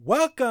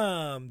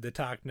Welcome to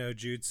Talk No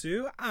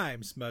Jutsu.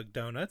 I'm Smug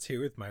Donuts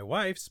here with my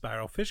wife,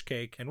 Spiral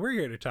Fishcake, and we're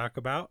here to talk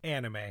about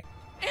anime.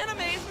 Anime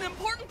is an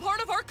important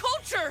part of our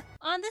culture!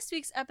 On this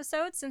week's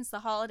episode, since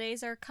the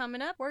holidays are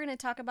coming up, we're going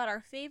to talk about our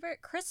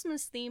favorite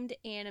Christmas-themed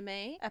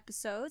anime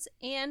episodes,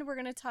 and we're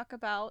going to talk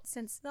about,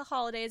 since the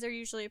holidays are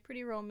usually a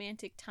pretty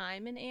romantic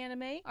time in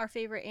anime, our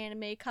favorite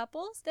anime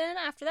couples. Then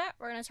after that,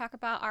 we're going to talk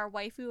about our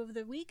waifu of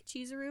the week,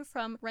 Chizuru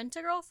from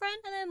Rent-a-Girlfriend,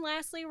 and then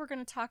lastly, we're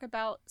going to talk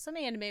about some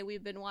anime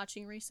we've been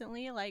watching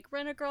recently, like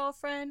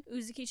Rent-a-Girlfriend,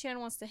 Uzuki-chan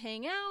Wants to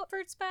Hang Out,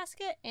 Fruits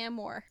Basket, and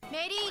more.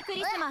 Merry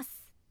Christmas!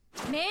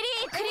 Merry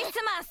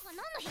Christmas!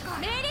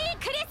 Merry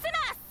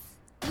Christmas!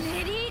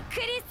 Merry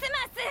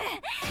Christmas!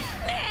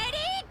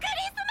 Merry Christmas!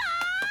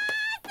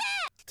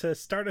 To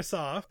start us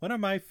off, one of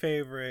my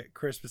favorite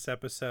Christmas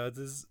episodes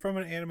is from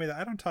an anime that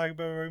I don't talk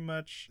about very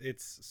much.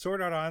 It's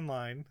Sword Art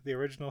Online, the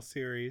original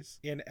series.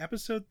 In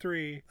episode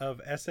 3 of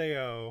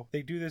SAO,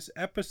 they do this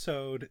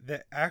episode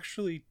that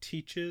actually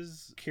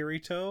teaches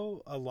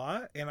Kirito a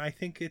lot, and I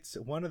think it's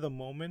one of the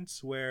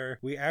moments where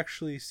we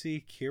actually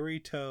see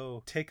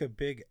Kirito take a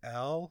big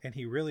L, and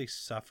he really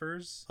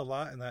suffers a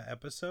lot in that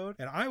episode.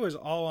 And I was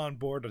all on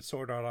board with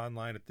Sword Art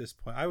Online at this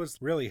point. I was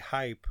really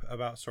hype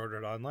about Sword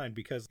Art Online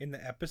because in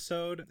the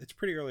episode, it's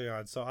pretty early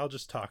on, so I'll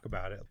just talk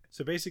about it.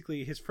 So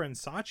basically, his friend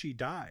Sachi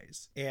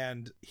dies,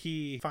 and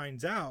he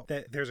finds out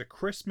that there's a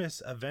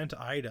Christmas event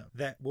item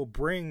that will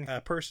bring a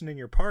person in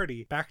your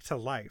party back to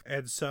life.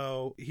 And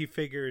so he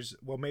figures,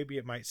 well, maybe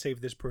it might save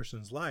this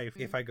person's life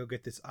if I go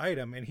get this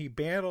item. And he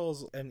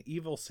battles an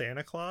evil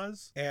Santa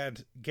Claus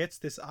and gets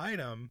this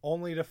item,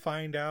 only to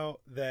find out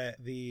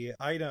that the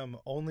item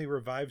only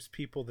revives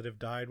people that have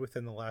died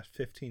within the last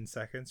 15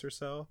 seconds or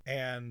so.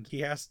 And he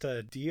has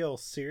to deal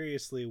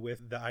seriously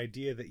with the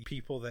idea that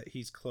people that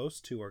he's close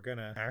to are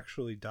gonna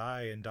actually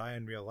die and die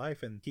in real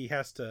life, and he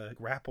has to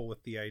grapple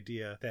with the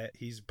idea that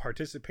he's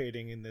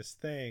participating in this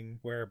thing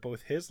where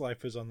both his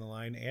life is on the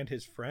line and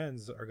his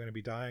friends are going to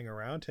be dying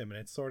around him. And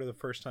it's sort of the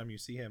first time you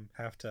see him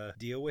have to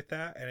deal with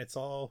that, and it's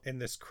all in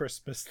this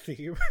Christmas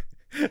theme.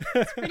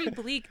 It's pretty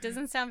bleak.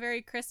 Doesn't sound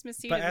very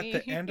Christmassy to me. But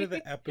at the end of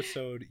the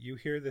episode, you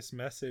hear this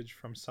message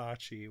from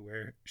Sachi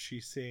where she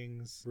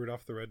sings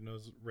Rudolph the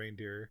Red-Nosed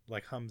Reindeer,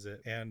 like hums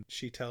it, and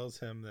she tells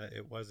him that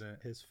it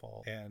wasn't his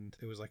fault, and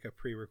it was like a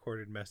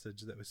pre-recorded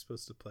message that was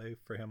supposed to play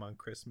for him on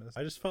Christmas.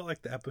 I just felt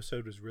like the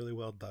episode was really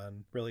well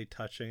done, really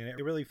touching, and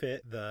it really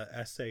fit the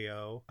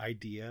SAO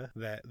idea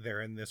that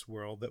they're in this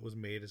world that was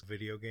made as a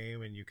video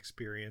game and you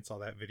experience all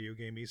that video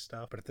gamey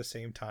stuff, but at the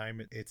same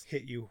time, it's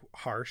hit you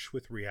harsh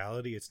with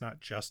reality. It's not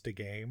just a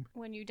game.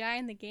 When you die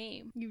in the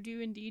game, you do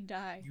indeed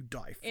die. You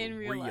die for in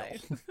real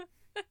life.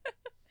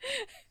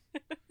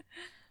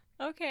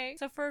 Okay,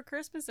 so for a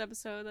Christmas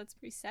episode, that's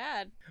pretty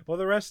sad. Well,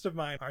 the rest of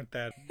mine aren't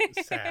that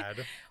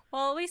sad.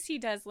 Well, at least he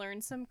does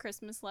learn some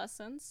Christmas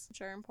lessons,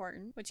 which are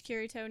important, which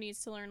Kirito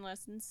needs to learn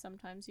lessons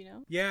sometimes, you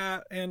know?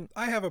 Yeah, and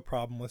I have a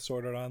problem with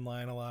Sword Art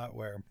Online a lot,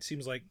 where it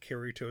seems like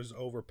Kirito's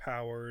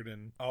overpowered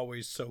and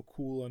always so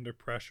cool under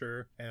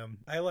pressure. And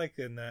I like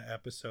in that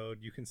episode,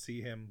 you can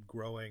see him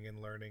growing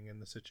and learning in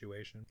the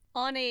situation.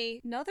 On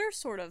another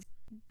sort of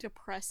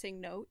depressing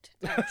note,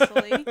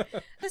 actually,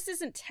 this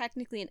isn't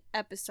technically an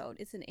episode,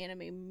 it's an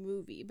anime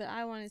movie, but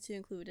I wanted to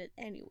include it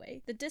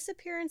anyway. The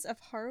disappearance of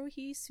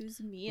Haruhi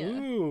Suzumiya.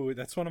 Ooh,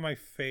 that's one of my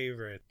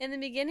favorites. In the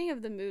beginning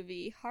of the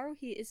movie,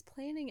 Haruhi is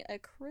planning a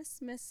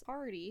Christmas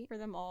party for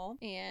them all,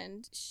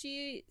 and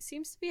she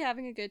seems to be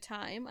having a good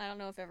time. I don't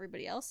know if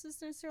everybody else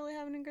is necessarily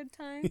having a good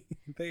time,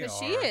 but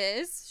she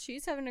is.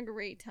 She's having a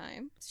great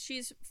time.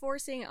 She's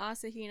forcing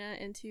Asahina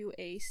into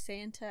a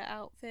Santa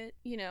outfit,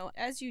 you know,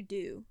 as you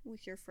do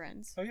with your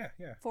friends. Oh, yeah.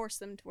 Force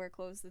them to wear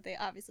clothes that they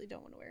obviously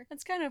don't want to wear.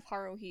 That's kind of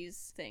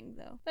Haruhi's thing,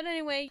 though. But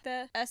anyway,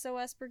 the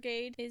SOS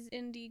Brigade is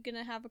indeed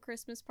gonna have a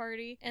Christmas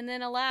party, and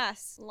then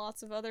alas,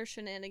 lots of other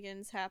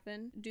shenanigans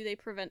happen. Do they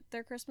prevent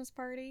their Christmas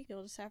party?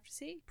 You'll just have to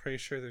see. Pretty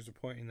sure there's a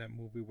point in that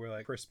movie where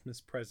like Christmas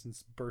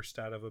presents burst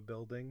out of a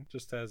building,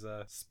 just as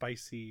a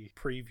spicy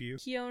preview.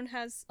 Kion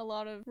has a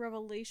lot of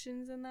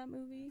revelations in that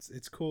movie.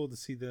 It's cool to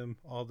see them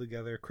all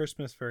together.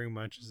 Christmas very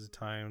much is a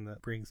time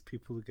that brings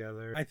people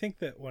together. I think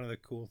that one of the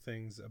cool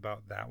things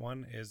about that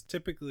one is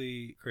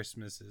typically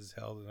Christmas is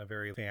held in a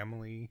very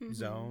family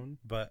zone,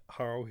 but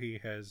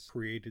Haruhi has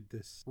created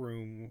this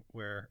room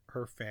where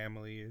her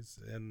family is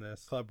in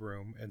this club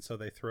room, and so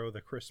they throw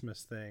the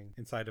Christmas thing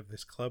inside of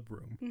this club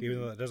room. Even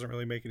though that doesn't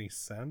really make any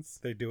sense,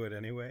 they do it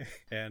anyway,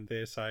 and they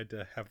decide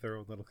to have their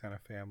own little kind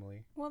of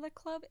family. Well, the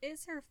club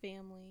is her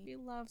family. She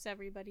loves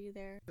everybody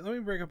there. Let me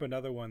bring up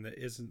another one that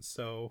isn't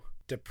so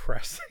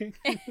depressing.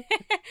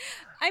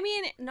 I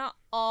mean, not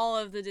all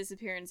of the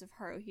disappearance of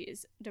Haruhi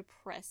is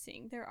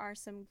depressing. There are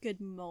some good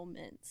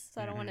moments.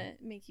 So I don't want to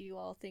make you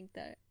all think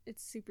that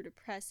it's super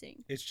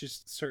depressing. It's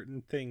just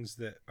certain things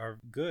that are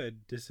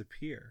good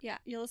disappear. Yeah,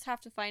 you'll just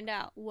have to find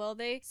out. Will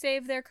they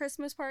save their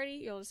Christmas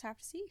party? You'll just have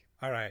to see.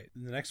 All right,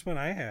 the next one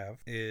I have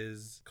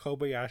is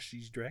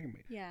Kobayashi's Dragon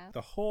Maid. Yeah.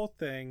 The whole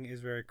thing is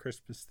very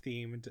Christmas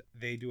themed.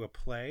 They do a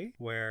play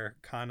where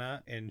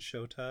Kana and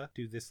Shota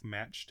do this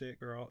matchstick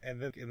girl,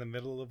 and then in the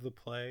middle of the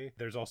play,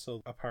 there's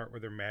also a part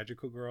where they're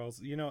magical girls.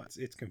 You know,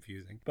 it's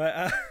confusing,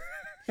 but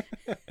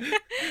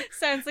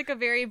Sounds like a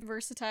very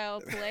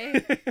versatile play.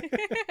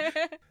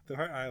 The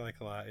part I like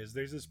a lot is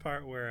there's this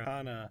part where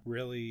Hana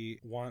really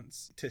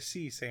wants to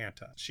see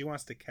Santa. She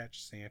wants to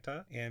catch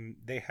Santa, and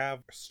they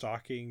have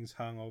stockings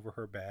hung over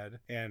her bed,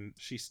 and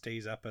she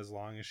stays up as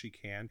long as she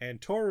can.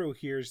 And Toru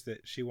hears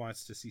that she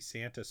wants to see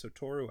Santa, so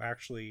Toru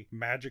actually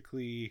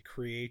magically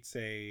creates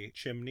a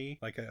chimney,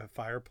 like a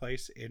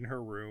fireplace in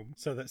her room,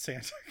 so that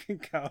Santa can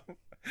come.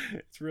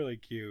 It's really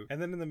cute.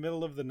 And then in the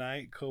middle of the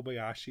night,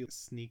 Kobayashi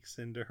sneaks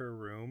into her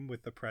room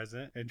with the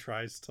present and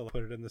tries to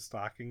put it in the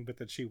stocking, but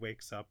then she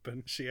wakes up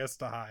and she has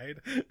to hide.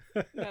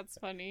 That's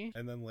funny.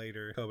 And then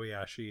later,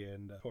 Kobayashi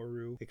and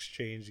Toru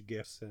exchange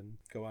gifts and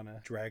go on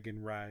a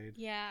dragon ride.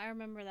 Yeah, I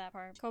remember that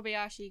part.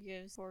 Kobayashi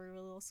gives Toru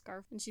a little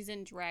scarf, and she's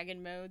in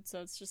dragon mode,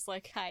 so it's just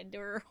like hide to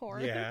her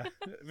horn. Yeah,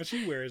 but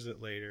she wears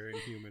it later in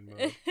human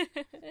mode.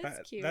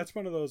 It's cute. That's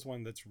one of those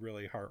ones that's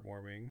really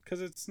heartwarming,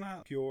 because it's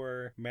not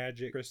pure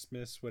magic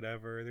Christmas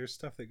whatever. There's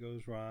stuff that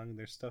goes wrong,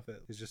 there's stuff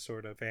that is just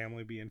sort of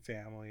family being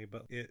family,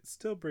 but it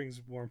still brings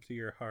warmth to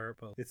your heart.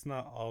 But it's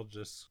not all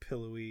just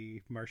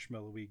pillowy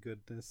marshmallowy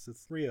goodness.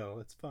 It's real,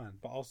 it's fun,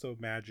 but also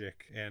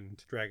magic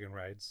and dragon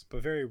rides,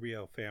 but very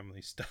real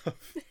family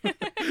stuff.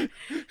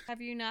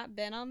 Have you not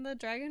been on the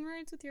dragon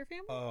rides with your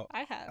family? Oh,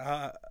 I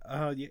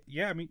have.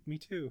 Yeah, me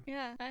too.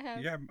 Yeah, I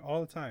have. Yeah,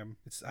 all the time.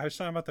 I was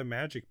talking about the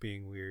magic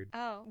being weird.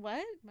 Oh,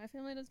 what? My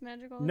family does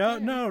magic all the No,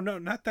 time. no,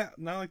 not that.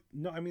 Not like.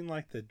 No, I mean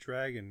like the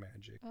dragon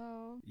magic.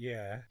 Oh.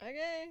 Yeah.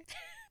 Okay.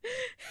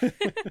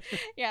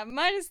 Yeah,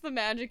 minus the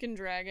magic and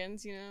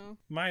dragons, you know.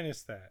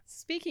 Minus that.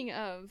 Speaking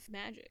of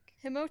magic,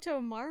 Himoto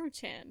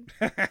Maru-chan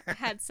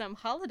had some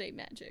holiday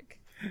magic.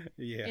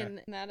 Yeah.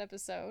 In that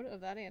episode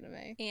of that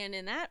anime. And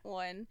in that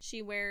one,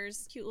 she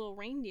wears cute little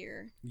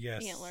reindeer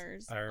Yes.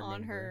 antlers I remember.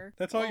 on her.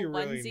 That's all you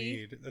little really onesie.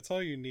 need. That's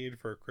all you need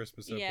for a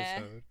Christmas Yeah.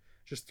 episode.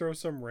 Just throw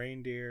some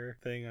reindeer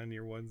thing on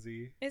your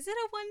onesie. Is it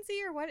a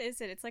onesie or what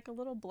is it? It's like a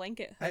little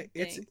blanket hood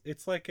thing.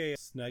 It's like a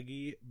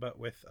Snuggie, but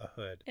with a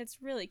hood.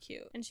 It's really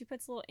cute. And she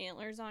puts little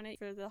antlers on it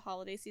for the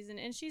holiday season.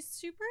 And she's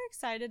super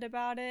excited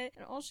about it.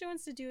 And all she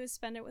wants to do is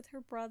spend it with her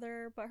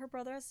brother. But her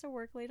brother has to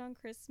work late on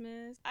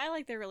Christmas. I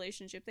like their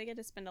relationship. They get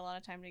to spend a lot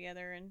of time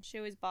together. And she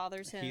always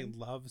bothers him. He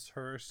loves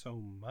her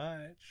so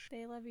much.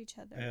 They love each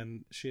other.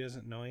 And she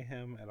doesn't annoy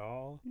him at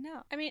all.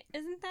 No. I mean,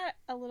 isn't that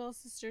a little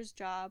sister's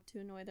job to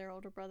annoy their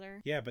older brother?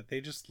 Yeah, but they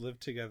just live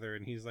together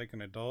and he's like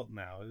an adult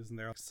now. Isn't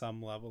there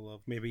some level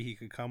of maybe he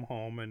could come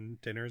home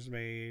and dinner's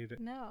made?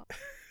 No.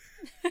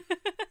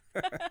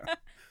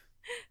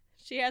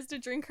 She has to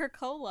drink her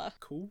cola.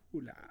 Cola.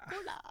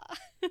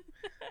 Cola.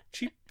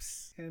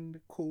 Chips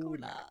and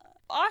cola.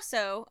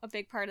 Also, a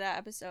big part of that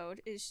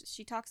episode is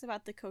she talks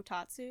about the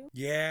kotatsu.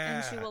 Yeah.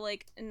 And she will,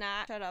 like,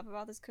 not shut up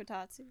about this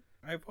kotatsu.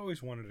 I've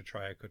always wanted to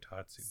try a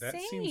kotatsu. That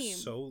Same.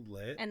 seems so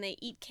lit. And they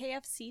eat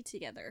KFC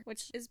together,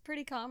 which is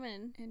pretty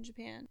common in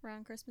Japan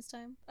around Christmas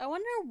time. I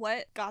wonder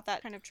what got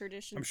that kind of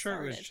tradition I'm sure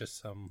started. it was just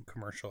some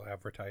commercial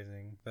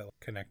advertising that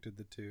connected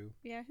the two.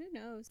 Yeah, who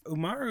knows?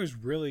 Umaru is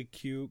really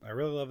cute. I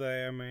really love that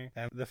anime.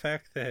 And the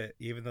fact that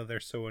even though they're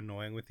so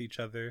annoying with each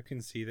other, you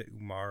can see that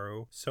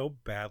Umaru so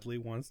badly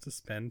wants to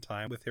spend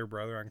time with her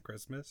brother on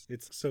Christmas.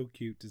 It's so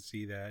cute to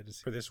see that.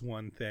 Just for this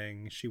one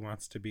thing, she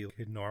wants to be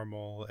like,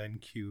 normal and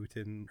cute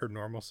and her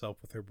normal self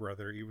with her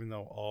brother, even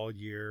though all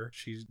year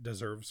she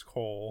deserves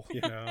coal, you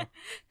know?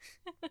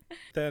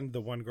 Then the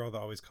one girl that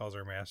always calls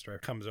her master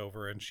comes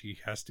over and she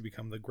has to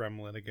become the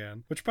gremlin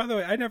again. Which, by the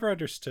way, I never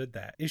understood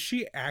that. Is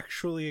she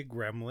actually a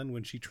gremlin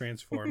when she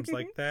transforms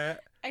like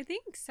that? I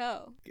think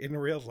so. In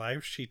real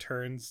life, she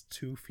turns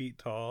 2 feet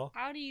tall.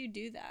 How do you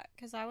do that?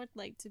 Because I would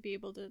like to be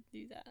able to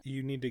do that.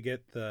 You need to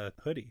get the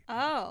hoodie.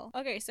 Oh,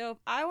 okay. So if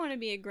I want to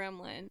be a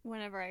gremlin,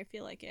 whenever I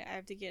feel like it, I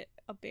have to get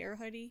a bear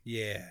hoodie.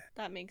 Yeah.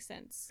 That makes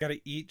sense. Gotta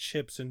eat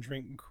chips and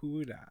drink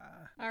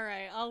cola. All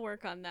right, I'll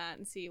work on that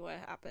and see what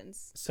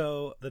happens.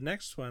 So the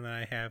next one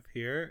I have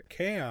here,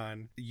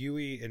 K-On!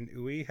 Yui and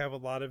Ui have a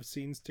lot of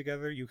scenes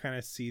together. You kind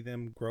of see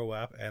them grow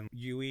up, and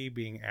Yui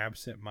being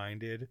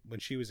absent-minded. When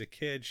she was a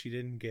kid, she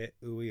didn't get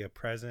Ui a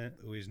present.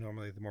 Ui's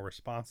normally the more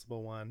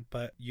responsible one,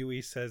 but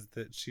Yui says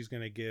that she's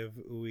going to give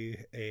Ui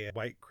a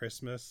white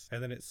Christmas,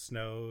 and then it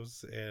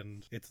snows,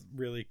 and it's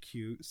really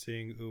cute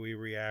seeing Ui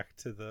react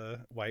to the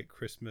white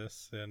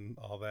Christmas and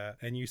all that.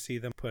 And you see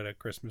them put a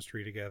Christmas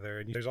tree together,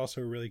 and there's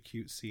also a really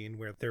cute scene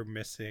where they're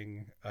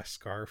missing a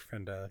scarf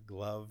and a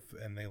glove,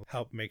 and they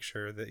help make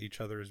sure that each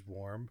other is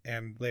warm.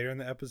 And later in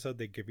the episode,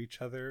 they give each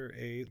other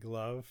a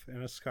glove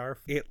and a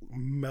scarf. It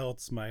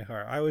melts my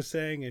heart. I was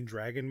saying in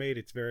Dragon Maid,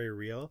 it's very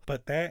real,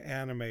 but that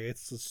anime,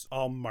 it's just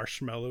all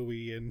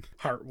marshmallowy and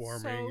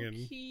heartwarming. So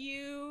and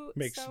cute.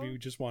 Makes so, me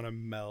just want to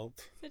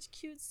melt. Such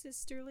cute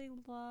sisterly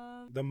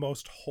love. The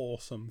most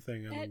wholesome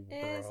thing in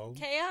the world.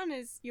 K-On!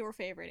 Is your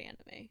favorite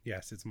anime.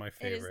 Yes, it's my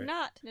favorite. It is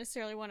not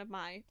necessarily one of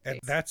my And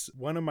favorites. that's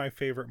one of my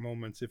favorite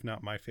moments, if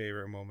not my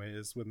favorite moment,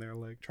 is when they're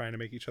like trying to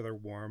make each other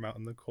warm out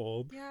in the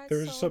cold. Yeah, it's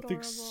There's so something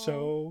adorable.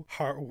 so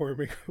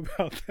heartwarming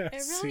about that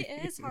It really scene.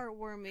 is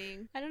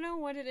heartwarming. I don't know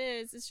what it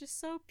is. It's just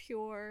so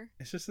pure.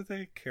 It's just that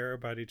they care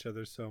about each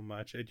other so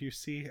much, and you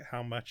see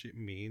how much it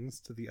means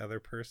to the other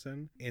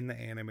person in the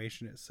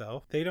animation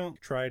itself. They don't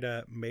try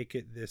to make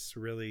it this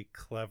really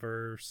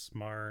clever,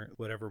 smart,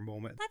 whatever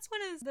moment. That's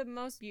one of the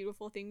most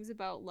beautiful things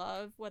about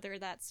love, whether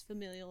that's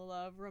familial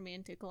love,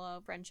 romantic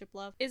love, friendship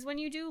love, is when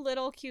you do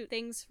little cute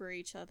things for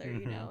each other.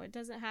 You know, it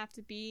doesn't have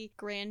to be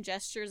grand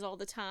gestures all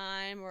the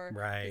time, or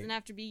Right. it doesn't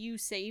have to be you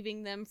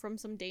saving them from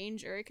some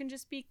danger. It can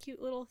just be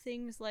cute little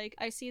things like,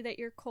 I see that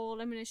you're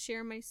cold, I'm going to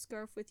share my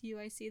scarf with you.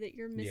 I see that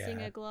you're missing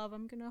Yeah. a glove,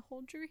 I'm going to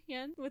hold your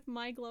hand with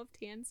my gloved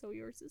hand so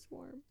yours is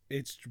warm.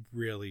 It's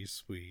really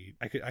sweet.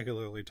 I could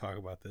literally talk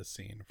about this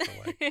scene for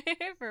like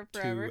For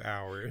forever. 2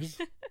 hours.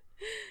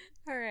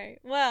 All right.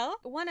 Well,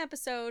 one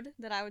episode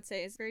that I would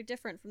say is very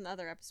different from the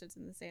other episodes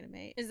in this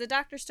anime is the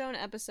Dr. Stone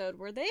episode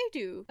where they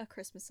do a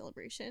Christmas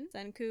celebration.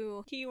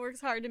 Senku, he works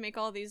hard to make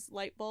all these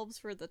light bulbs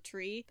for the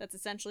tree. That's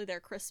essentially their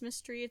Christmas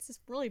tree. It's this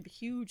really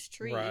huge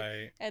tree.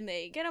 Right. And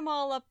they get them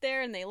all up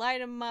there and they light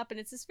them up. And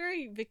it's this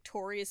very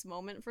victorious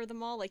moment for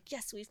them all. Like,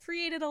 yes, we've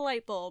created a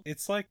light bulb.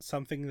 It's like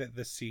something that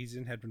the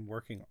season had been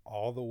working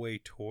all the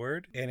way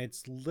toward, and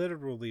it's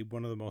literally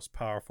one of the most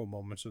powerful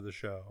moments of the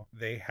show.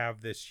 They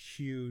have this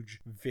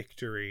huge victory.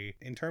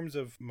 In terms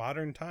of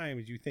modern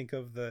times, you think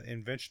of the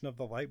invention of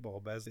the light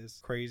bulb as this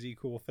crazy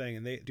cool thing,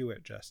 and they do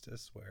it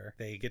justice, where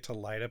they get to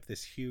light up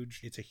this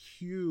it's a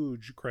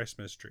huge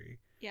Christmas tree.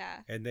 Yeah.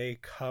 And they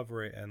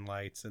cover it in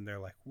lights, and they're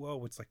like,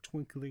 whoa, it's like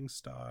twinkling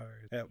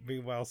stars. And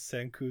meanwhile,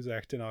 Senku's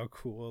acting all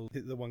cool.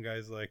 The one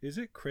guy's like, is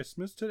it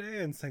Christmas today?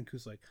 And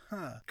Senku's like,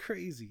 huh,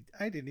 crazy.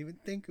 I didn't even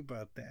think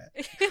about that.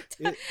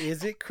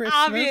 Is it Christmas?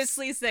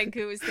 Obviously,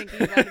 Senku was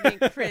thinking about it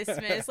being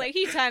Christmas. Like,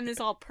 he timed this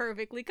all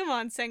perfectly. Come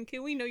on,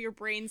 Senku. We know your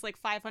brain's like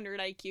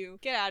 500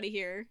 IQ. Get out of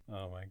here.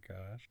 Oh my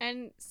gosh.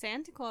 And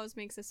Santa Claus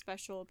makes a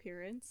special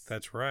appearance.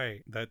 That's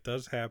right. That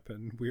does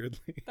happen,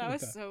 weirdly. That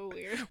was so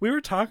weird. We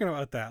were talking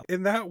about that.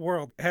 In that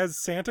world,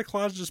 has Santa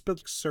Claus just been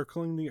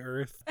circling the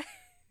earth,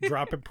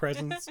 dropping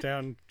presents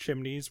down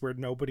chimneys where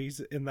nobody's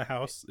in the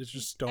house? It's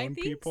just stone I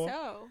think people?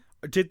 so.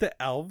 Did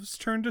the elves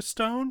turn to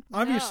stone?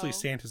 Obviously, No.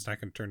 Santa's not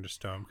going to turn to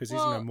stone because he's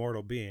Well, an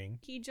immortal being.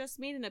 He just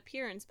made an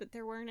appearance, but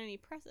there weren't any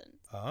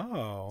presents.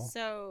 Oh.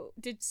 So,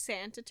 did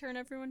Santa turn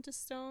everyone to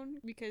stone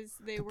because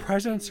they The were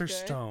presents are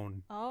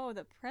stone. Oh,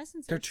 the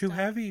presents They're are too stone.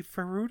 heavy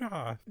for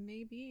Rudolph.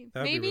 Maybe.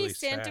 That'd be Maybe really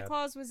Santa sad.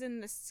 Claus was in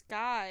the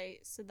sky,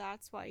 so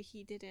that's why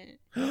he didn't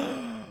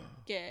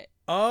get.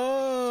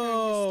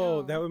 Oh,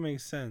 stone. that would make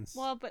sense.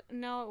 Well, but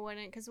no, it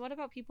wouldn't. Because what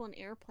about people in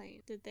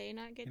airplanes? Did they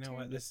not get? you know turned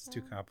what? to This is too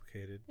stone?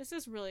 complicated. This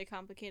is really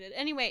complicated.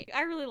 Anyway,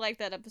 I really like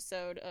that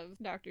episode of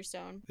Dr.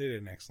 Stone. They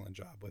did an excellent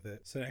job with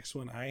it. So the next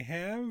one I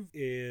have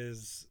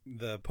is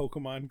the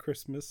Pokemon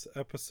Christmas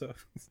episode,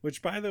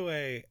 which, by the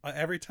way,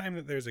 every time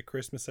that there's a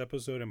Christmas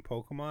episode in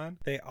Pokemon,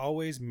 they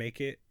always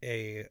make it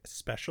a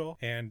special.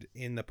 And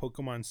in the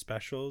Pokemon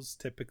specials,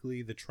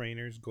 typically the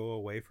trainers go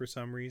away for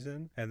some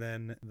reason, and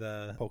then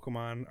the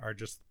Pokemon are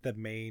just the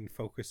main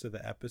focus of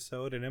the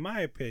episode. And in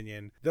my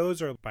opinion,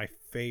 those are my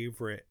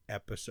favorite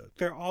episodes.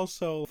 They're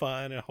also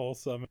fun and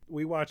wholesome.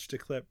 We watched a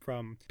clip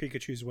from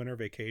Pikachu's Winter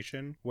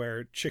Vacation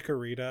where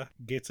Chikorita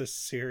gets a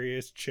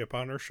serious chip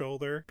on her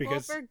shoulder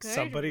because for good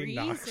somebody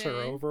knocks her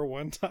reason. over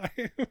one time.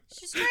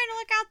 She's trying to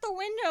look out the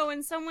window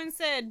and someone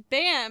said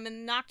bam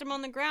and knocked him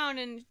on the ground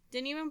and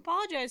didn't even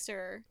apologize to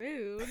her.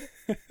 Rude.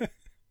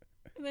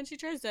 And then she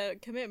tries to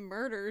commit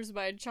murders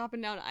by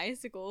chopping down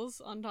icicles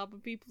on top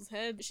of people's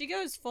heads. She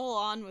goes full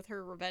on with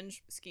her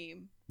revenge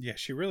scheme. Yeah,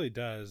 she really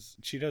does.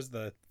 She does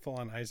the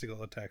full-on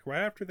icicle attack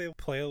right after they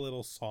play a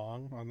little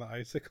song on the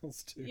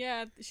icicles too.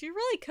 Yeah, she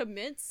really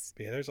commits.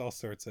 But yeah, there's all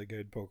sorts of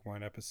good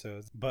Pokemon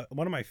episodes. But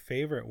one of my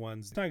favorite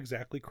ones, it's not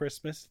exactly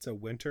Christmas, it's a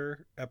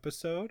winter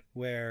episode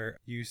where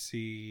you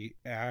see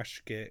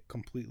Ash get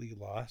completely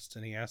lost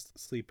and he has to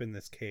sleep in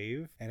this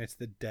cave, and it's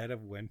the dead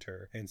of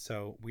winter. And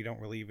so we don't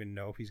really even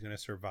know if he's going to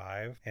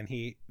survive. And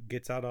he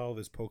gets out all of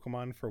his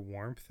Pokemon for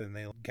warmth, and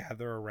they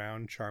gather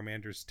around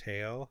Charmander's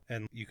tail,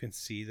 and you can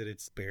see that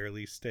it's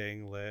barely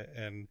staying lit,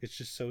 and it's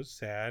just so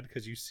sad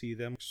because you see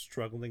them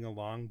struggling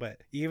along,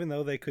 but even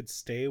though they could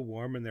stay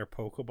warm in their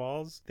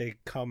Pokeballs, they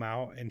come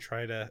out and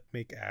try to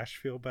make Ash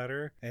feel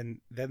better, and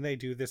then they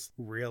do this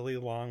really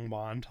long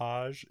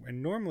montage.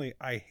 And normally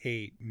I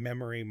hate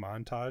memory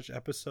montage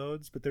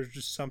episodes, but there's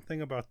just something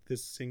about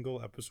this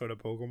single episode of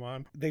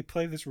Pokemon. They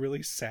play this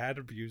really sad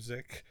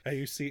music, and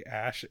you see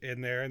Ash in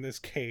there in this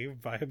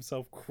cave by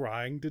himself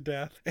crying to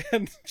death,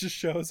 and just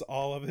shows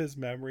all of his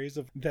memories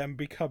of them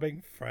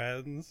becoming friends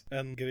friends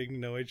and getting to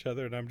know each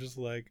other, and I'm just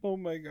like, oh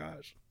my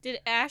gosh. Did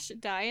Ash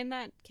die in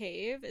that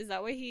cave? Is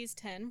that why he's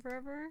 10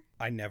 forever?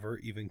 I never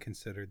even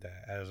considered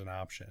that as an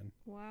option.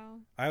 Wow.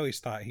 I always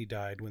thought he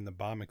died when the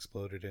bomb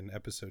exploded in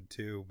episode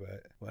 2,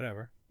 but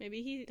whatever.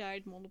 Maybe he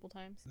died multiple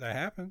times. That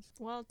happens.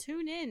 Well,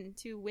 tune in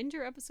to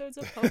winter episodes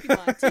of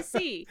Pokemon to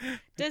see,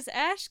 does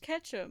Ash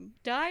Ketchum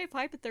die of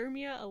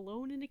hypothermia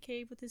alone in a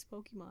cave with his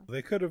Pokemon?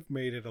 They could have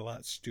made it a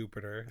lot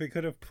stupider. They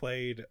could have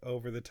played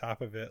over the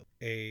top of it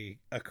a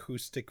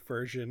acoustic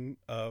version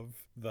of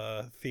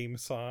the theme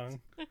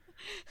song.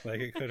 Like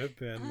it could have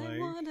been I like,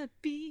 wanna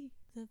be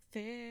the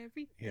very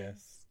best.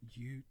 yes,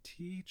 you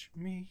teach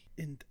me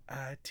and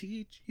I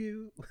teach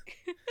you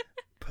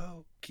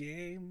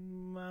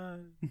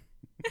Pokemon.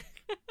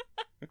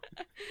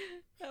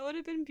 That would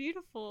have been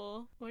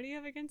beautiful. What do you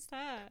have against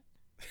that?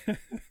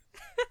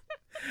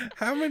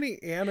 How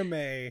many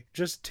anime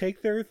just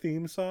take their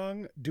theme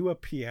song, do a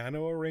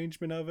piano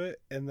arrangement of it,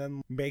 and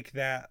then make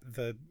that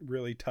the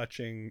really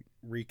touching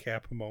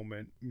recap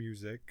moment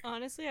music?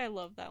 Honestly, I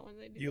love that when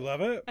they do. You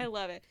love it? I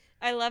love it.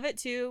 I love it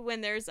too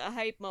when there's a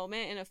hype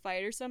moment in a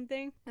fight or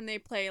something and they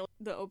play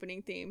the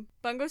opening theme.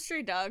 Bungo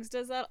Stray Dogs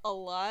does that a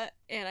lot,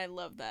 and I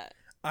love that.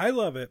 I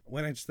love it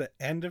when it's the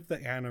end of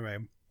the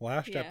anime.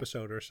 Last Yeah.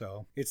 episode or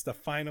so, it's the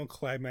final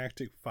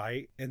climactic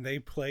fight, and they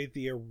play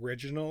the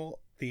original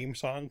theme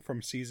song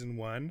from season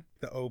 1,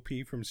 the OP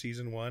from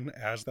season 1,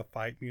 as the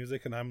fight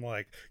music, and I'm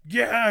like,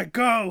 yeah,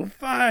 go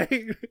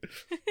fight.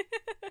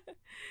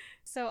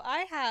 So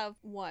I have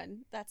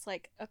one that's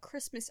like a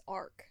Christmas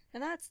arc,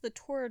 and that's the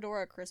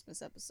Toradora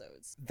Christmas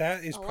episodes.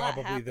 That is A lot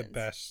probably the happens.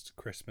 best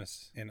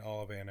Christmas in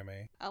all of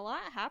anime. A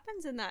lot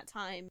happens in that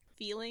time.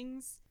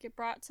 Feelings get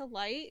brought to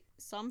light.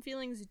 Some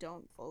feelings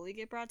don't fully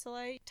get brought to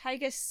light.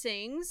 Taiga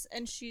sings,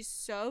 and she's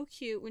so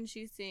cute when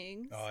she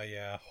sings. Oh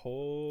yeah,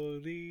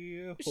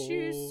 holy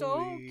She's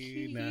so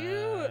cute.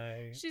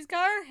 night. She's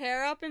got her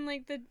hair up in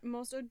like the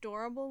most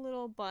adorable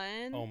little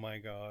bun. Oh my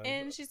god.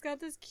 And she's got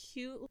this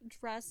cute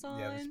dress on.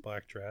 yeah, this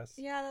black dress.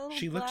 Yeah, that little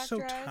She looks black so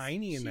dress.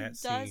 tiny in that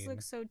She does scene.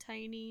 look so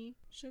tiny.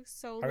 She looks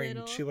so I mean,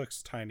 little. she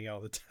looks tiny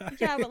all the time.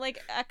 Yeah, but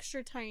like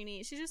extra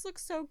tiny. She just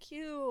looks so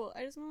cute.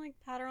 I just want to like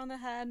pat her on the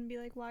head and be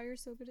like, wow, you're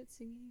so good at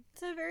singing.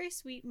 It's a very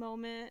sweet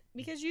moment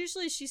because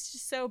usually she's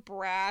just so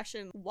brash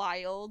and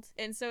wild.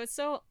 And so it's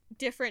so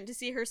different to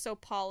see her so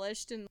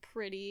polished and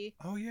pretty.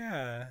 Oh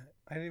yeah,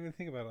 I didn't even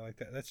think about it like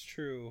that. That's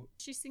true.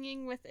 She's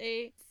singing with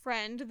a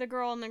friend, the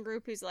girl in the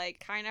group who's like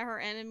kind of her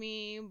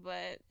enemy,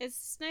 but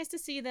it's nice to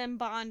see them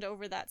bond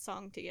over that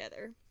song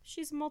together.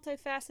 She's a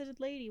multifaceted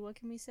lady, what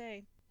can we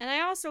say? And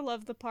I also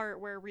love the part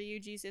where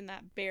Ryuji's in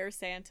that bear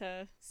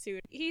Santa suit.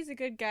 He's a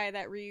good guy,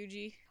 that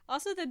Ryuji.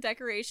 Also, the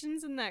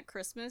decorations in that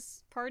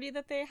Christmas party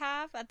that they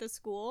have at the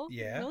school.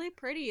 Yeah. Really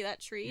pretty.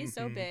 That tree is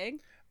so Mhm. big.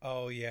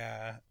 Oh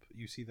yeah,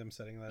 you see them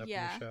setting that up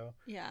Yeah. in the show.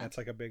 Yeah. That's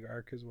like a big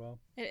arc as well.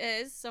 It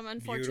is. Some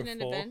unfortunate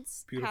Beautiful.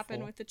 events happen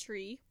Beautiful. with the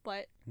tree,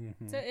 but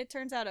Mhm. it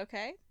turns out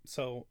okay.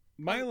 So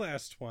my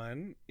last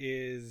one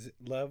is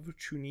Love,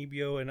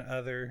 Chunibyo, and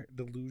Other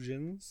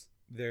Delusions.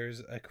 There's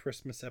a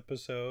Christmas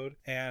episode,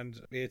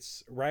 and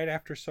it's right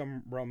after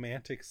some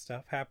romantic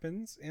stuff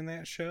happens in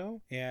that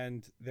show,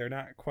 and they're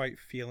not quite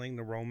feeling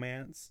the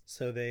romance,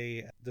 so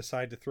they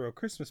decide to throw a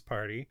Christmas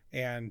party,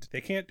 and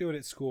they can't do it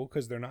at school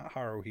because they're not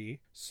Haruhi.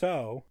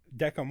 So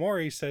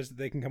Dekamori says that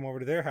they can come over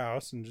to their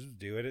house and just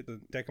do it at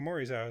the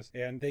Dekamori's house,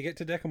 and they get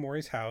to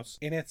Dekamori's house,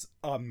 and it's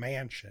a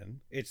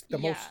mansion. It's the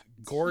Yeah, most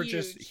it's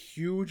gorgeous, huge.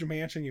 huge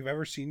mansion you've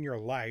ever seen in your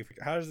life.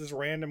 How does this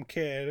random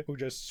kid who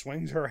just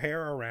swings her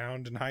hair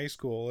around in high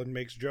school and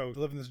makes jokes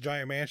live in this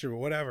giant mansion, but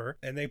whatever?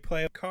 And they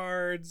play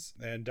cards,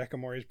 and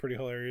Dekamori is pretty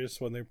hilarious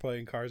when they're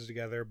playing cards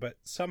together, but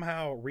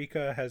somehow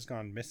Rika has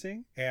gone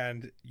missing,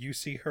 and you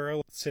see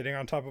her sitting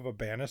on top of a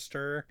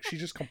banister. She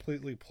just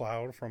completely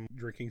plowed from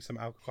drinking some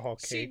alcohol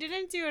cake. She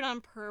didn't do it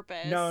on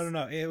purpose. No.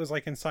 It was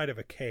like inside of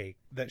a cake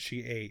that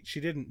she ate. She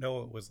didn't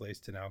know it was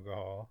laced in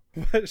alcohol,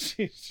 but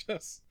she's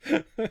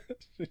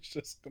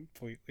just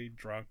completely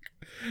drunk.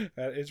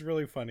 It's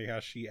really funny how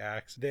she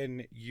acts.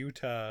 Then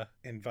Yuta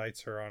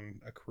invites her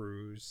on a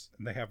cruise,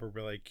 and they have a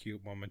really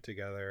cute moment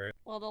together.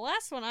 Well, the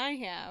last one I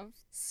have,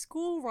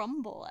 School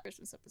Rumble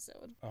Christmas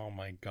episode. Oh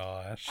my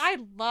gosh. I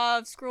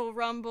love School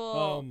Rumble.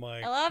 Oh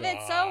my I love it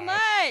so gosh.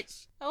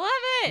 much. I love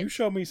it. You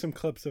showed me some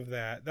clips of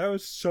that. That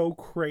was so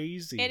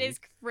crazy. It is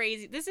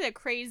crazy. This is a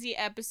crazy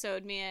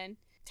episode, man.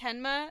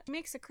 Tenma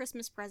makes a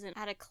Christmas present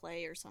out of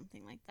clay or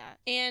something like that.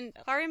 And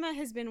Harima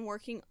has been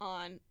working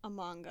on a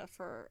manga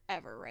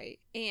forever, right?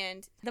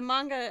 And the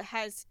manga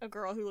has a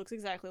girl who looks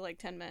exactly like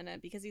Tenma in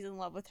it because he's in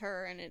love with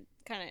her, and it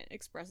kind of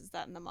expresses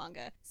that in the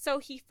manga. So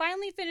he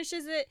finally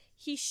finishes it.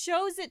 He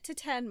shows it to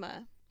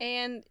Tenma.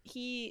 And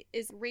he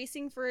is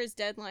racing for his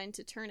deadline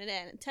to turn it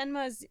in. And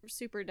Tenma is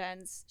super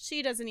dense.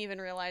 She doesn't even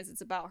realize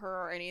it's about her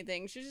or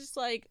anything. She's just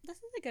like, this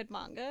is a good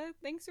manga.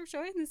 Thanks for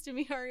showing this to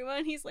me, Harima.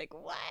 And he's like,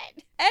 what?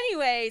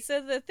 Anyway,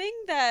 so the thing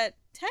that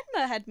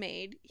Tenma had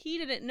made, he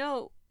didn't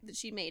know that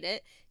she made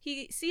it.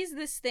 He sees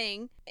this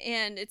thing,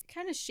 and it's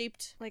kind of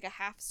shaped like a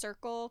half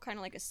circle, kind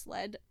of like a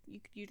sled. You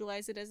could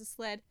utilize it as a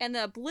sled. And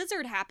the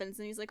blizzard happens,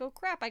 and he's like, oh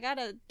crap, I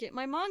gotta get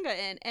my manga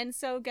in. And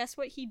so guess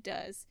what he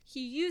does?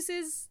 He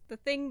uses the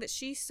thing that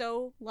she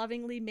so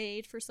lovingly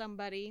made for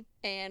somebody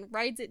and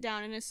rides it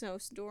down in a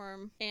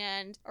snowstorm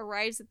and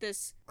arrives at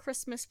this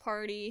Christmas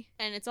party,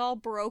 and it's all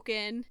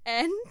broken,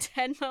 and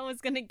Tenma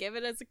was gonna give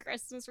it as a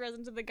Christmas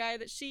present to the guy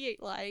that she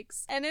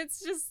likes. And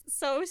it's just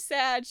so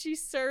sad. She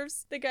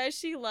serves the guy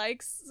she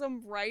likes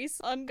some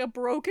rice on a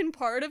broken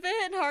part of it,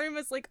 and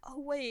Harima's like, oh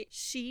wait,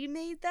 she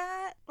made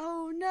that?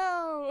 Oh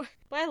no.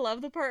 But I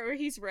love the part where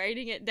he's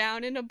writing it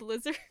down in a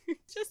blizzard.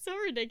 Just so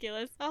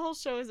ridiculous. The whole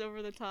show is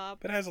over the top.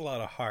 But it has a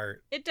lot of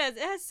heart. It does.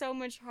 It has so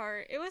much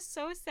heart. It was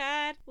so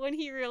sad when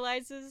he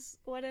realizes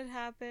what had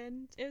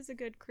happened. It was a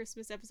good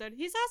Christmas episode.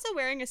 He's also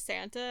wearing a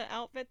Santa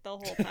outfit the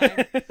whole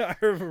time. I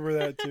remember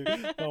that too.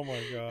 Oh my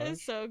gosh.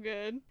 It's so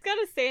good. He's got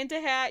a Santa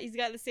hat. He's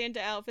got the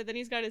Santa outfit. Then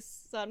he's got his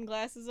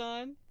sunglasses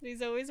on that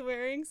he's always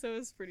wearing. So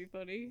it's pretty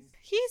funny.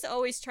 He's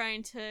always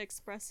trying to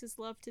express his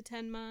love to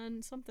Tenma,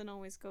 and something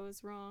always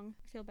goes wrong.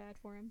 I feel bad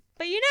for him.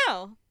 But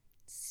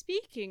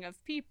speaking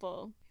of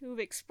people who've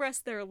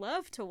expressed their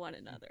love to one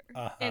another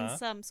in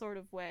some sort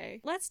of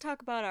way, let's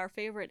talk about our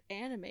favorite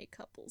anime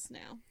couples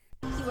now.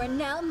 You are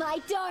now my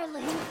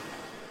darling.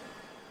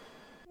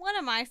 One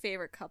of my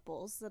favorite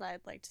couples that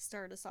I'd like to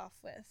start us off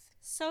with,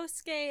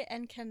 Sosuke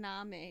and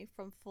Kaname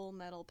from Full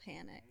Metal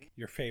Panic.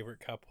 Your favorite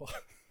couple.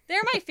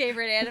 They're my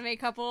favorite anime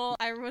couple.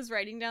 I was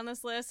writing down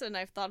this list, and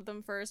I've thought of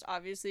them first,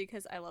 obviously,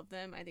 because I love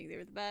them. I think they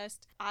were the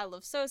best. I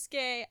love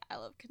Sosuke. I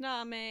love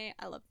Kaname.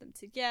 I love them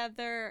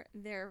together.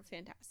 They're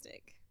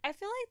fantastic. I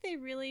feel like they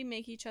really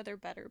make each other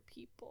better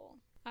people.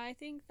 I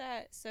think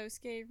that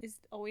Sosuke is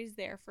always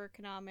there for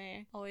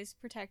Kaname, always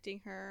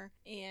protecting her,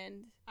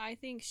 and I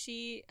think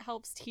she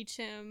helps teach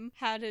him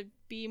how to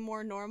be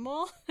more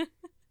normal.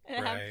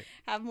 And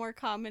have more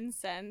common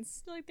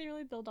sense. I feel like they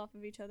really build off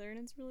of each other, and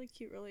it's a really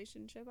cute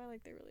relationship. I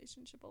like their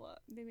relationship a lot.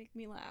 They make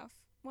me laugh.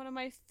 One of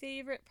my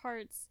favorite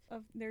parts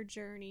of their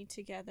journey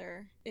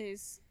together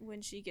is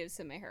when she gives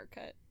him a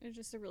haircut. It's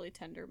just a really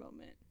tender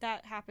moment.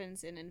 That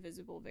happens in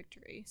Invisible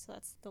Victory, so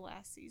that's the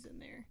last season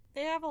there.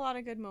 They have a lot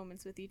of good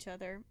moments with each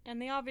other,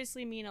 and they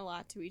obviously mean a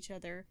lot to each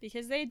other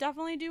because they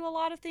definitely do a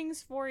lot of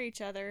things for each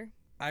other.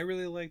 I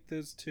really like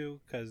those two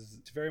because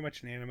it's very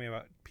much an anime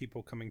about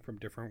people coming from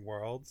different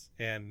worlds,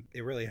 and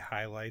it really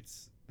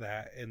highlights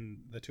that in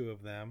the two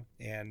of them.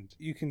 And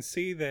you can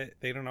see that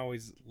they don't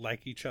always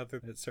like each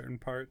other at certain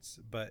parts,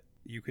 but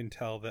you can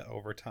tell that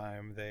over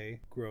time they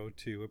grow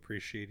to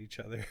appreciate each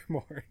other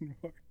more and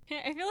more.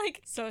 I feel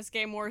like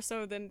Sosuke more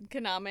so than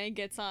Kaname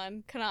gets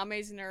on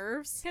Kaname's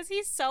nerves because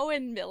he's so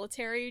in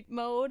military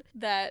mode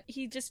that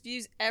he just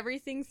views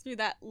everything through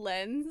that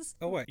lens.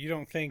 Oh, what? You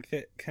don't think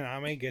that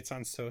Kaname gets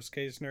on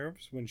Sosuke's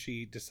nerves when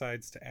she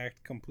decides to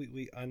act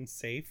completely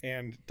unsafe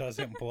and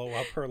doesn't blow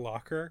up her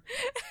locker?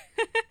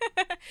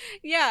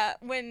 Yeah,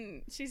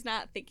 when she's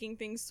not thinking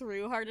things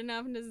through hard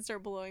enough and doesn't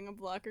start blowing up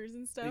blockers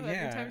and stuff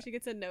every time she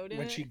gets a note in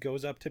when it. she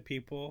goes up to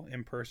people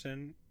in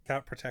person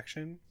without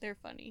protection. They're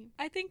funny.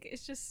 I think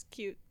it's just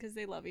cute because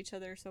they love each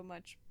other so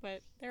much,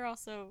 but they're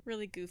also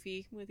really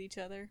goofy with each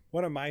other.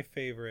 One of my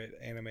favorite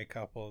anime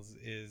couples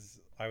is,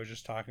 I was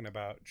just talking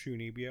about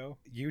Chunibyo.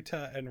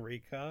 Yuta and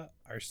Rika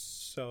are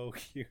so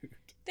cute.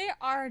 They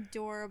are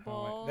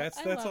adorable. That's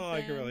all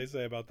I can really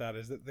say about that,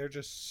 is that they're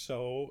just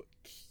so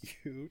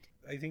cute.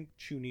 I think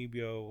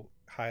Chunibyo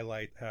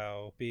highlight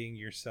how being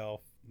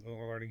yourself,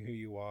 learning who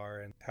you are,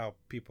 and how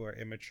people are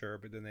immature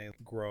but then they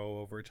grow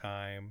over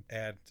time,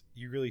 and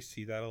you really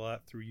see that a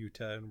lot through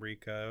Yuta and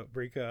Rika.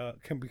 Rika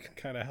can be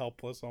kind of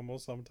helpless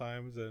almost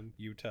sometimes, and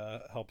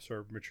Yuta helps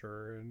her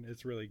mature, and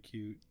it's really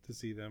cute to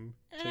see them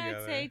together.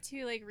 I'd say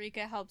too, like,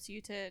 Rika helps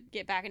Yuta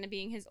get back into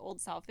being his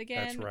old self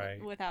again. That's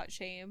right. Without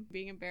shame,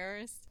 being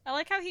embarrassed. I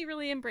like how he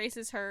really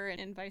embraces her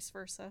and vice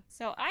versa.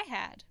 So I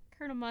had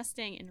Colonel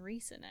Mustang and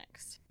Risa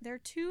next. They're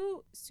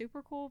two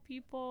super cool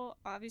people.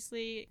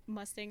 Obviously,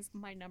 Mustang's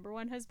my number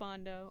one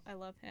husbando. I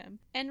love him.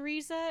 And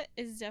Risa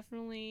is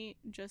definitely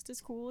just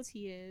as cool as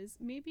he is.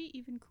 Maybe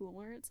even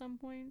cooler at some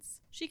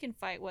points. She can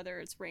fight whether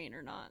it's rain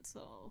or not,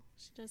 so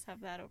she does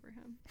have that over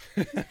him.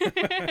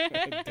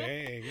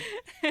 Dang.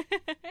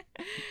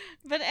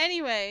 But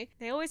anyway,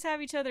 they always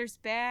have each other's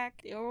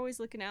back. They're always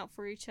looking out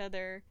for each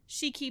other.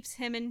 She keeps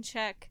him in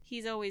check.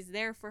 He's always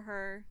there for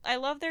her. I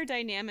love their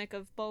dynamic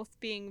of both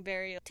being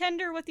very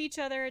tender with each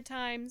other at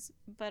times,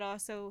 but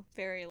also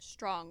very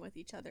strong with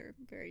each other,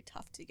 very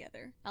tough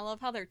together. I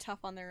love how they're tough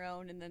on their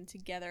own, and then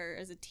together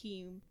as a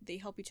team, they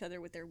help each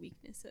other with their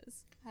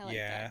weaknesses. I like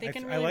that. They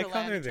can really I like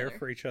rely how they're on each there other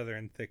for each other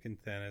in thick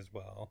and thin as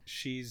well.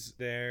 She's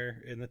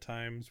there in the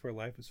times where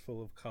life is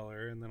full of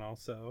color, and then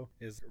also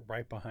is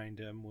right behind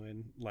him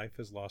when life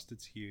has lost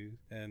its hue,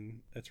 and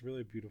it's a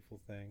really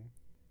beautiful thing.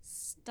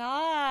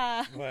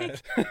 Stop.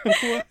 What?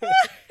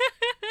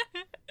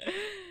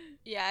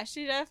 Yeah,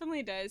 she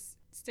definitely does.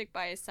 stick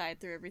by his side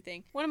through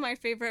everything. One of my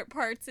favorite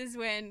parts is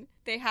when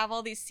they have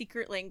all these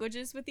secret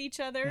languages with each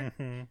other.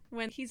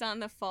 When he's on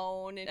the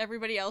phone and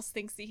everybody else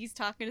thinks that he's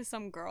talking to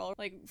some girl,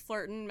 like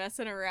flirting,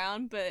 messing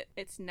around, but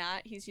it's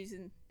not. He's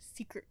using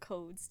secret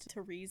codes to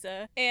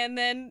Teresa. And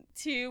then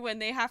too, when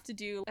they have to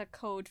do a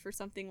code for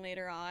something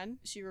later on,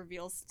 she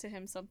reveals to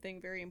him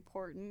something very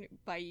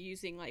important by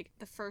using like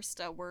the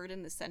first word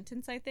in the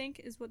sentence, I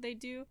think is what they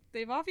do.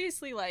 They've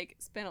obviously like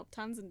spent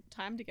tons of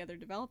time together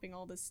developing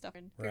all this stuff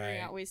and figuring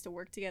out ways to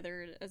work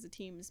together as a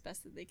team as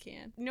best that they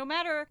can. No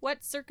matter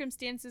what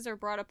circumstances are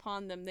brought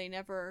upon them, they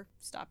never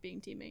stop being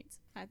teammates.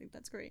 I think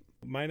that's great.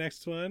 My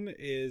next one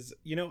is,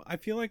 I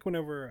feel like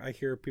whenever I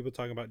hear people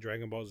talking about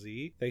Dragon Ball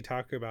Z, they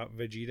talk about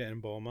Vegeta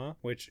and Bulma,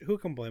 which who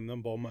can blame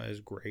them? Bulma is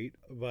great.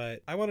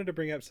 But I wanted to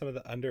bring up some of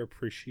the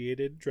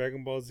underappreciated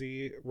Dragon Ball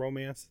Z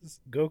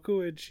romances.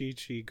 Goku and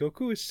Chi-Chi.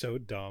 Goku is so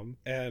dumb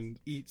and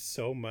eats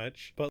so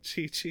much, but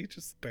Chi-Chi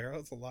just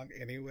barrels along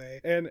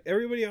anyway. And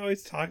everybody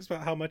always talks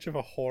about how much of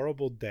a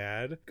horrible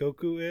dad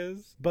Goku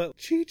is, but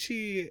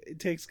Chi-Chi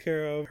takes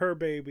care of her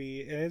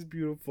baby and is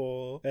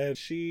beautiful, and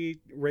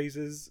she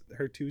raises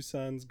her two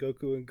sons,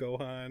 Goku and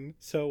Gohan,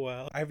 so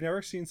well. I've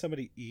never seen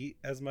somebody eat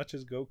as much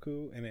as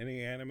Goku in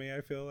any anime, I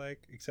feel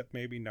like, except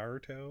maybe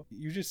Naruto.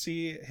 You just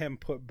see him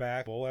put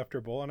back bowl after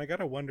bowl, and I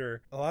gotta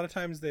wonder, a lot of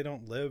times they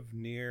don't live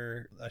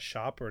near a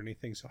shop or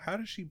anything, so how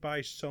does she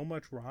buy so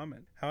much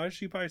ramen? How does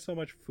she buy so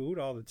much food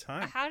all the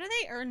time? How do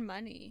they earn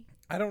money?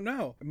 I don't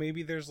know.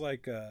 Maybe there's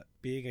like a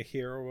being a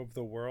hero of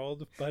the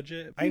world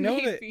budget. I know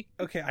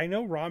I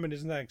know ramen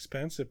isn't that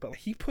expensive, but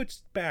he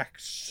puts back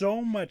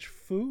so much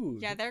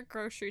food. Yeah, their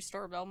grocery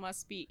store bill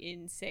must be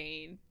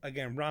insane.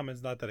 Again,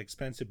 ramen's not that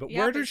expensive, but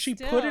where does she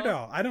put it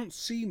all? I don't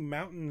see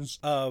mountains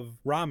of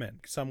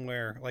ramen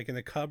somewhere, like in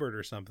the cupboard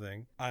or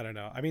something. I don't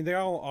know. I mean, they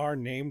all are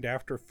named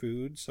after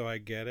food, so I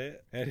get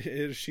it.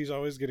 And she's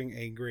always getting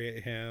angry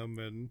at him,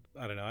 and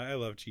I don't know. I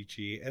love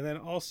Chi-Chi. And then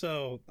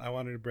also, I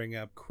wanted to bring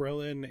up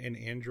Krillin and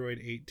Android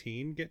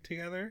 18 get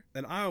together.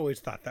 And I always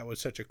thought that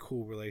was such a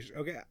cool relationship.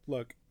 Okay,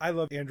 look, I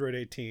love Android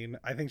 18.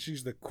 I think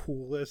she's the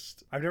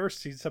coolest. I've never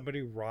seen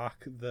somebody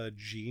rock the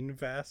jean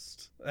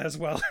vest as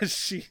well as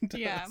she does.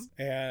 Yeah.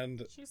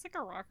 And she's like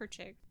a rocker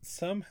chick.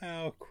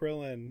 Somehow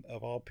Krillin,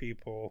 of all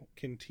people,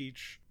 can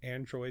teach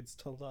androids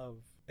to love.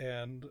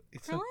 And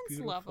it's so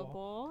beautiful.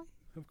 Lovable.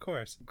 Of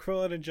course.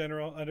 Krillin in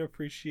general,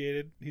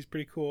 underappreciated. He's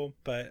pretty cool,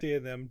 but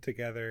seeing them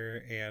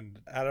together, and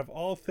out of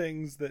all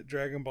things that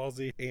Dragon Ball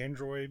Z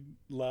android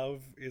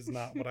love is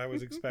not what I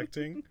was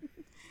expecting.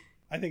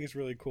 I think it's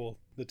really cool,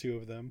 the two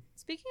of them.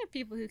 Speaking of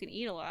people who can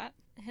eat a lot,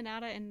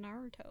 Hinata and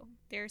Naruto.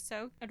 They're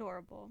so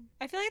adorable.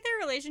 I feel like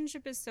their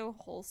relationship is so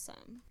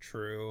wholesome.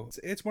 True.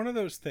 It's one of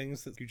those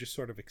things that you just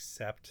sort of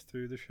accept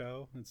through the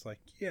show. It's like,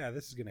 yeah,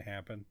 this is going to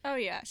happen. Oh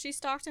yeah, she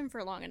stalked him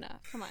for long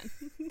enough. Come on.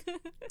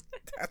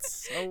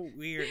 That's so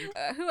weird.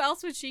 Who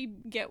else would she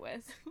get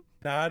with?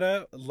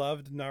 Nada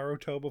loved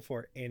Naruto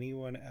before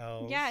anyone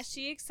else. Yeah,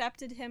 she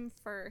accepted him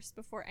first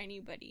before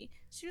anybody.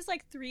 She was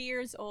like 3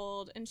 years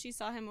old and she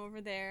saw him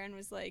over there and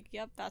was like,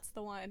 yep, that's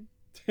the one.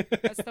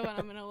 That's the one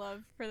I'm gonna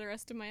love for the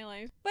rest of my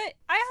life. But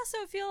I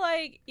also feel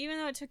like, even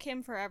though it took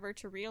him forever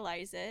to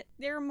realize it,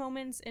 there were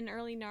moments in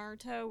early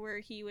Naruto where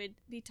he would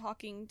be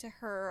talking to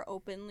her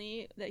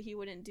openly that he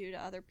wouldn't do to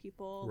other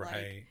people. Right.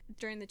 Like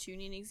during the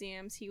Chunin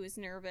exams, he was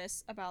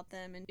nervous about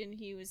them and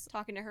he was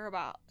talking to her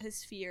about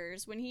his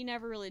fears when he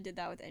never really did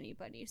that with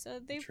anybody. So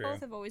they both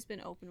have always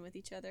been open with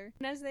each other.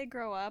 And as they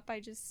grow up, I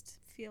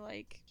just feel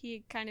like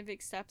he kind of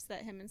accepts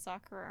that him and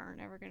Sakura aren't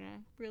ever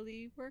gonna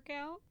really work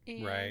out.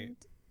 And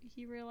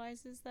he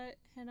realizes that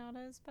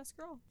Hinata is best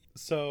girl.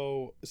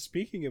 So,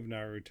 speaking of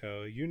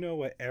Naruto, you know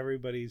what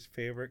everybody's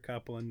favorite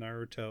couple in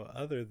Naruto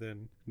other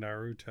than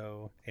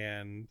Naruto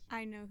and...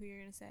 I know who you're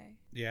going to say.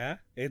 Yeah?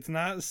 It's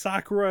not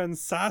Sakura and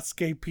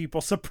Sasuke,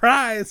 people.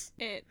 Surprise!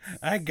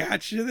 I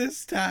got you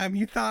this time.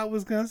 You thought I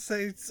was going to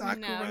say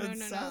Sakura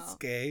and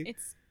Sasuke.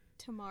 It's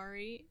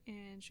Temari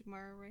and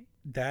Shikamaru, right?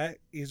 That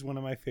is one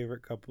of my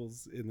favorite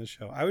couples in the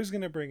show. I was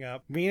going to bring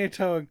up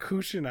Minato and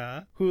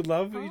Kushina, who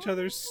love each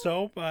other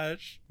so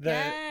much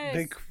that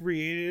they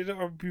created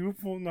a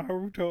beautiful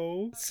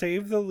Naruto,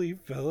 Save the Leaf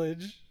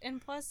Village. And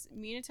plus,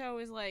 Minato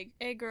was like,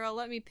 hey girl,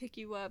 let me pick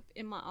you up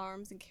in my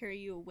arms and carry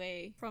you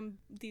away from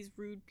these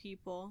rude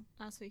people.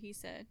 That's what he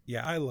said.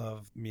 Yeah, I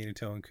love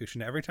Minato and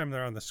Kushina. Every time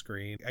they're on the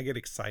screen, I get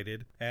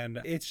excited. And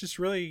it's just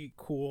really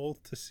cool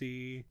to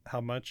see how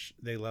much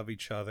they love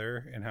each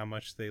other and how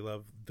much they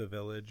love the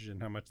village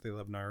and how much they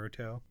love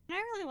Naruto. And I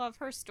really love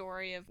her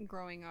story of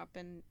growing up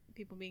and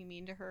people being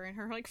mean to her and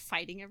her like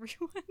fighting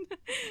everyone.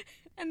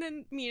 And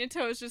then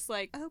Minato is just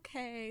like,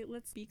 okay,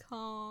 let's be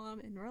calm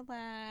and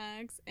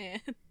relax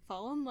and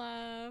fall in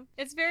love.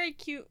 It's very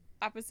cute.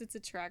 Opposites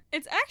attract.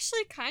 It's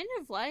actually kind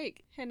of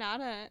like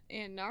Hinata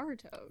and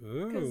Naruto.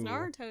 Because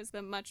Naruto is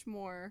the much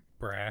more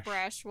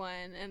brash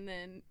one, and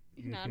then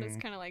Hinata's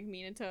kind of like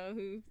Minato,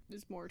 who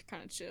is more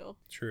kind of chill.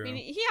 True. I mean,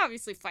 he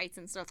obviously fights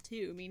and stuff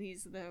too. I mean,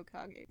 he's the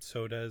Hokage.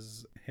 So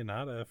does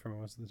Hinata for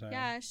most of the time.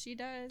 Yeah, she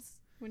does.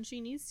 when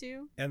she needs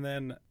to. And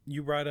then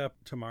you brought up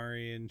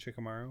Tamari and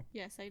Shikamaru.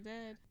 Yes, I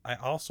did. I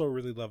also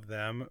really love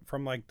them.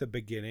 From like the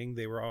beginning,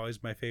 they were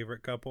always my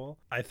favorite couple.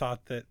 I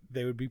thought that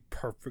they would be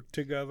perfect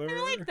together.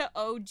 They're like the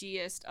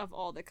OGest of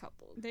all the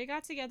couples. They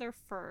got together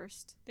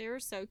first. They were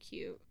so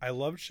cute. I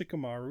loved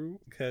Shikamaru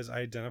because I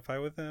identify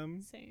with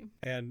him. Same.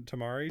 And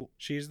Tamari,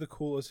 she's the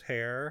coolest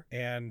hair,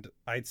 and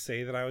I'd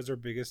say that I was her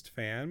biggest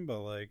fan,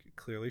 but like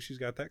clearly she's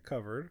got that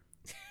covered.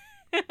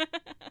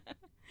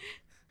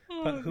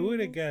 But who would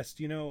have guessed?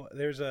 You know,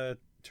 there's a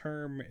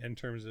term in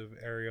terms of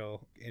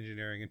aerial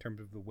engineering in terms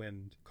of the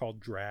wind called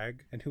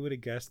drag, and who would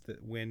have guessed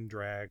that wind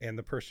drag and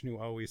the person who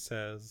always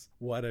says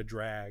what a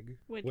drag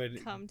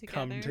would come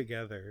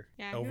together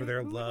Yeah, over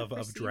their love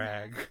of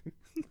drag.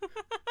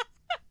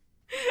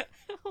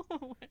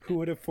 Oh, who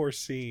would have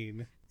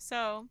foreseen?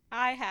 so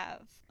I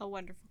have a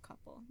wonderful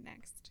couple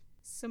next.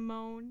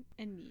 Simone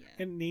and Nia.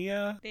 And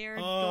Nia, They're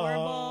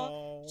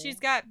adorable. Oh. She's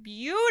got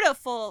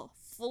beautiful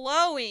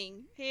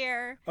flowing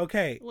hair.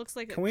 Okay, Looks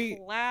like can a we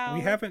cloud.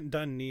 we haven't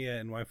done Nia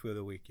in Waifu of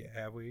the Week yet,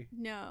 have we?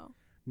 No.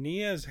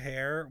 Nia's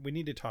hair, we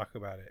need to talk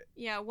about it.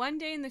 Yeah, one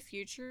day in the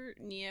future,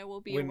 Nia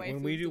will be a waifu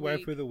When we do of the Waifu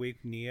week. of the Week,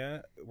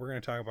 Nia, we're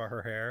going to talk about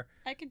her hair.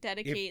 I could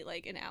dedicate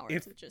like an hour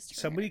If to just her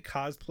somebody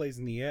hair. cosplays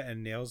Nia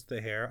and nails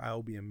the hair, I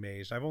will be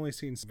amazed. I've only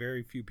seen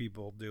very few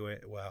people do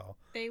it well.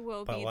 They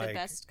will but, be like, the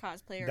best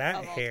cosplayer That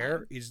of all hair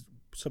time. is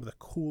some of the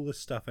coolest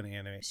stuff in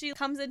anime. She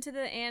comes into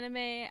the anime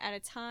at a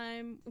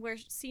time where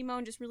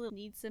Simone just really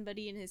needs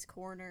somebody in his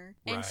corner.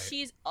 And Right.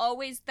 she's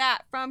always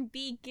that from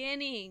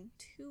beginning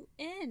to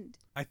end.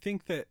 I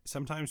think that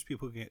sometimes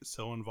people get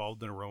so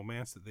involved in a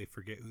romance that they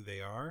forget who they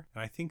are.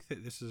 And I think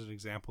that this is an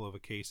example of a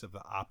case of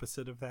the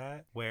opposite of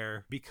that,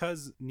 where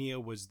because Nia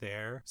was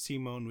there,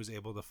 Simone was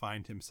able to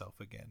find himself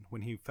again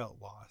when he felt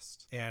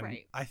lost. And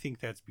Right. I think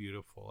that's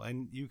beautiful.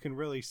 And you can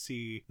really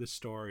see the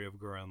story of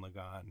Gurren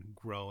Lagann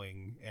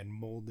growing and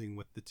molding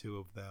with the two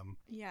of them.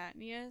 Yeah,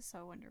 Nia is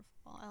so wonderful.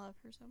 I love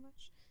her so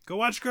much. Go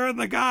watch Gurren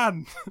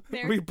Lagann!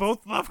 They're- We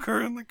both love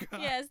Gurren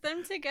Lagann! Yes,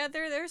 them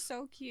together, they're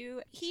so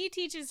cute. He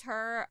teaches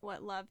her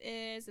what love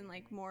is and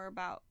like more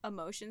about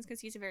emotions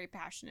because he's a very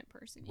passionate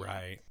person. you know?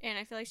 Right. And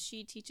I feel like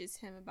she teaches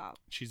him about.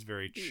 She's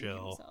very Being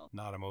chill, himself.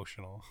 not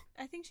emotional.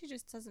 I think she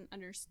just doesn't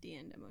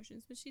understand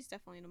emotions, but she's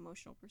definitely an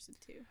emotional person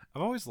too.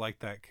 I've always liked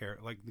that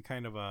character, like the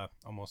kind of a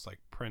almost like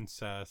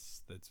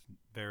princess that's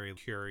very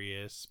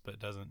curious but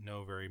doesn't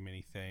know very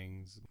many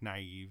things,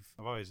 naive.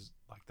 I've always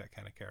liked that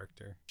kind of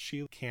character.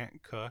 She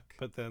can't cook,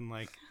 but then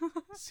like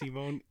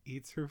Simone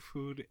eats her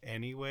food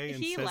anyway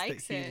and He says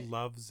likes that he it.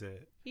 loves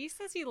it. He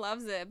says he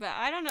loves it, but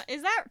I don't know.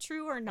 Is that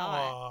true or not?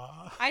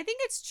 Aw. I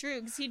think it's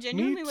true because he Me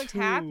genuinely looked too.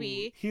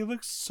 happy. He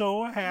looks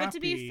so happy. But to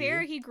be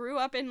fair, he grew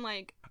up in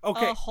like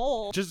Okay, a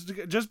hole.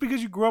 just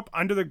because you grew up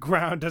under the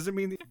ground doesn't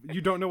mean that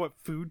you don't know what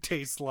food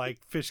tastes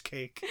like. Fish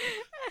cake.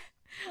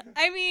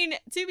 I mean,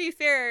 to be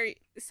fair,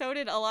 so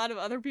did a lot of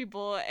other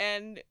people,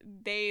 and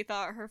they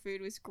thought her food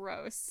was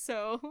gross.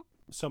 So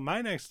So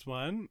my next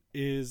one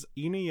is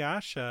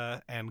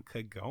Inuyasha and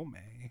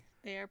Kagome.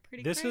 they are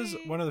pretty. This is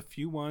great. one of the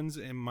few ones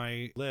in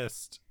my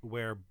list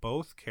where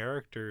both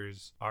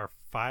characters are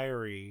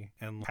fiery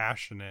and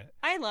passionate.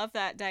 I love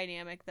that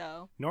dynamic,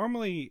 though.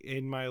 Normally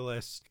in my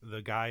list,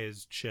 the guy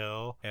is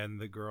chill and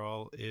the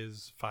girl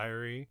is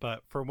fiery.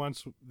 But for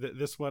once,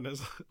 this one is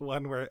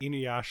one where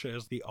Inuyasha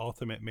is the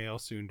ultimate male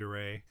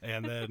tsundere,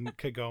 and then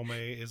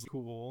Kagome is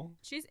cool.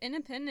 She's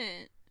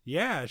independent.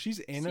 Yeah, she's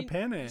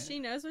independent. She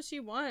knows what she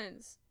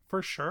wants.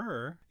 For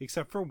sure,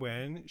 except for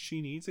when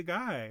she needs a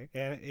guy.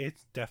 And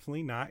it's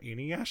definitely not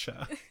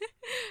Inuyasha.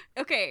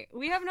 Okay,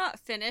 we have not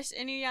finished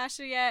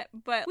Inuyasha yet,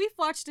 but we've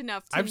watched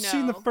enough to know. I've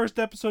seen the first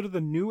episode of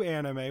the new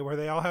anime where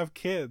they all have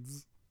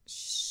kids.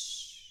 Shh.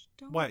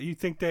 Don't. What, you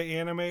think that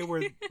anime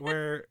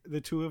where the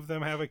two of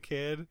them have a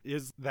kid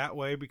is that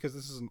way because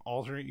this is an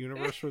alternate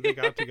universe where they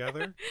got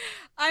together?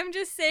 I'm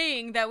just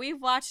saying that we've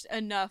watched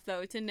enough,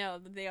 though, to know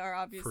that they are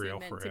obviously For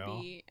meant real.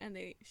 to be, and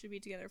they should be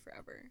together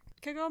forever.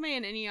 Kagome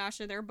and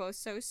Inuyasha, they're both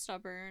so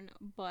stubborn,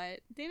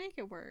 but they make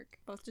it work.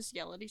 Both just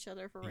yell at each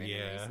other for random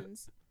Yeah.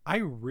 reasons. I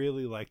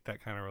really like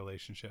that kind of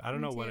relationship. I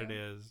don't Me know what too. it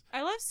is.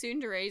 I love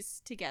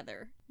tsunderes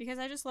together because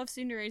I just love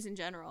tsunderes in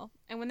general.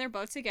 And when they're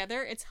both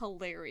together, it's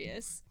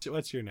hilarious.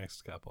 What's your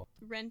next couple?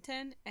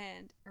 Renten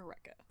and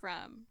Eureka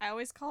from, I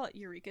always call it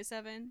Eureka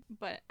 7,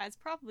 but it's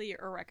probably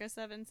Eureka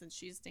 7 since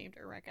she's named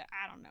Eureka.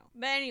 I don't know.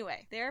 But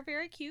anyway, they're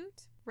very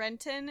cute.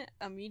 Renton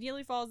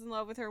immediately falls in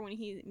love with her when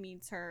he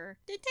meets her.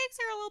 It takes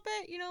her a little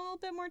bit, a little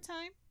bit more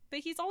time. But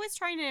he's always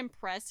trying to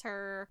impress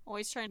her,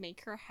 always trying to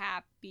make her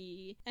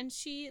happy. And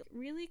she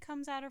really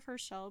comes out of her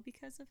shell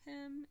because of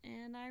him.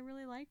 And I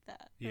really like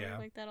that. I Yeah. really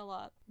like that a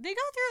lot. They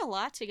go through a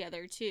lot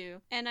together,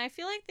 too. And I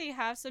feel like they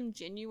have some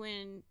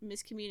genuine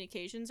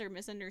miscommunications or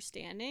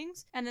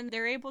misunderstandings. And then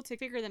they're able to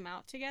figure them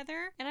out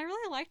together. And I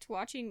really liked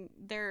watching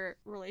their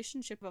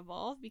relationship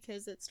evolve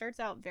because it starts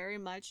out very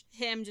much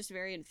him just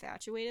very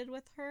infatuated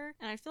with her.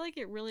 And I feel like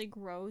it really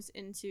grows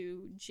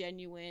into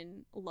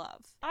genuine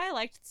love. I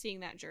liked seeing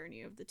that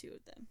journey of the two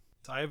of them.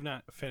 I have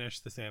not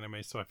finished this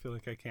anime, so I feel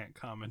like I can't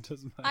comment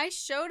as much. I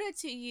showed it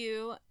to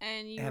you,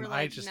 and you were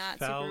I like just not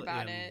fell super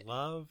about in it.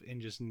 love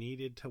and just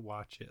needed to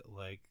watch it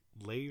like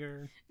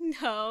later.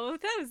 No,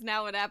 that is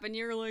not what happened.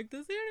 You were like,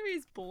 this anime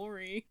is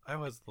boring. I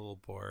was a little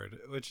bored,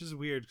 which is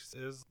weird because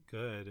it is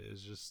good.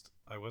 It's just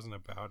I wasn't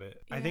about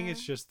it. I think Yeah.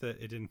 it's just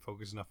that it didn't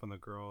focus enough on the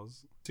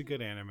girls. It's a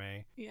good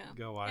anime. Yeah.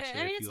 Go watch it. I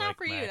mean, if it's you not like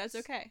for you. mechs. That's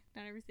okay.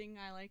 Not everything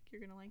I like,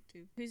 you're going to like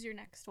too. Who's your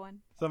next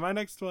one? So my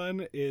next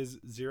one is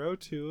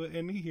 02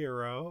 in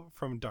Hero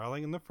from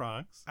Darling in the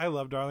Franxx. I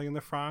love Darling in the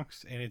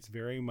Franxx, and it's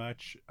very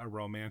much a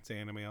romance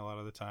anime a lot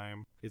of the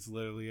time. It's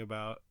literally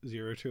about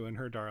 02 and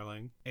her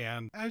darling.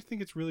 And I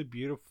think it's really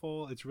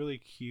beautiful. It's really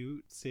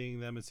cute seeing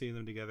them and seeing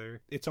them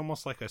together. It's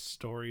almost like a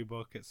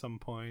storybook at some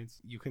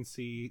points. You can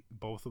see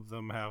both of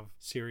them have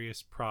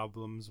serious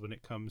problems when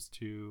it comes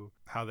to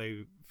how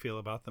they feel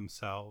about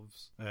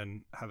themselves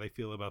and how they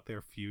feel about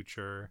their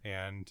future.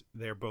 And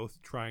they're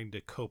both trying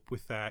to cope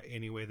with that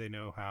any way they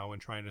know how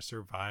and trying to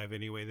survive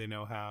any way they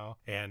know how.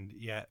 And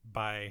yet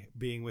by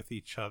being with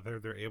each other,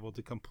 they're able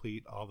to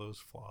complete all those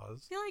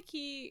flaws. I feel like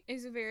he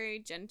is a very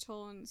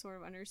gentle and sort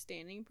of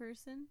understanding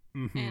person.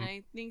 Mhm. And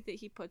I think that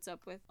he puts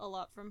up with a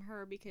lot from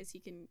her because he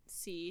can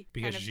see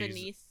Because kind of she's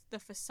beneath the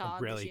facade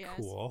that Really she has.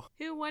 cool.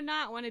 Who would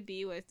not want to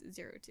be with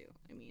 02?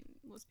 I mean,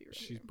 let's be real.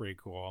 She's here. pretty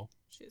cool.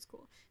 She is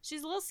cool.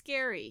 She's a little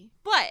scary,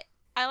 but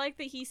I like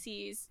that he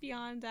sees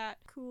beyond that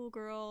cool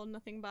girl,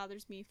 nothing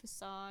bothers me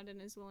facade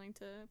and is willing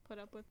to put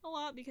up with a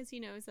lot because he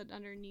knows that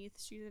underneath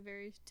she's a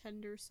very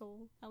tender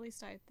soul. At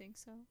least I think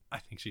so. I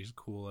think she's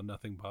cool and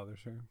nothing bothers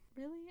her.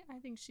 Really? I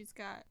think she's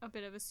got a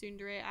bit of a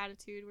tsundere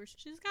attitude where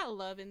she's got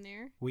love in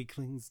there.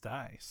 Weaklings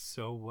die,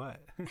 so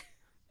what?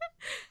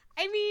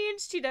 I mean,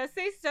 she does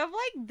say stuff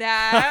like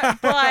that,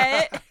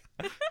 but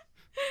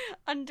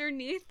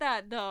underneath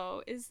that,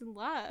 though, is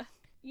love.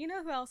 You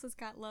know who else has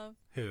got love?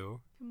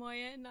 Who?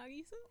 Tomoya and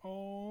Nagisa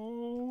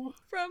Oh,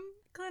 from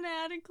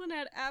Clannad and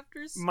Clannad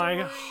After Story.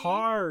 my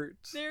heart.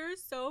 They're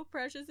so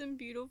precious and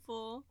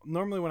beautiful.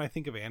 Normally when I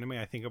think of anime,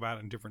 I think about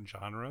it in different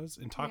genres.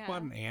 And talk Yeah.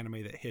 about an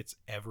anime that hits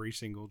every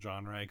single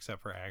genre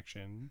except for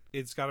action.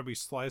 It's got to be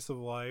slice of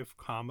life,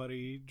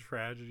 comedy,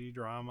 tragedy,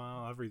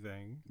 drama,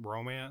 everything.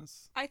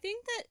 Romance. I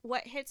think that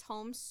what hits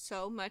home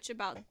so much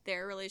about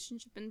their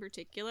relationship in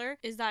particular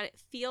is that it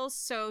feels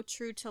so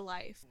true to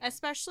life,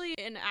 especially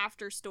in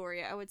After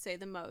Story, I would say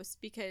the most,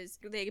 because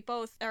they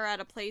both are at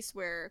a place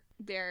where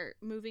they're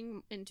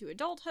moving into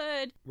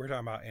adulthood. We're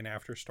talking about an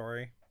After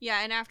Story.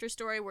 Yeah, an After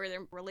Story where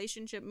their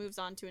relationship moves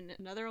on to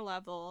another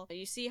level.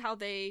 You see how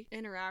they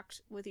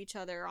interact with each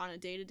other on a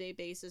day-to-day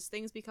basis.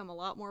 Things become a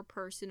lot more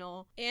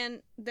personal,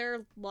 and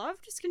their love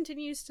just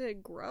continues to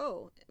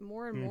grow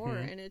more and more,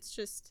 and it's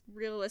just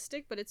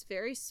realistic, but it's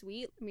very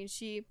sweet. I mean,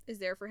 she is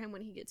there for him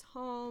when he gets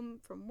home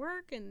from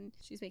work, and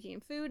she's making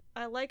him food.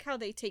 I like how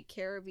they take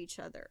care of each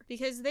other,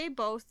 because they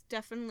both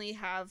definitely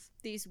have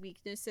these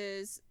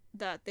weaknesses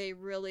that they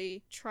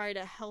really try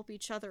to help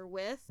each other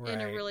with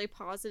in a Right. really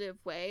positive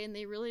way, and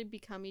they really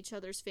become each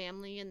other's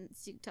family and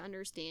seek to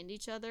understand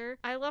each other.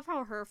 I love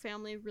how her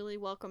family really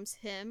welcomes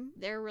him.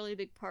 They're a really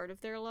big part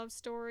of their love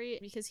story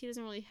because he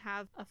doesn't really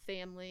have a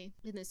family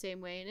in the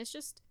same way, and it's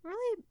just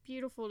really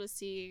beautiful to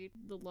see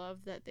the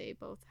love that they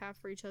both have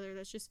for each other.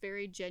 That's just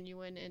very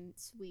genuine and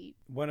sweet.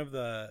 One of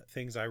the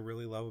things I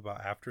really love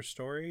about After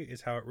Story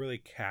is how it really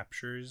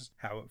captures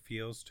how it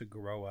feels to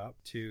grow up,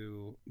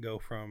 to go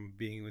from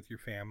being with your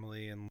family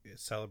and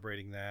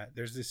celebrating that.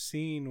 There's this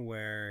scene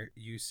where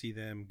you see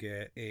them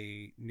get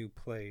a new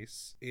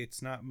place.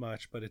 It's not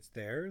much, but it's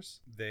theirs.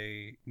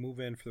 They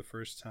move in for the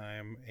first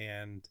time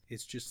and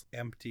it's just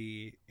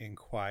empty and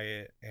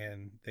quiet,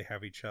 and they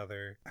have each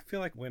other. I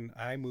feel like when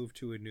I move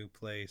to a new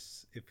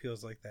place, it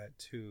feels like that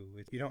too.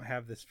 You don't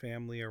have this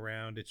family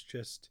around. It's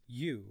just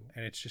you,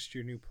 and it's just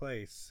your new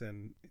place,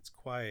 and it's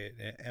quiet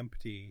and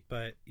empty,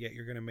 but yet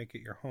you're going to make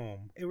it your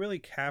home. It really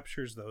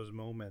captures those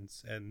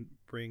moments and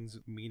brings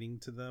meaning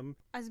to them.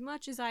 As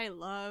much as I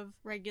love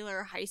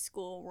regular high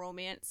school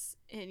romance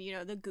and, you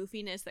know, the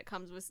goofiness that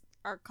comes with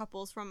our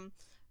couples from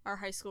our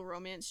high school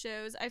romance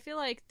shows, I feel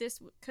like this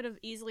could have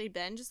easily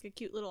been just a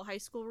cute little high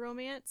school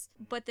romance.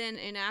 But then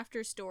in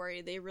After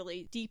Story, they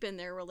really deepen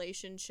their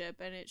relationship,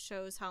 and it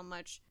shows how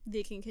much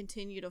they can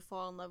continue to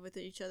fall in love with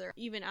each other,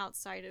 even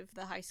outside of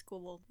the high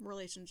school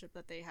relationship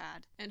that they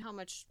had, and how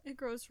much it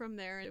grows from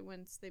there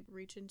once they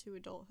reach into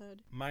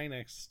adulthood. My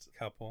next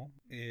couple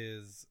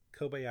is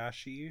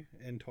Kobayashi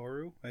and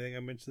Toru. I think I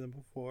mentioned them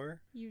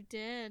before. You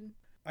did.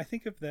 I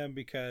think of them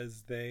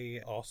because they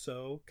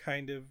also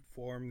kind of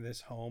form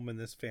this home and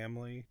this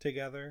family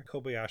together.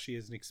 Kobayashi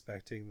isn't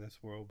expecting this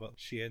world, but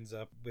she ends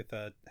up with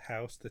a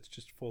house that's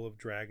just full of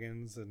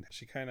dragons, and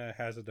she kind of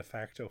has a de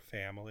facto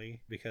family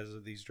because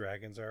of these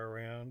dragons are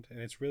around. And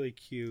it's really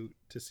cute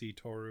to see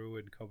Toru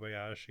and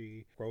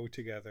Kobayashi grow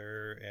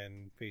together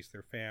and face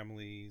their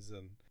families,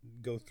 and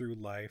go through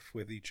life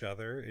with each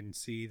other and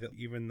see that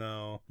even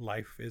though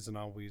life isn't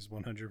always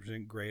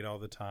 100% great all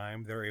the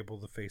time, they're able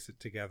to face it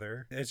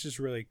together. It's just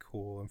really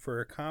cool. And for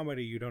a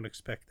comedy, you don't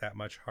expect that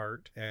much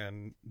heart,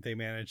 and they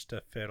managed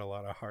to fit a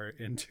lot of heart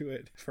into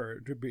it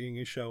for being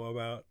a show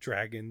about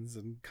dragons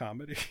and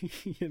comedy,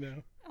 you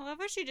know? I love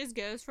how she just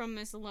goes from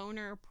this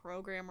loner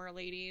programmer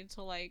lady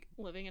to like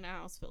living in a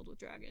house filled with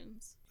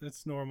dragons.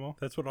 That's normal.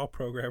 That's what all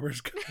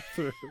programmers go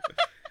through.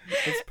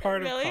 It's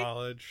part of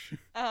college.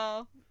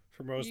 Oh.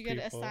 For most people. You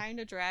get assigned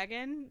a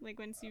dragon like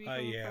once you become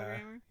a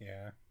programmer?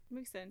 Yeah.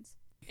 Makes sense.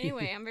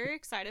 Anyway, I'm very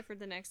excited for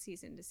the next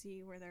season to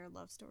see where their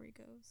love story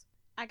goes.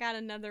 I got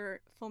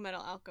another Full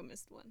Metal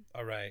Alchemist one.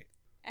 All right.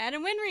 Ed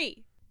and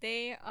Winry.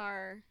 They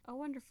are a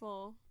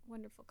wonderful,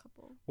 wonderful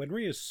couple.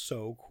 Winry is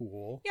so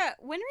cool. Yeah,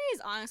 Winry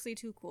is honestly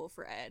too cool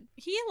for Ed.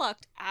 He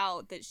lucked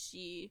out that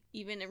she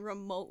even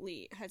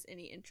remotely has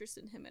any interest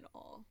in him at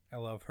all. I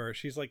love her.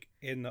 She's like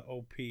in the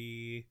OP,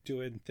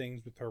 doing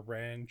things with her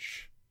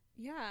wrench.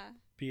 Yeah.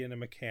 Being a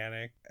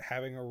mechanic,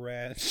 having a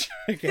wrench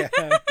again.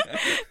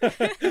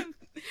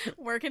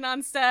 Working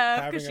on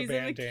stuff because Having she's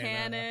a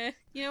mechanic.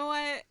 You know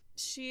what?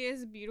 She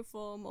is a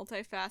beautiful,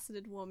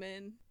 multifaceted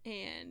woman,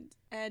 and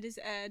Ed is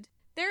Ed.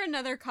 They're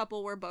another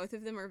couple where both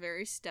of them are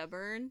very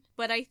stubborn,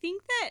 but I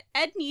think that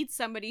Ed needs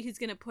somebody who's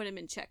going to put him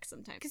in check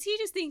sometimes, because he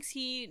just thinks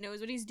he knows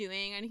what he's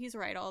doing and he's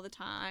right all the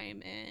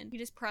time, and he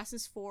just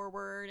presses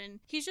forward, and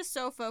he's just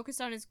so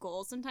focused on his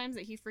goals sometimes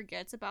that he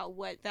forgets about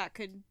what that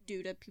could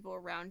do to people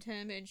around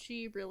him. And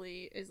she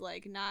really is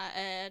like, nah,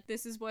 Ed,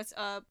 this is what's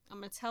up. I'm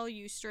going to tell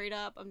you straight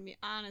up. I'm going to be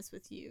honest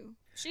with you.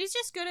 She's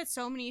just good at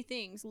so many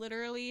things,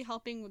 literally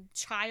helping with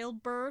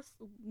childbirth,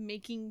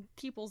 making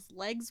people's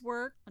legs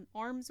work and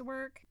arms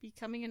work,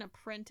 becoming an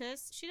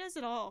apprentice. She does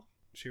it all.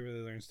 She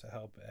really learns to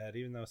help Ed,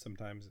 even though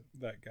sometimes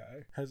that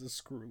guy has a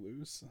screw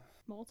loose.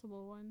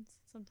 Multiple ones,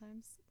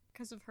 sometimes,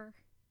 because of her.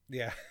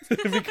 Yeah,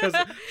 because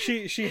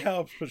she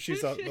helps, but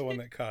she's the one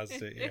that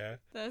caused it, yeah.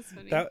 That's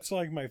funny. That's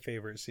like my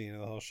favorite scene of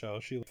the whole show.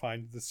 She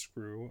finds the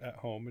screw at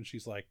home and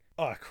she's like,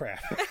 oh,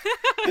 crap.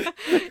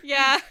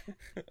 Yeah,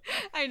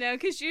 I know,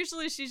 because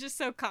usually she's just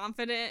so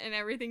confident in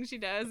everything she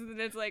does, and then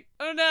it's like,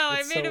 oh no,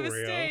 I made a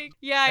mistake.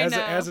 Real. Yeah, I know.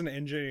 As an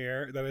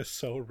engineer, that is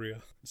so real.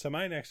 So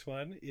my next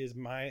one is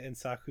Mai and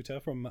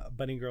Sakuta from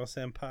Bunny Girl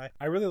Senpai.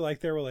 I really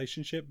like their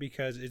relationship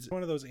because it's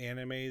one of those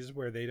animes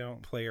where they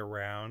don't play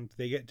around.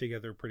 They get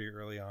together pretty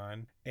early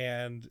on.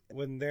 And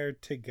when they're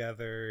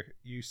together,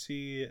 you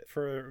see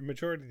for a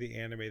majority of the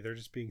anime, they're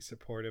just being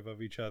supportive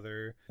of each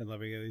other and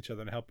loving each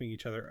other and helping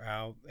each other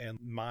out. And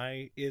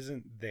Mai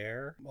isn't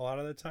there a lot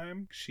of the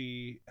time.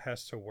 She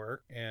has to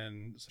work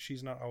and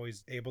she's not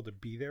always able to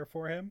be there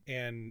for him.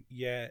 And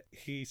yet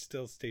he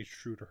still stays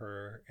true to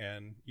her.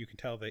 And you can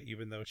tell that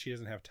even though she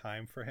doesn't have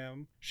time for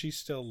him, she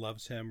still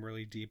loves him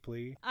really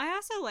deeply. I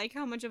also like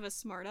how much of a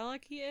smart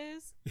aleck he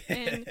is.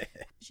 And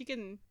she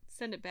can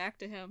send it back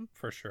to him.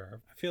 For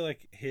sure. I feel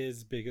like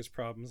his biggest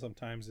problem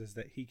sometimes is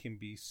that he can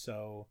be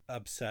so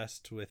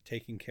obsessed with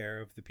taking care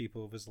of the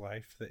people of his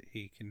life that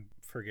he can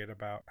forget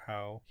about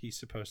how he's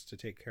supposed to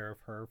take care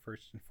of her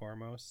first and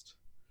foremost.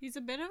 He's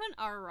a bit of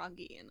an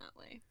Araragi in that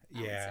way, I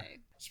would say.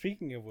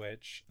 Speaking of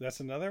which, that's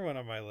another one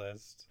on my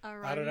list.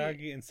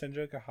 Araragi and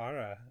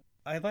Senjougahara.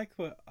 I like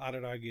what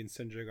Araragi and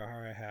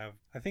Senjougahara have.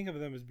 I think of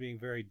them as being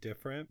very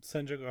different.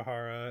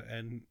 Senjougahara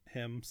and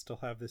him still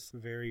have this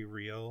very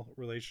real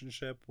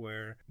relationship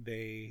where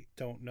they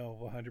don't know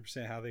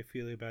 100% how they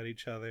feel about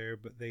each other,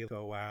 but they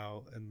go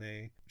out and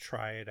they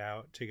try it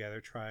out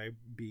together, try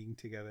being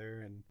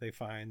together, and they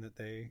find that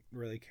they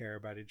really care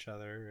about each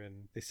other,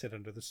 and they sit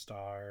under the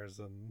stars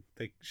and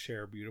they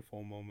share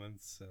beautiful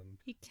moments. And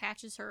he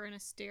catches her in a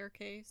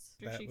staircase.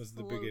 That was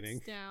the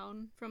beginning.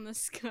 Down from the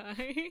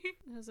sky.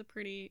 That was a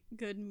pretty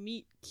good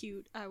meet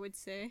cute, I would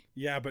say.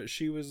 Yeah, but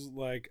she was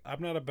like,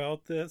 I'm not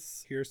about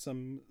this. Here's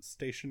some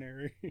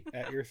stationery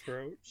at your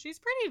throat. She's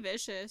pretty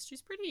vicious.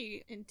 She's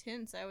pretty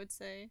intense, I would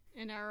say.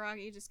 And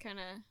Araragi just kind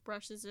of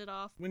brushes it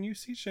off. When you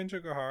see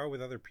Senjougahara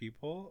with other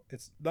people,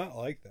 it's not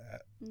like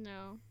that.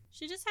 No.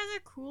 She just has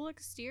a cool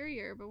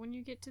exterior, but when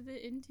you get to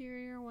the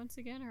interior, once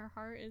again, her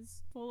heart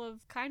is full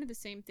of kind of the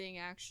same thing,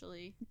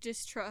 actually.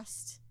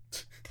 Distrust.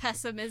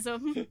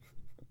 Pessimism.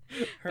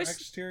 Her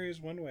exterior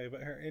is one way,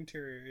 but her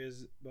interior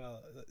is,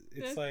 well,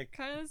 it's like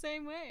kind of the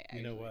same way, actually.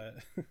 You know what?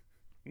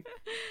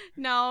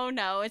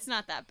 No, it's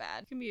not that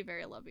bad. She can be a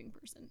very loving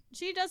person.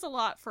 She does a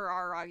lot for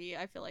Araragi.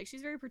 I feel like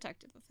she's very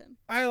protective of him.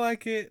 I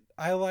like it.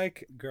 I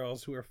like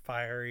girls who are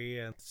fiery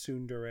and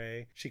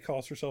tsundere. She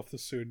calls herself the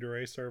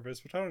tsundere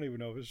service, which I don't even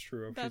know if it's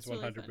true. If That's she's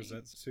 100%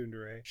 really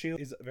tsundere. She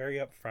is very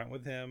upfront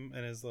with him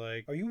and is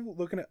like, are you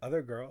looking at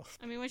other girls?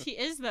 I mean, when she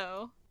is,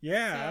 though.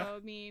 Yeah. So, I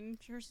mean,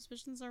 her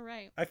suspicions are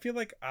right. I feel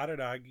like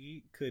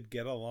Araragi could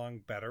get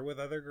along better with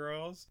other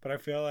girls, but I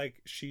feel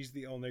like she's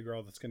the only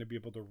girl that's going to be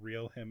able to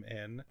reel him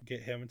in,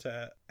 get him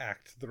to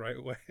act the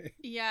right way.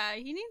 Yeah,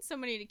 he needs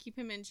somebody to keep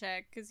him in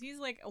check, because he's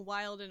like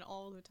wild and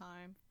all the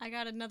time. I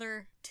got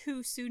another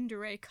two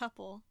tsundere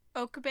couple.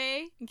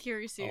 Okabe and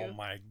Kirisu. Oh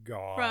my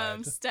god.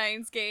 From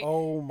Steins Gate.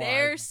 Oh my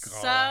They're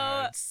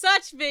god.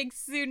 such big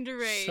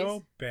tsunderes.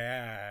 So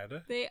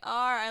bad. They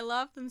are. I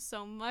love them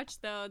so much,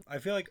 though. I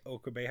feel like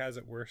Okabe has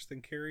it worse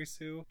than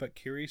Kirisu, but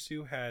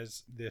Kirisu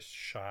has this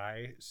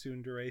shy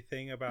tsundere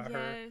thing about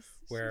her,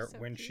 where she's so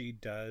when cute. she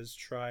does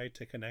try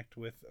to connect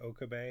with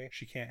Okabe,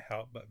 she can't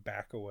help but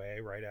back away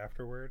right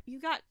afterward. You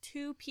got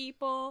two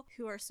people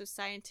who are so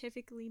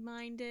scientifically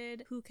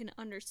minded, who can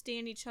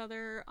understand each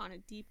other on a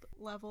deep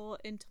level,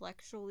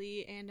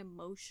 intellectually and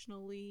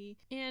emotionally.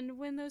 And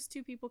when those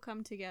two people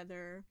come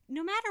together,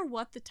 no matter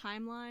what the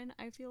timeline,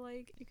 I feel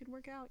like it could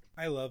work out.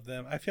 I love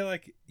them. I feel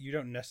like you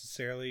don't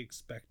necessarily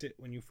expect it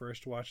when you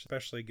first watch,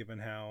 especially given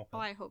how Oh,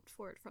 I hoped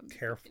for it from the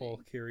careful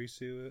beginning.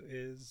 Kirisu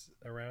is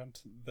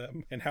around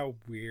them and how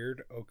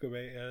weird Okabe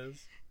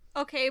is.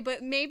 Okay,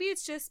 but maybe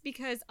it's just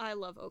because I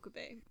love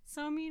Okabe.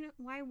 So, I mean,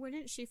 why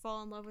wouldn't she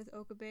fall in love with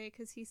Okabe?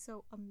 Because he's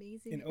so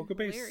amazing And and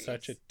Okabe is hilarious.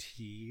 such a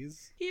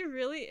tease. He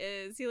really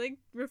is. He, like,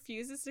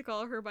 refuses to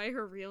call her by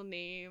her real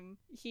name.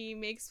 He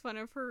makes fun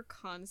of her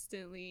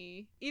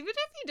constantly. Even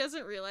if he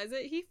doesn't realize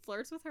it, he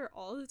flirts with her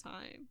all the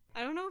time.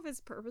 I don't know if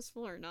it's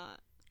purposeful or not.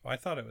 Oh, I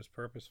thought it was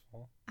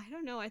purposeful. I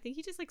don't know. I think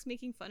he just likes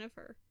making fun of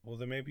her. Well,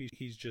 then maybe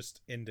he's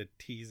just into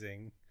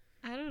teasing.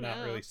 I don't know.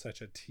 Not really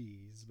such a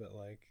tease, but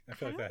like I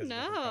feel I like that has a don't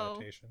different know.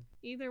 connotation.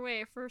 Either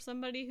way, for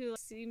somebody who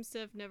seems to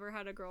have never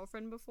had a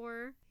girlfriend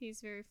before,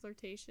 he's very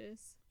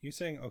flirtatious. You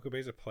saying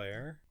Okabe's a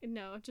player?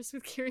 No, just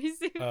with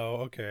Kirisu. Oh,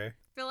 okay.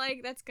 I feel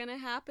like that's gonna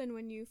happen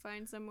when you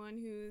find someone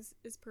who's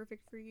as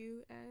perfect for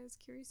you as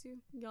Kirisu.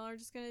 Y'all are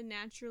just gonna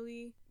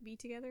naturally be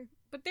together.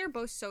 But they're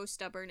both so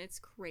stubborn, it's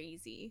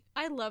crazy.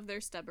 I love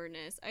their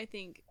stubbornness. I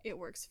think it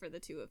works for the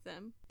two of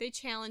them. They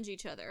challenge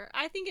each other.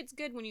 I think it's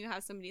good when you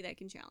have somebody that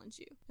can challenge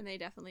you. And they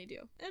definitely do.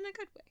 In a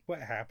good way.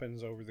 What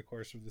happens over the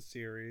course of the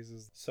series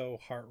is so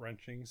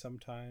heart-wrenching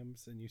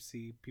sometimes, and you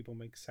see people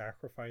make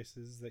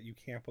sacrifices that you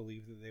can't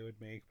believe that they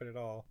would make, but it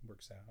all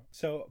works out.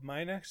 So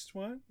my next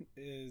one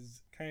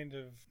is kind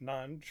of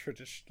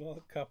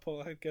non-traditional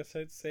couple, I guess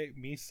I'd say.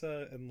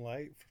 Misa and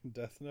Light from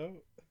Death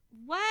Note.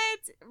 What?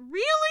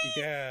 Really?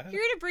 Yeah.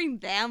 You're gonna bring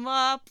them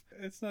up?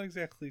 It's not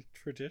exactly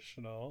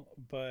traditional,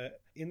 but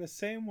in the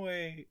same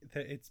way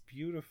that it's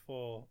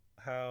beautiful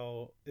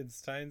how in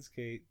Steins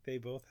Gate they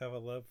both have a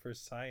love for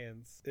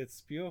science,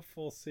 it's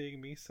beautiful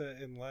seeing Misa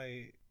and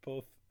Light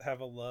both have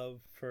a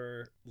love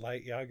for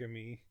Light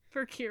Yagami.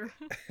 For Kira.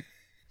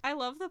 I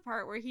love the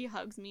part where he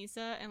hugs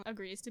Misa and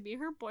agrees to be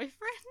her boyfriend,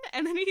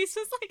 and then he's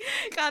just like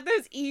got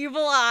those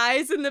evil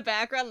eyes in the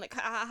background, like,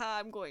 ha ha ha,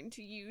 I'm going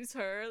to use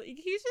her. Like,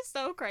 he's just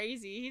so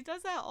crazy. He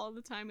does that all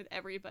the time with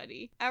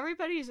everybody.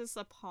 Everybody's just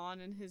a pawn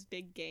in his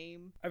big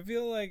game. I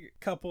feel like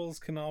couples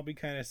can all be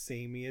kind of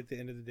samey at the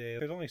end of the day.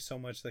 There's only so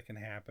much that can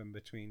happen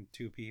between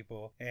two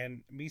people,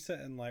 and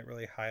Misa and Light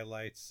really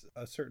highlights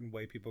a certain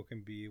way people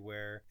can be,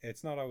 where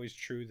it's not always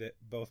true that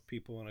both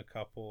people in a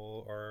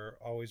couple are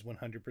always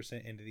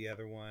 100% into the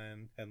other one.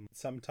 And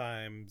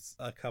sometimes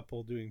a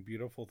couple doing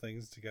beautiful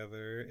things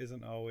together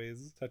isn't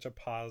always such a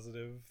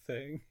positive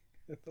thing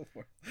in the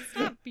world. It's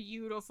not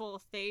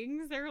beautiful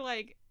things. They're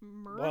like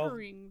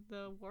murdering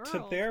the world.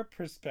 To their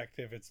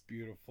perspective, it's a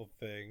beautiful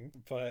thing,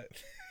 but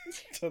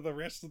to the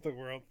rest of the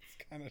world,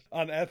 it's kind of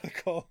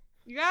unethical,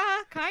 Yeah,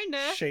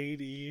 kinda.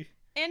 shady.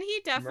 And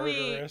he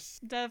Murderous.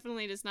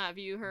 definitely does not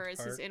view her as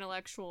his Part.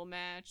 intellectual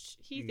match.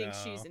 He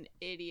thinks No. she's an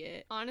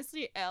idiot.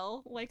 Honestly,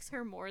 Elle likes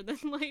her more than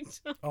Light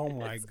does. Oh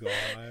my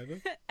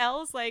god.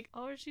 Elle's like,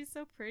 oh, she's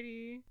so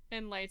pretty.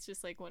 And Light's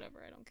just like,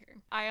 whatever, I don't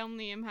care. I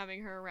only am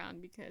having her around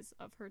because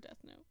of her Death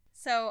Note.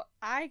 So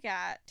I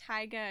got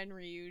Taiga and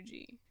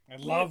Ryuji. I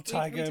love We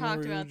Taiga and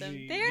talked about them.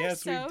 Ryuji. They're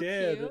Yes, so we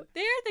did. cute.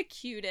 They're the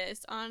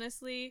cutest,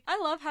 honestly. I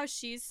love how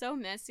she's so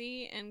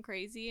messy and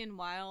crazy and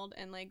wild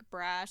and like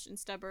brash and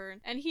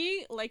stubborn. And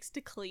he likes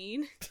to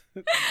clean.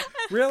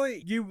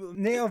 Really? You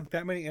nailed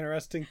that many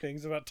interesting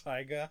things about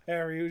Taiga. And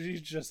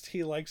Ryuji's just,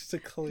 he likes to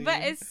clean.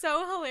 But it's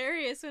so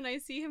hilarious when I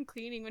see him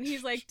cleaning, when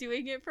he's like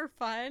doing it for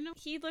fun.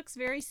 He looks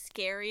very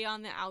scary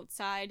on the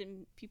outside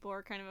and people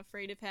are kind of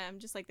afraid of him,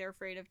 just like they're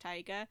afraid of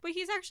Taiga. But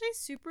he's actually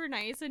super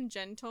nice and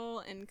gentle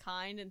and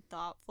kind and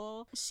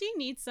thoughtful. She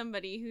needs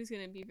somebody who's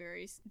going to be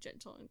very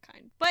gentle and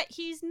kind. But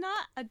he's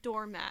not a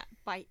doormat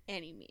by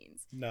any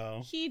means.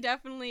 No. He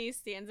definitely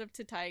stands up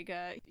to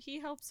Taiga. He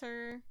helps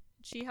her.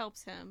 She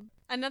helps him.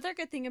 Another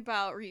good thing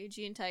about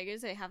Ryuji and Taiga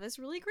is they have this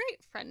really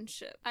great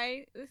friendship.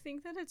 I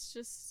think that it's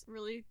just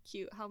really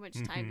cute how much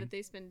time that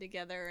they spend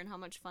together and how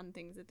much fun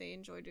things that they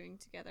enjoy doing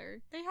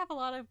together. They have a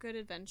lot of good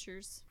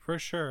adventures. For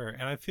sure.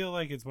 And I feel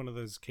like it's one of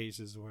those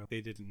cases where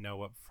they didn't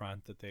know up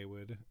front that they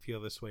would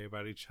feel this way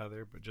about each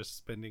other, but just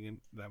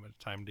spending that much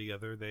time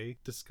together, they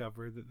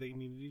discovered that they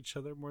needed each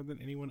other more than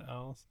anyone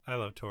else. I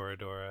love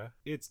Toradora.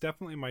 It's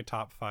definitely my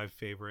top 5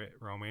 favorite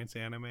romance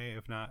anime,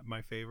 if not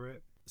my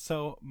favorite.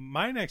 So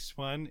my next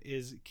one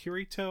is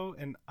Kirito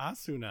and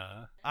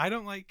Asuna. I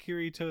don't like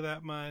Kirito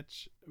that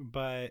much,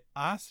 but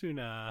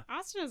Asuna's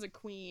Asuna's a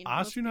queen.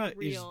 Asuna Let's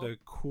be is real. the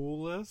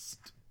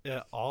coolest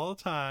at all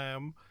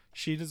time.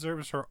 She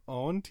deserves her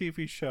own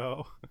TV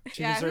show.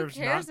 She Yeah, who deserves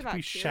cares not to about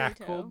be Kirito?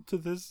 shackled to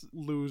this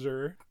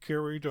loser,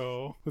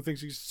 Kirito, who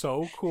thinks he's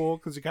so cool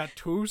because he got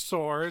 2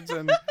 swords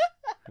and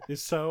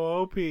is so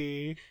OP.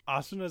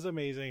 Asuna's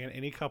amazing, and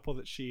any couple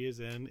that she is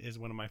in is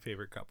one of my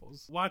favorite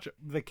couples. Watch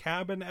the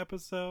Cabin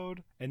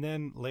episode, and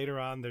then later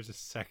on there's a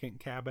second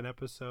Cabin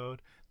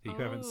episode that you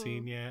haven't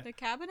seen yet. The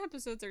Cabin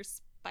episodes are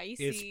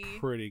spicy. It's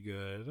pretty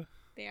good.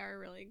 They are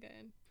really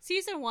good.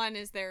 Season 1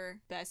 is their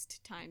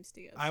best times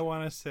together. I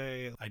want to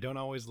say I don't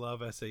always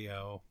love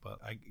SAO, but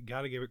I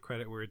gotta give it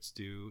credit where it's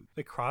due.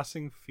 The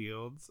Crossing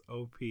Fields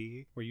OP,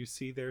 where you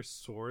see their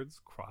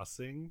swords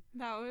crossing.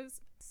 That was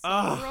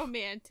so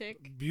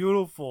romantic.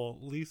 Beautiful.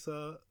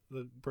 Lisa,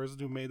 the person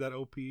who made that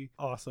OP,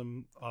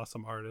 awesome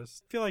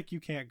artist. I feel like you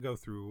can't go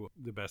through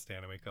the best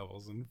anime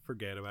couples and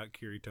forget about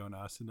Kirito and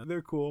Asuna.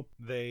 They're cool.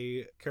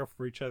 They care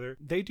for each other.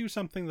 They do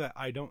something that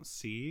I don't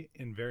see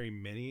in very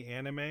many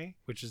anime,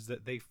 which is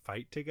that they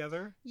fight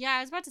together. Yeah, I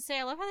was about to say,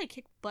 I love how they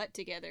kick butt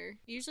together.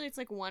 Usually it's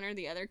like one or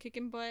the other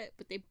kicking butt,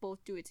 but they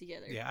both do it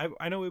together. Yeah,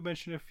 I know we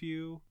mentioned a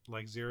few,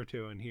 like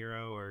Zeruto and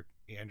Hero, or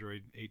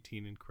Android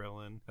 18 and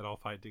Krillin, that all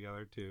fight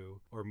together too,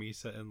 or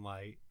Misa and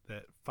Light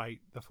that fight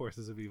the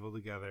forces of evil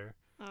together.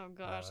 Oh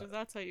gosh, if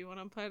that's how you want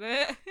to put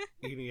it.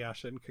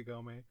 Inuyasha and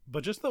Kagome.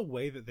 But just the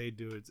way that they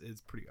do it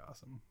is pretty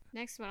awesome.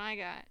 Next one I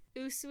got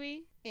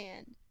Usui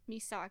and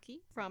Misaki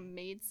from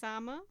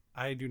Maid-sama.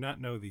 I do not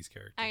know these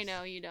characters. I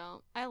know you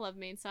don't. I love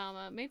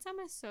Maid-sama.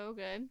 Maid-sama is so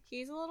good.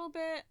 He's a little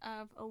bit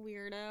of a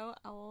weirdo,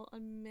 I'll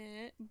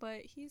admit, but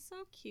he's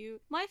so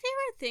cute. My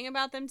favorite thing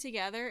about them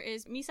together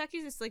is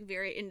Misaki's this like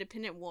very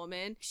independent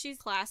woman. She's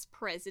class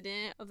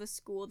president of the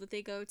school that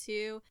they go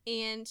to,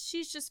 and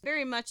she's just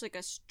very much like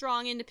a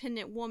strong,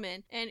 independent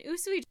woman. And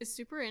Usui is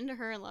super into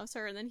her and loves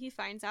her, and then he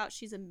finds out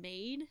she's a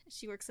maid.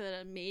 She works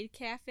at a maid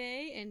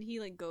cafe, and he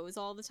like goes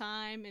all the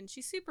time, and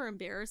she's super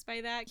embarrassed by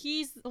that.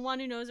 He's the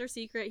one who knows her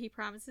secret. He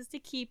promises to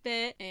keep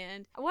it,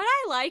 and what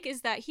I like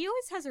is that he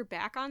always has her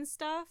back on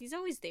stuff. He's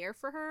always there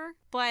for her,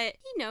 but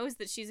he knows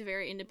that she's a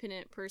very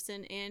independent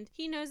person, and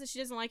he knows that she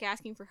doesn't like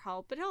asking for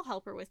help, but he'll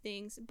help her with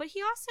things. But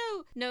he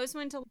also knows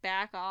when to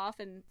back off,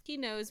 and he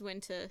knows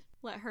when to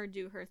let her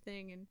do her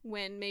thing, and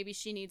when maybe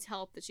she needs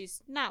help that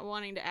she's not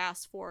wanting to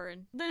ask for,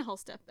 and then he'll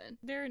step in.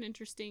 They're an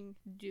interesting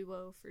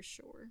duo for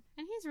sure,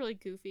 and he's really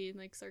goofy and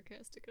like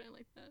sarcastic, and I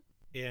like that.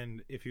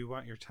 And if you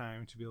want your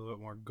time to be a little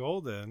bit more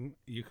golden,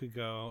 you could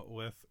go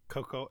with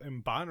Coco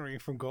and Bonri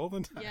from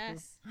Golden Time.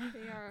 Yes,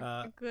 they are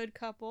a good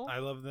couple. I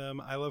love them.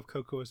 I love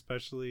Coco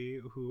especially,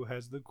 who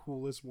has the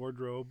coolest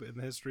wardrobe in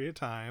the history of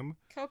time.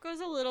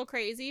 Coco's a little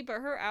crazy, but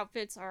her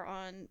outfits are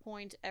on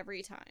point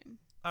every time.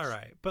 All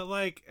right, but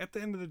like at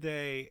the end of the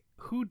day,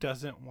 who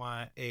doesn't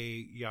want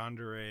a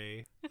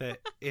yandere that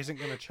isn't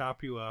going to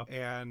chop you up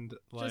and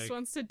like just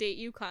wants to date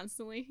you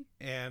constantly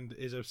and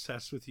is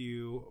obsessed with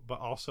you, but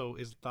also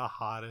is the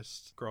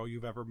hottest girl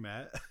you've ever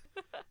met?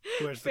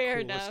 Who has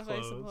Fair the coolest enough,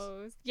 clothes. I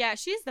suppose. Yeah,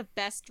 she's the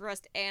best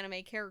dressed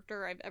anime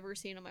character I've ever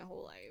seen in my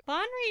whole life.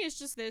 Bonri is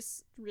just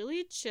this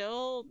really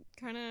chill,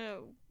 kind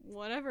of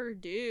whatever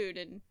dude,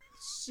 and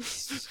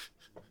she's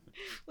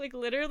like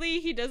literally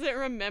he doesn't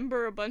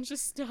remember a bunch of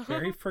stuff.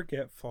 Very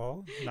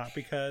forgetful, not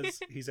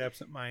because he's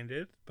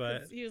absent-minded,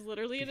 but he was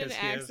literally in an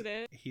because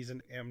accident. he's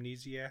an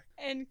amnesiac.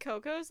 And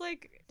Coco's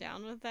like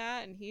down with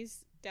that, and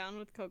he's down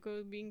with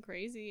Coco being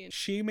crazy. And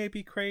She may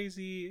be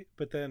crazy,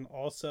 but then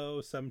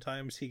also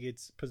sometimes he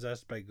gets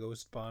possessed by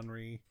Ghost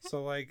Bonri.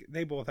 So like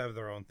they both have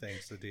their own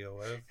things to deal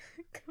with.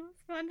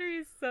 Ghost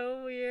Bonri is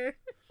so weird.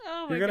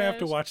 Oh my You're gonna have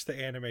to gosh. watch the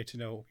anime to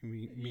know what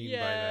we mean by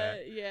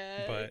that.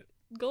 Yeah. But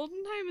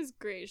Golden Time is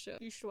a great show.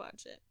 You should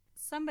watch it.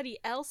 Somebody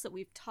else that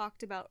we've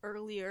talked about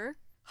earlier,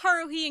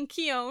 Haruhi and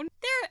Kion,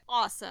 they're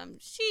awesome.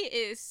 She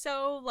is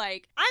so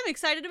like, I'm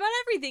excited about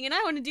everything and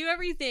I want to do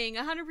everything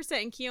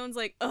 100%. And Kion's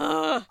like,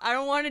 ugh, I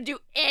don't want to do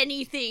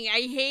anything.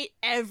 I hate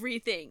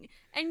everything.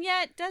 And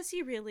yet, does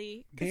he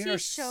really? they Because are he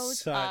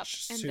shows up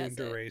such and does it.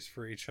 tsunderes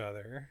for each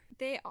other.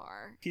 They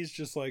are. He's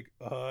just like,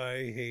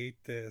 I hate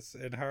this.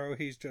 And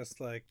Haruhi's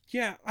just like,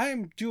 yeah,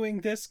 I'm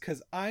doing this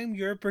because I'm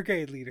your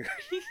brigade leader.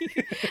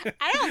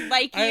 I don't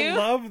like you. I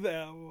love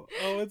them.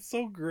 Oh, it's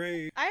so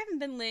great. I haven't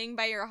been laying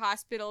by your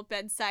hospital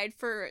bedside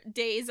for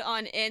days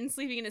on end,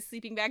 sleeping in a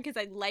sleeping bag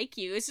because I like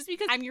you. It's just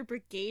because I'm your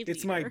brigade leader.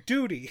 It's my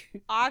duty.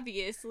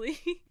 Obviously.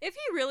 If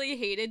he really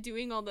hated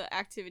doing all the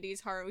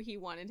activities Haruhi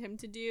wanted him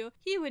to do,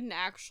 he wouldn't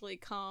actually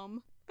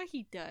come. But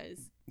he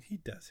does. He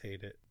does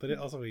hate it, but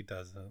also he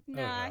doesn't.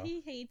 Nah, oh, well.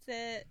 he hates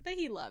it, but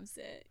he loves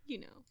it.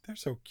 You know. They're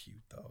so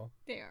cute, though.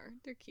 They are.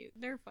 They're cute.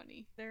 They're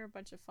funny. They're a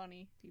bunch of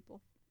funny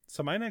people.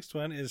 So my next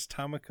one is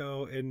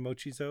Tamako and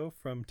Mochizo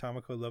from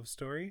Tamako Love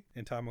Story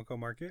and Tamako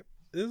Market.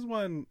 This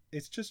one,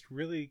 it's just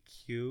really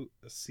cute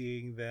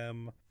seeing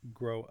them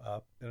grow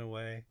up in a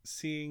way.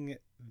 Seeing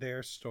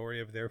their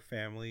story of their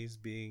families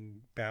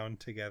being bound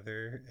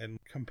together and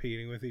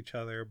competing with each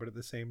other, but at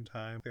the same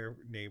time, they're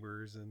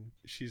neighbors and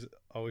she's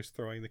always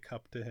throwing the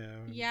cup to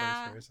him and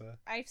vice versa.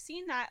 I've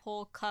seen that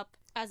whole cup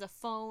as a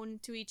phone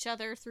to each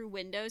other through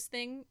windows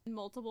thing in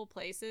multiple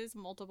places,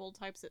 multiple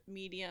types of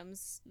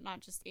mediums,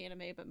 not just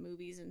anime, but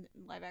movies and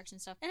live action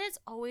stuff. And it's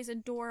always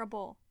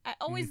adorable. I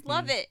always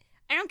love it.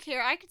 I don't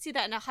care. I could see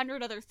that in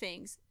 100 other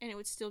things, and it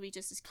would still be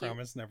just as cute.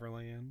 Promise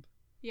Neverland.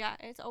 Yeah,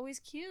 it's always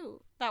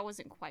cute. That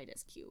wasn't quite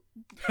as cute,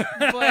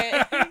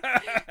 but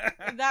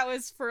that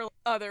was for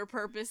other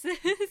purposes.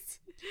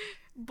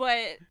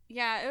 But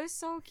yeah, it was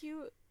so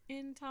cute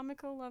in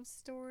Tamako Love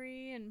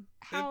Story, and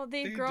how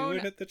they've grown. They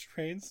do it at the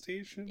train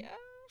station.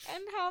 Yeah,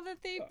 and how that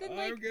they've been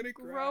like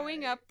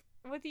growing up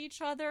with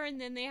each other, and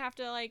then they have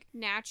to like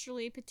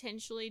naturally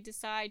potentially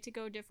decide to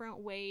go different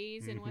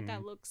ways and what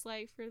that looks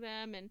like for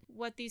them and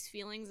what these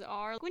feelings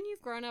are. When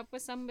you've grown up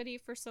with somebody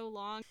for so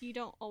long, you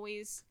don't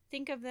always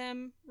think of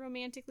them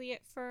romantically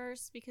at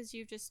first because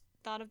you've just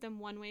thought of them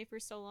one way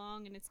for so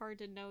long, and it's hard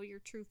to know your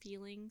true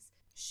feelings.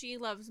 She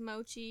loves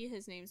Mochi.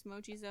 His name's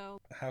Mochizo.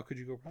 How could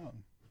you go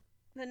wrong?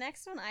 The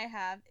next one I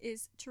have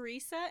is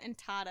Teresa and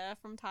Tada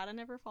from Tada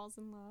Never Falls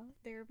in Love.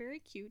 They're very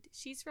cute.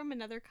 She's from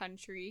another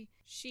country.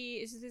 She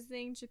is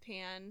visiting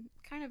Japan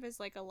kind of as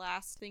like a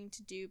last thing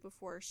to do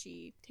before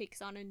she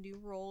takes on a new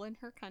role in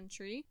her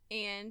country.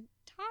 And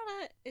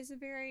Tada is a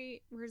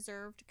very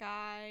reserved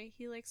guy.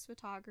 He likes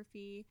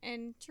photography.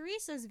 And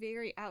Teresa's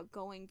very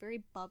outgoing,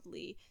 very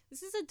bubbly.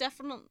 This is a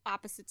definite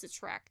opposites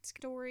attract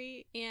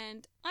story.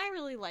 And I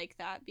really like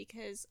that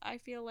because I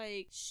feel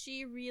like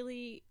she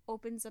really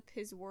opens up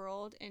his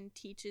world and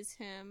teaches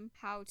him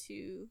how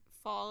to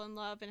fall in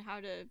love and how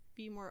to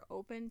be more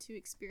open to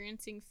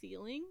experiencing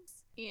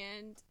feelings.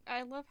 And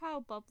I love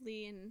how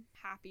bubbly and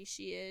happy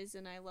she is.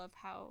 And I love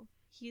how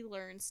he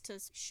learns to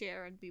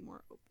share and be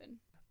more open.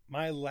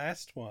 My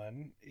last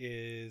one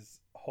is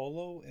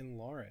Holo and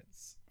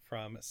Lawrence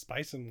from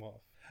Spice and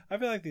Wolf. I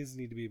feel like these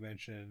need to be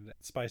mentioned.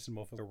 Spice and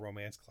Wolf is a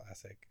romance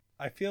classic.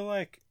 I feel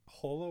like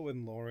Holo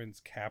and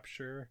Lawrence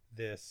capture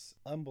this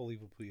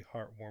unbelievably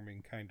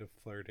heartwarming kind of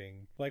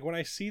flirting. Like when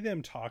I see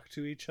them talk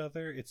to each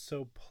other, it's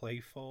so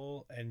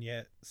playful and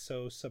yet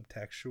so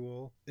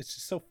subtextual. It's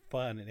just so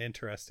fun and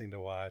interesting to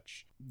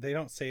watch. They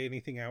don't say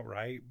anything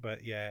outright,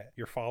 but yet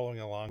you're following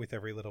along with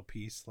every little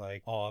piece.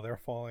 Like, oh, they're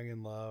falling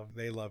in love.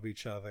 They love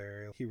each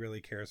other. He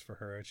really cares for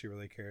her and she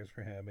really cares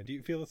for him. And do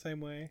you feel the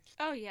same way?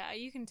 Oh yeah,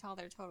 you can tell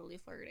they're totally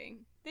flirting.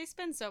 They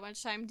spend so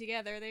much time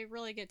together. They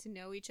really get to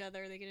know each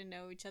other. They get to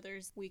know each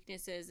other's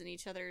weaknesses and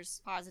each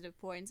other's positive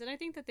points. And I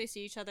think that they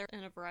see each other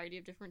in a variety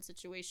of different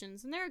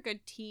situations. And they're a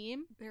good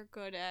team. They're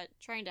good at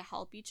trying to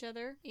help each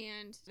other.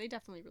 And they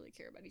definitely really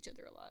care about each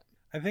other a lot.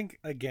 I think,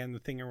 again, the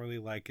thing I really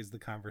like is the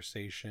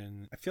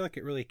conversation. I feel like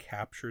it really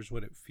captures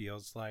what it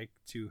feels like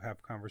to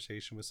have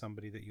conversation with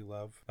somebody that you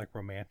love, like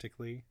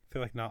romantically. I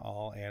feel like not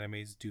all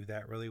animes do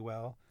that really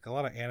well. A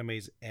lot of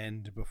animes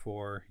end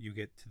before you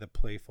get to the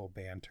playful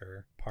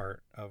banter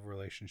part of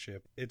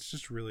relationship. It's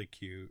just really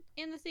cute.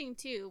 And the thing,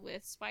 too,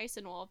 with Spice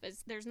and Wolf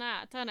is there's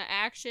not a ton of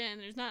action.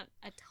 There's not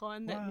a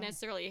ton that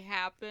necessarily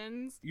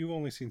happens. You've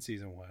only seen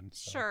season 1.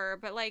 So. Sure,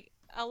 but like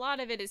a lot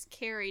of it is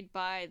carried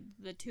by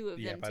the two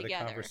of them by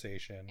together. The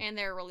conversation. And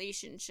their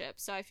relationship.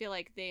 So I feel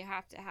like they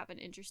have to have an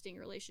interesting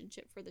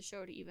relationship for the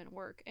show to even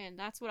work. And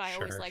that's what I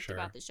always liked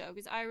about the show,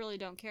 because I really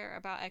don't care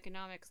about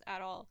economics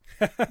at all.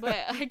 But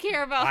I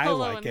care about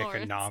Holo and Lawrence. I like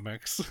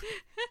economics.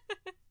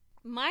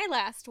 My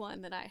last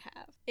one that I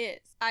have is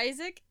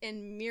Isaac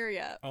and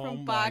Miria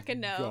from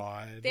Bakano.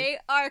 God. They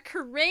are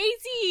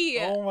crazy.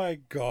 Oh my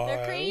god.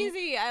 They're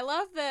crazy. I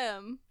love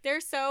them.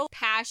 They're so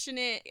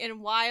passionate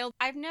and wild.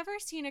 I've never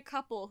seen a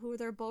couple who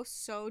they're both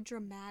so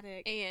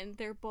dramatic and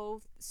they're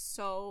both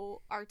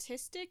so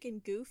artistic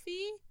and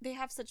goofy. They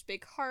have such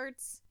big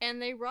hearts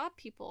and they rob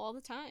people all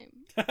the time.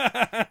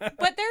 But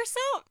they're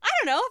so, I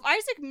don't know, if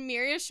Isaac and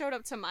Miria showed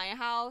up to my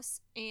house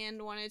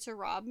and wanted to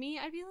rob me,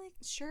 I'd be like,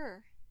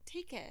 sure,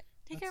 take it.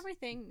 Take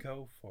everything.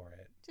 Go for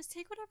it. Just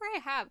take whatever I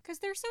have. Because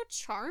they're so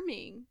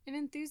charming and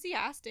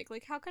enthusiastic.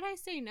 Like, how could I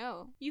say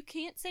no? You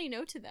can't say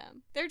no to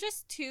them. They're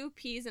just two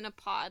peas in a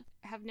pod.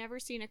 I have never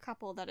seen a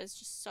couple that is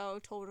just so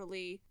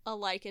totally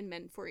alike and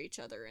meant for each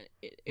other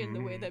in the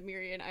way that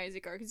Miria and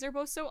Isaac are. Because they're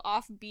both so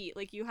offbeat.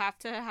 Like, you have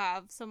to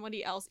have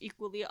somebody else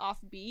equally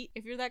offbeat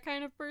if you're that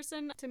kind of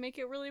person to make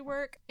it really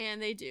work.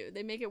 And they do.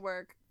 They make it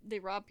work. They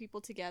rob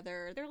people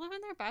together. They're living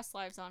their best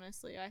lives,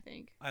 honestly, I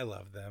think. I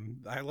love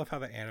them. I love how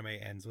the anime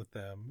ends with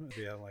them.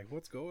 Yeah, like,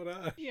 what's going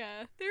on?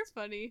 Yeah, they're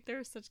funny.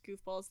 They're such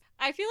goofballs.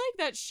 I feel like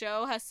that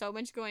show has so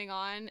much going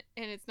on,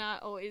 and it's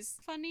not always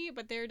funny,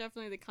 but they're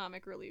definitely the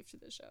comic relief to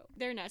the show.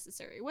 They're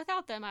necessary.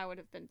 Without them, I would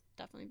have been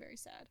definitely very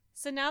sad.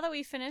 So now that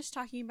we finished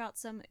talking about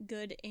some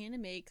good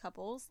anime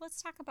couples,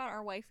 let's talk about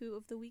our waifu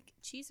of the week,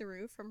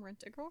 Chizuru from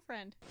Rent a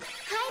Girlfriend.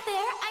 Hi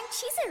there, I'm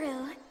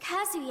Chizuru.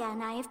 Kazuya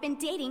and I have been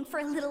dating for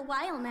a little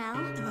while now.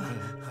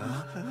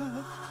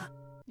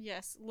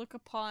 Yes, look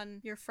upon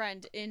your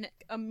friend in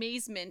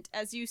amazement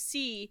as you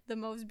see the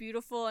most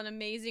beautiful and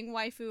amazing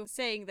waifu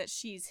saying that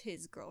she's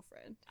his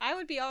girlfriend. I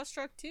would be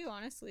awestruck too,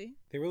 honestly.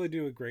 They really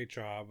do a great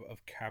job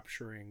of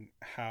capturing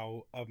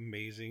how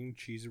amazing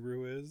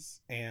Chizuru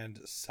is, and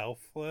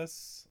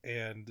selfless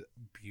and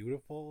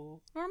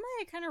beautiful. Normally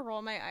I kind of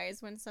roll my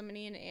eyes when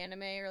somebody in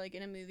anime or like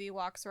in a movie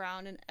walks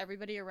around and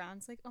everybody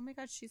around's like, oh my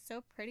god, she's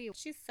so pretty.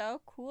 She's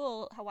so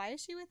cool. Why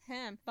is she with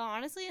him? But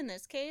honestly, in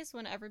this case,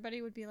 when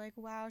everybody would be like,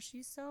 wow,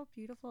 she's so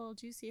beautiful.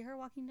 Do you see her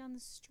walking down the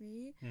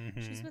street?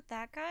 She's with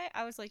that guy?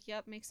 I was like,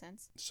 yep, makes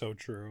sense. So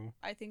true.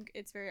 I think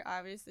it's very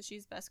obvious that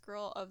she's best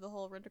girl of the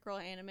whole Rent-A-Girl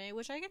anime,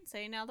 which I can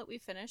say now that we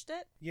finished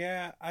it.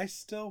 Yeah, I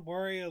still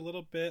worry a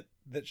little bit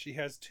that she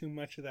has too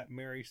much of that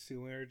Mary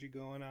Sue energy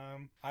going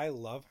on. I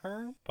love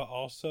her, but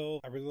also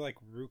I really like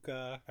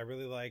Ruka. I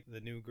really like the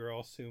new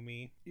girl,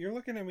 Sumi. You're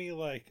looking at me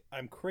like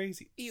I'm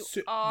crazy. You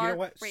are you know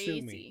what?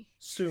 crazy.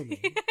 Sumi.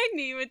 I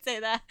knew you would say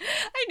that.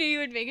 I knew you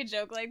would make a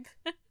joke like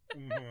that.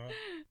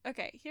 Mm-hmm.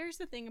 Okay, here's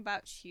the thing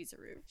about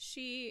Chizuru.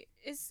 She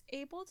is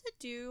able to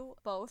do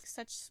both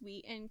such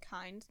sweet and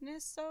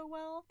kindness so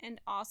well, and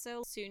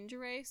also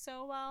tsundere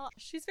so well.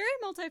 She's very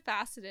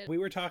multifaceted. We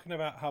were talking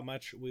about how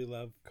much we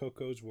love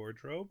Coco's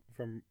wardrobe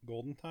from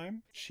Golden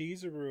Time.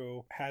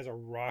 Chizuru has a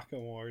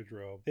rockin'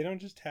 wardrobe. They don't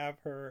just have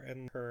her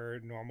in her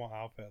normal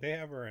outfit. They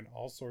have her in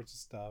all sorts of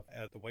stuff.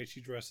 And the way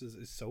she dresses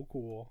is so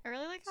cool. I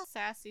really like how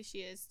sassy she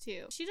is,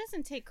 too. She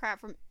doesn't take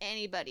crap from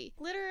anybody.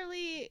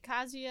 Literally,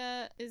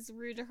 Kazuya is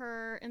rude to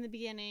her in the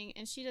beginning,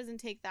 and she doesn't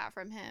take that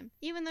from him.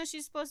 Even though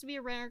she's supposed to be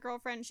a Renter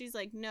girlfriend, she's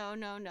like, no,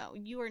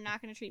 you are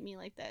not going to treat me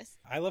like this.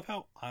 I love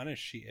how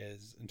honest she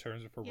is in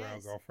terms of her real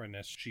Yes.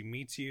 girlfriendness. She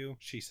meets you.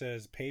 She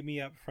says, pay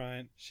me up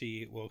front.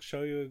 She will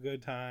show you a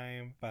good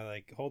time by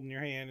like holding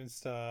your hand and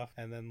stuff.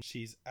 And then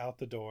she's out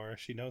the door.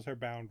 She knows her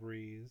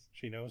boundaries.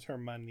 She knows her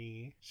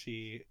money.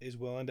 She is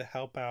willing to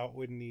help out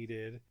when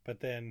needed. But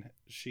then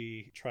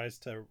she tries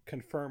to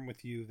confirm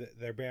with you that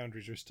their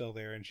boundaries are still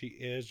there. And she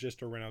is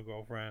just a rental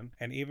girlfriend.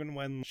 And even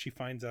when she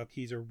finds out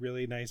he's a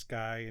really nice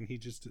guy and he's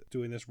just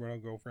doing this rental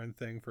girlfriend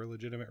thing for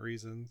legitimate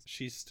reasons,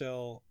 she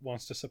still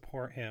wants to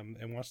support him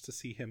and wants to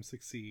see him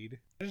succeed.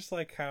 I just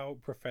like how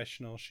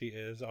professional she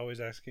is,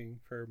 always asking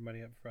for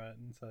money up front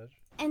and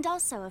such. And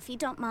also, if you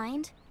don't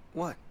mind,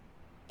 What?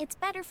 it's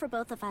better for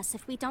both of us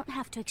if we don't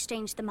have to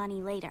exchange the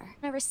money later.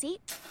 A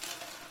receipt?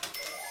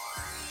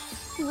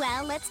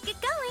 Well, let's get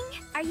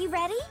going. Are you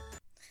ready?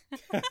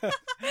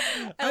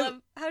 I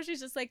love how she's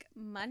just like,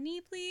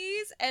 money,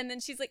 please? And then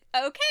she's like,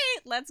 okay,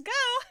 let's go.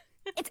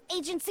 It's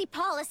agency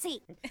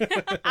policy.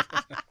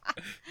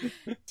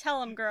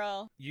 Tell him,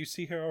 girl. You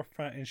see her up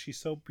front and she's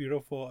so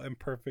beautiful and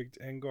perfect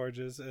and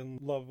gorgeous and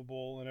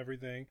lovable and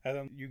everything. And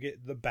then you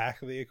get the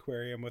back of the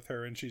aquarium with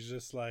her and she's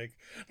just like,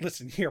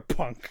 listen here,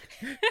 punk.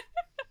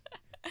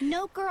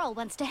 No girl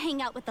wants to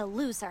hang out with a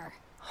loser.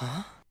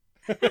 Huh?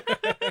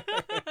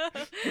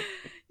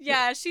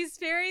 Yeah, she's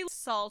very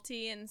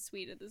salty and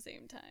sweet at the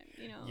same time,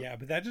 you know? Yeah,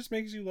 but that just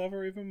makes you love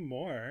her even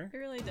more. It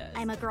really does.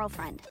 I'm a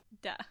girlfriend.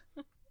 Duh.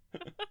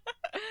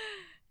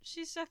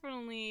 She's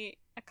definitely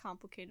a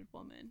complicated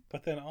woman.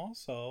 But then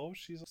also,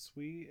 she's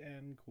sweet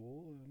and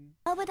cool. And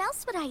Well, what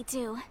else would I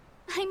do?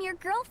 I'm your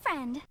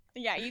girlfriend.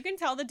 Yeah, you can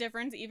tell the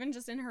difference even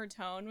just in her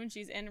tone when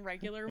she's in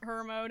regular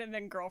her mode and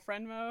then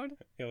girlfriend mode.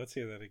 yeah, let's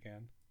hear that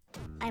again.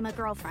 I'm a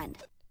girlfriend.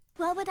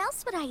 Well, what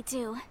else would I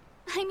do?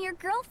 I'm your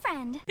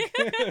girlfriend.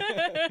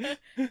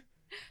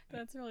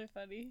 That's really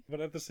funny.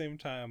 But at the same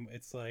time,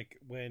 it's like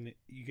when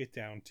you get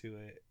down to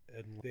it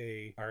and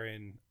they are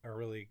in a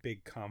really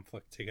big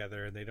conflict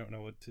together and they don't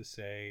know what to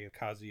say.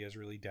 Kazuya is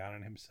really down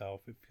on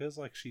himself. It feels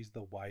like she's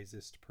the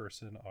wisest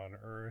person on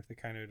earth. The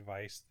kind of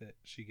advice that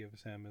she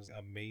gives him is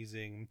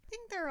amazing. I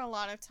think there are a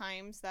lot of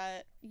times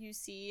that you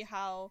see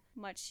how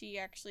much she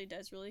actually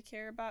does really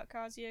care about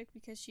Kazuya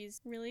because she's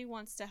really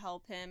wants to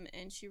help him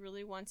and she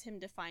really wants him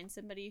to find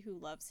somebody who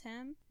loves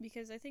him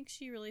because I think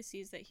she really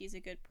sees that he's a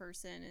good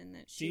person and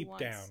that she Deep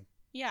wants... down.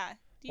 Yeah,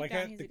 deep Like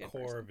down at he's the a good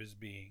core person. of his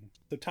being.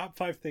 The top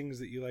 5 things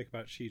that you like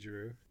about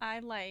Chizuru. I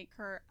like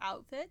her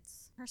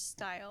outfits, her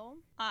style.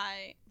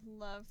 I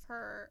love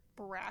her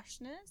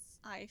brashness.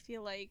 I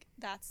feel like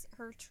that's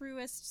her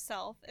truest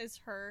self, is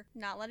her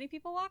not letting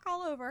people walk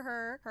all over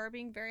her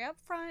being very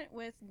upfront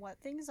with what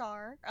things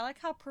are. I like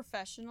how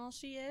professional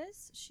she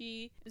is.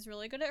 She is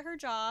really good at her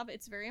job.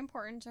 It's very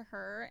important to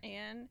her,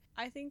 and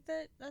I think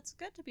that that's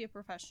good to be a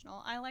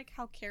professional. I like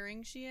how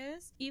caring she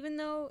is. Even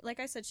though, like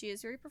I said, she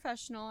is very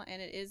professional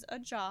and it is a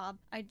job,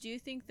 I do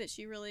think that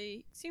she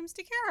really seems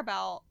to care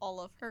about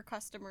all of her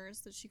customers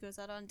that she goes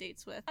out on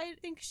dates with. I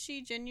think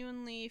she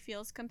genuinely genuinely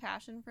feels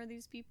compassion for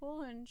these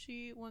people, and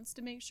she wants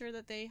to make sure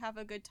that they have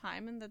a good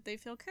time and that they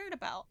feel cared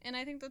about. And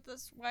I think that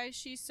that's why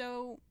she's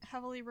so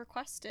heavily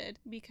requested,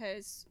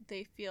 because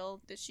they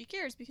feel that she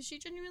cares, because she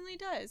genuinely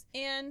does.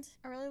 And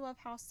I really love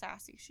how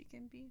sassy she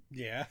can be.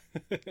 Yeah.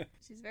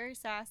 She's very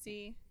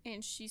sassy,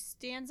 and she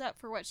stands up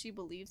for what she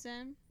believes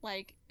in.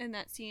 Like in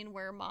that scene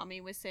where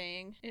Mommy was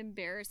saying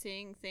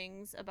embarrassing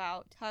things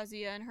about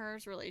Kazuya and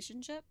her's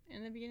relationship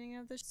in the beginning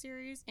of the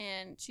series,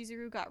 and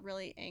Chizuru got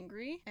really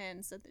angry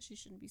and said that she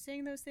shouldn't be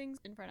saying those things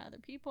in front of other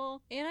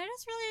people. And I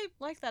just really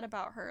like that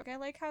about her. I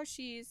like how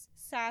she's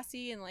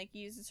sassy and like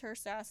uses her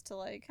sass to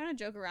like kind of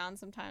joke around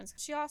sometimes.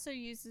 She also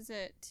uses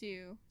it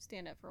to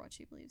stand up for what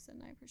she believes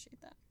in. I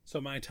appreciate that. So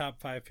my top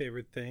 5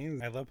 favorite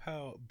things. I love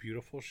how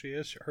beautiful she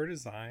is. Her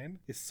design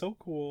is so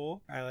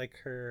cool. I like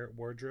her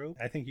wardrobe.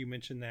 I think you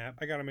mentioned that.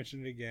 I gotta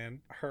mention it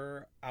again.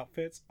 Her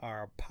outfits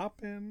are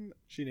poppin'.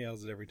 She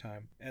nails it every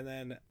time. And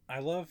then I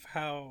love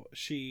how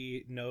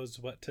she knows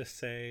what to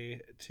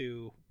say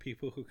to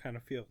people who kind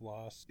of feel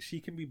lost. She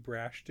can be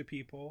brash to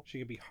people. She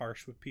can be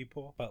harsh with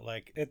people. But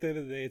like at the end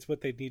of the day, it's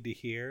what they need to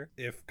hear.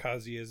 If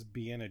Kazuya's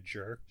being a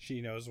jerk,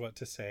 she knows what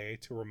to say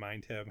to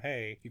remind him,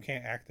 hey, you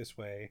can't act this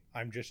way.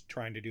 I'm just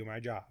trying to do my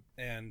job.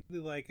 And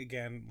like,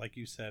 again, like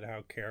you said,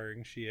 how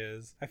caring she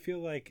is. I feel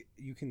like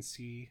you can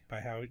see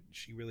by how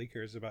she really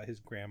cares about his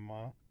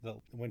grandma, that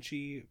when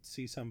she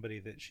sees somebody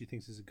that she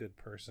thinks is a good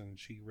person,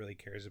 she really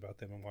cares about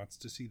them and wants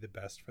to see the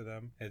best for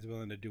them and is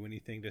willing to do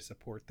anything to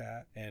support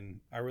that.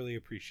 And I really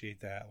appreciate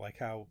that. Like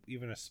how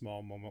even a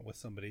small moment with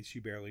somebody she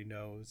barely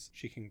knows,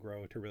 she can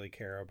grow to really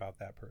care about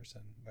that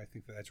person. I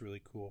think that that's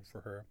really cool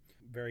for her.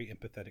 Very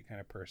empathetic kind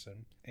of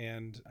person.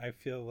 And I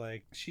feel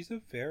like she's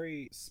a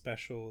very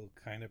special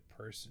kind of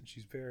person.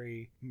 She's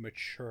very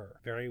mature,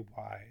 very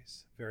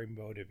wise, very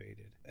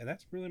motivated. And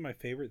that's really my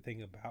favorite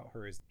thing about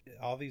her, is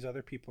all these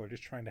other people are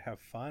just trying to have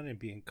fun and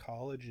be in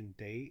college and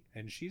date.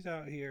 And she's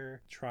out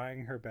here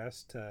trying her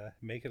best to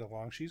make it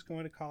along. She's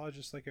going to college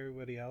just like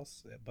everybody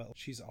else, but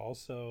she's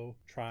also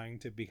trying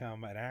to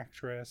become an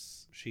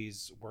actress.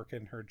 She's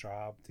working her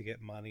job to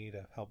get money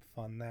to help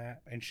fund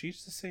that. And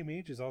she's the same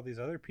age as all these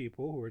other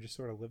people who are just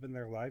sort of living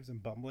their lives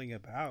and bumbling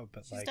about.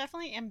 But she's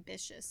definitely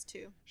ambitious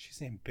too.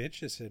 She's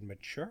ambitious and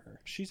mature.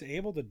 She's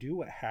able to do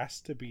what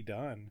has to be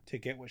done to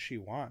get what she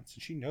wants,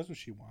 and she knows what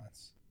she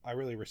wants. I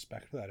really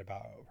respect that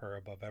about her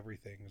above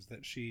everything, is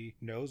that she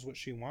knows what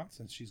she wants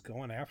and she's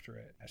going after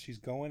it. She's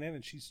going in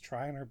and she's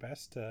trying her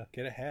best to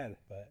get ahead.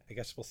 But I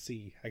guess we'll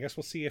see. I guess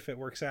we'll see if it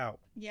works out.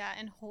 Yeah,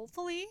 and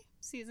hopefully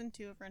season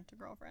 2 of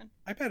Rent-A-Girlfriend.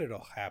 I bet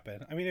it'll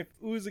happen. I mean, if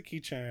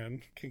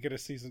Uzuki-chan can get a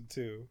season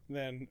 2,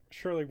 then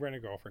surely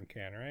Rent-A-Girlfriend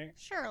can, right?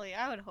 Surely,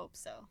 I would hope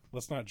so.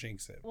 Let's not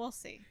jinx it. We'll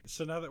see.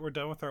 So now that we're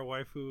done with our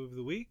waifu of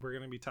the week, we're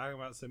going to be talking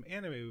about some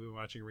anime we've been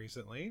watching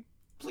recently.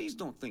 Please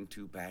don't think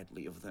too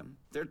badly of them.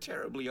 They're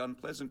terribly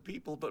unpleasant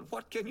people, but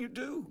what can you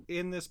do?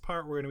 In this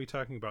part, we're going to be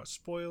talking about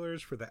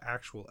spoilers for the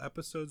actual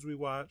episodes we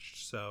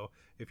watched. So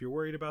if you're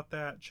worried about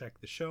that,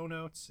 check the show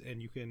notes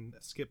and you can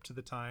skip to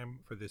the time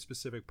for the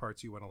specific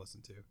parts you want to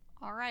listen to.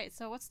 All right,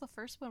 so what's the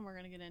first one we're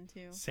going to get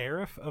into?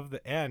 Seraph of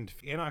the End.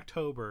 In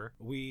October,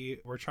 we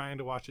were trying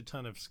to watch a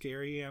ton of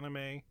scary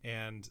anime,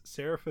 and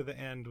Seraph of the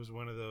End was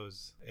one of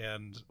those,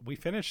 and we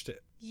finished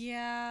it.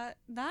 Yeah,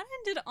 that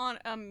ended on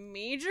a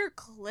major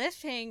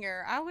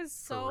cliffhanger. I was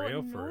so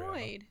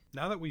annoyed.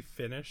 Now that we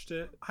finished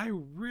it, I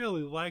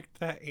really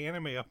liked that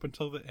anime up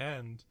until the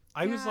end.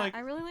 I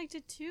really liked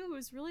it too. It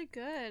was really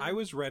good. I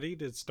was ready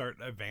to start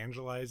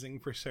evangelizing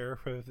for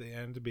Seraph at the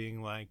end,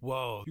 being like,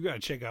 whoa, you gotta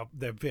check out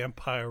that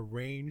Vampire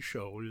Rain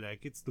show. Like,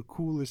 it's the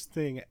coolest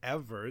thing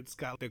ever. It's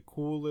got the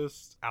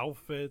coolest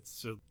outfits.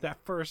 So that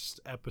first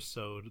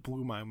episode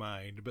blew my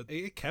mind, but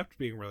it kept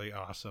being really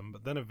awesome.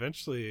 But then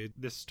eventually,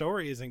 this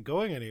story isn't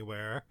going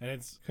anywhere, and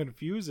it's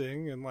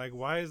confusing, and like,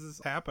 why is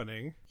this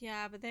happening?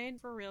 Yeah, but they,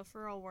 for real,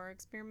 were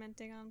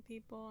experimenting on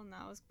people, and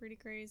that was pretty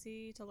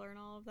crazy to learn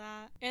all of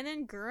that. And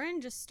then Gurren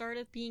just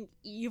started being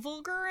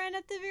evil Gurren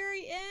at the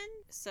very end,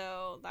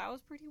 so that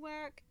was pretty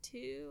whack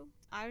too.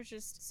 I was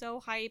just so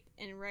hype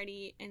and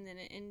ready, and then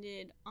it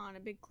ended on a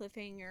big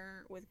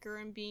cliffhanger with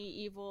Gurren being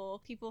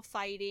evil, people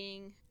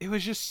fighting. It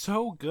was just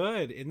so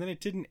good, and then it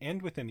didn't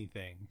end with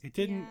anything. It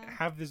didn't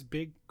have this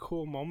big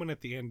cool moment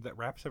at the end that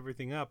wraps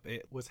everything up.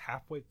 It was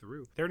halfway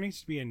through. There needs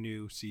to be a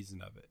new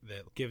season of it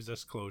that gives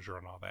us closure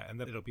on all that, and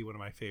then it'll be one of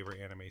my favorite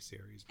anime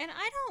series. And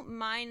I don't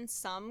mind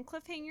some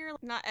cliffhanger.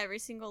 Not every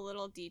single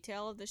little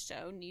detail of the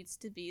show needs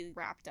to be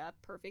wrapped up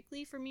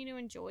perfectly for me to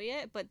enjoy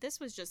it, but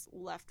this was just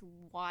left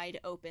wide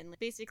open,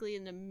 basically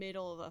in the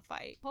middle of a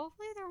fight.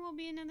 Hopefully there will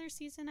be another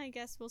season. I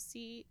guess we'll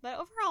see. But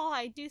overall,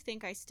 I do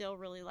think I still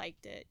really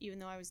liked it, even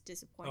though I was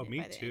disappointed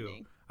by the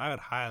ending. I would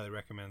highly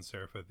recommend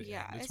Seraph of the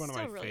End. It's one of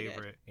my really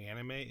favorite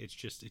anime. It's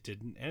just, it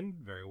didn't end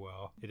very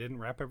well. It didn't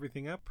wrap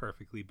everything up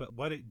perfectly, but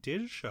what it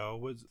did show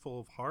was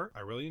full of heart. I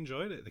really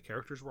enjoyed it. The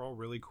characters were all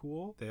really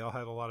cool. They all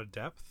had a lot of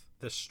depth.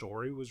 The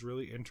story was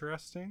really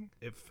interesting.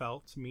 It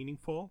felt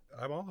meaningful.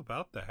 I'm all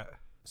about that.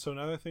 So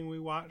another thing we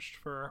watched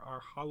for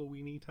our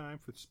Halloween-y time,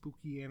 for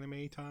spooky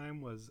anime time,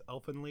 was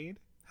Elfen Lied.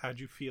 How'd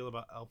you feel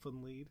about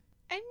Elfenlied?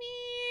 I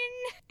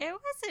mean, it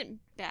wasn't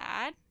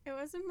bad. It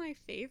wasn't my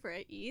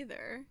favorite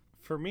either.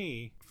 For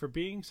me, for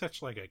being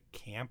such like a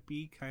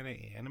campy kind of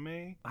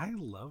anime, I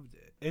loved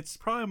it. It's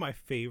probably my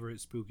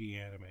favorite spooky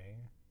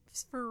anime.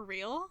 For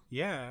real?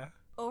 Yeah.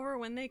 Over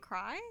when they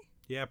cry?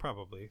 Yeah,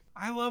 probably.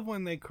 I love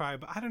when they cry,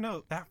 but I don't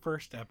know, that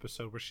first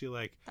episode where she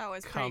like That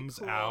was comes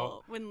pretty cool.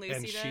 out When Lucy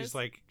and does. she's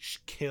like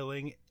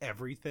killing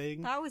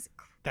everything. That was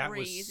crazy. That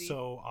was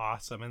so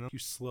awesome. And then you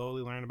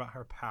slowly learn about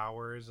her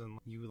powers and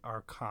you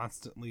are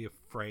constantly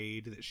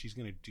afraid that she's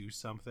going to do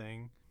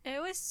something. It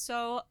was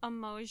so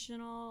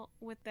emotional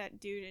with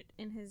that dude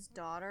and his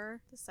daughter,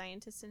 the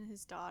scientist and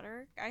his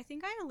daughter. I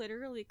think I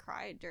literally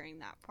cried during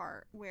that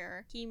part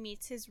where he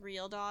meets his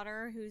real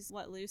daughter, who's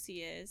what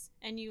Lucy is,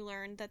 and you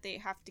learn that they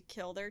have to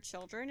kill their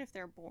children if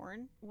they're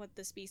born. What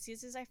the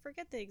species is, I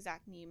forget the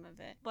exact name of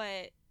it.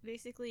 But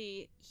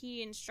basically,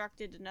 he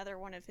instructed another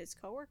one of his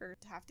coworkers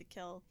to have to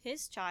kill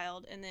his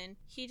child, and then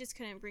he just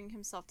couldn't bring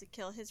himself to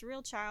kill his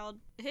real child,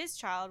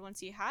 once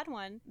he had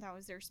one. That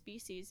was their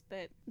species.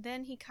 But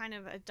then he kind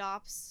of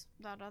adopts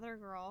that other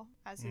girl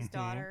as his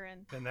daughter,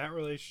 and that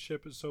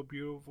relationship is so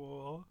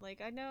beautiful. like,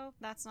 I know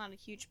that's not a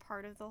huge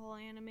part of the whole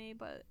anime,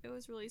 but it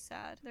was really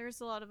sad. There's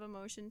a lot of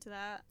emotion to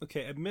that.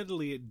 Okay,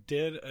 admittedly, it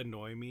did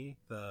annoy me,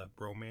 the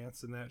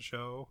romance in that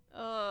show.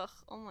 Ugh,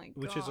 oh my god.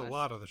 Which is a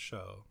lot of the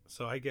show,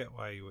 so I get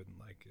why you wouldn't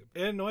like it.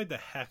 It annoyed the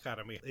heck out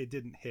of me. It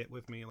didn't hit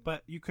with me,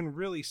 but you can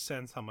really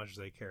sense how much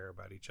they care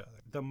about each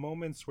other. The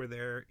moments where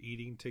they're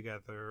eating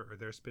together or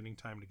they're spending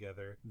time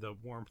together, the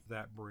warmth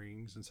that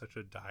brings in such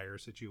a dire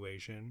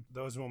situation,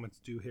 those moments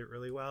do hit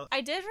really well.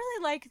 I did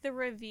really like the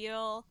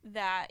reveal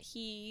that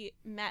he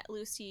met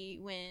Lucy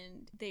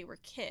when they were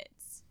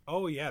kids.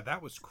 Oh yeah,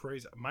 that was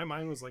crazy. My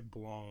mind was like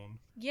blown.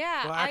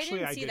 Yeah, Well, actually,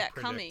 I didn't see did that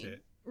predict coming.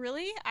 it.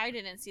 Really? I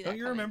didn't see that Don't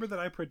you coming. remember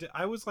that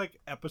I was like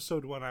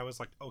episode 1, I was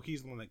like, oh,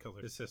 he's the one that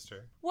killed his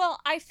sister. Well,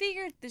 I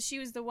figured that she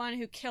was the one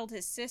who killed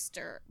his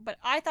sister, but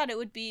I thought it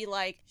would be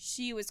like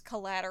she was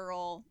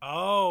collateral.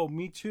 Oh,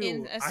 me too.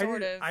 In a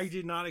sort of- I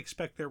did not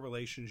expect their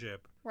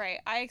relationship. Right.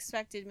 I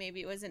expected maybe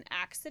it was an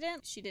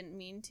accident. She didn't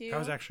mean to. That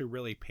was actually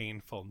really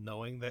painful,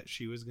 knowing that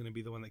she was going to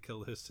be the one that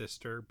killed his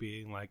sister,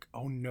 being like,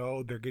 oh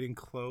no, they're getting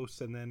close,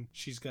 and then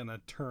she's going to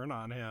turn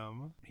on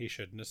him. He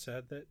shouldn't have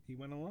said that he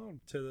went alone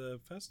to the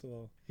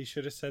festival. He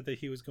should have said that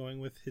he was going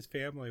with his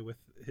family, with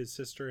his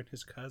sister and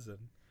his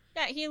cousin.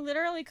 Yeah, he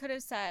literally could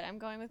have said, I'm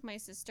going with my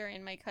sister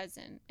and my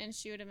cousin. And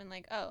she would have been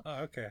like, oh. Oh,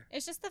 okay.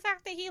 It's just the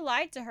fact that he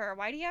lied to her.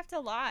 Why do you have to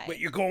lie? Wait,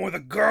 you're going with a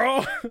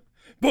girl?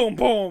 Boom,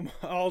 boom,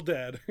 all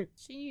dead.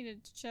 She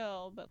needed to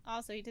chill, but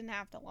also he didn't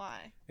have to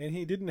lie. And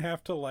he didn't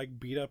have to, like,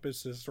 beat up his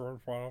sister in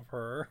front of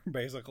her,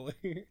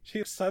 basically.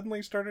 She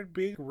suddenly started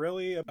being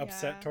really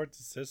upset Yeah. towards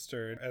his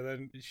sister, and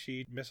then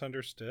she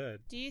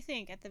misunderstood. Do you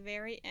think at the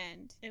very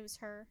end it was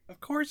her? Of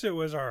course it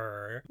was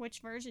her. Which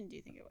version do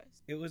you think it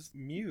was? It was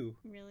Mew.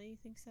 Really? You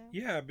think so?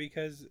 Yeah,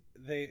 because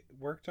they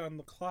worked on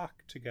the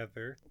clock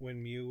together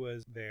when Mew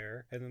was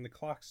there, and then the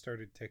clock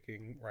started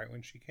ticking right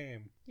when she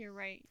came. You're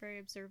right. Very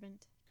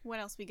observant. What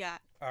else we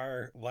got?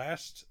 Our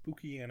last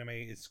spooky anime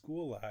is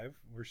School Live.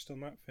 We're still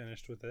not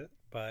finished with it,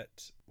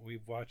 but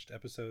we've watched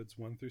episodes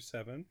 1 through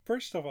 7.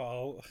 First of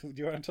all, do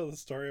you want to tell the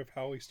story of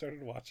how we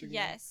started watching them?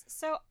 Yes.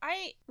 So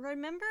I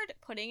remembered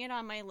putting it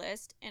on my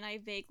list, and I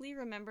vaguely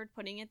remembered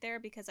putting it there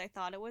because I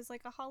thought it was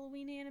like a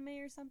Halloween anime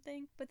or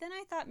something. But then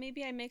I thought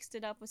maybe I mixed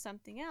it up with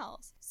something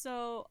else.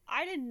 So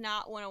I did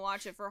not want to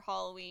watch it for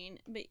Halloween,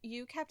 but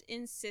you kept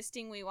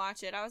insisting we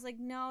watch it. I was like,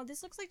 no,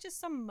 this looks like just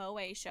some moe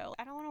show.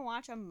 I don't want to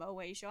watch a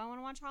moe show. I want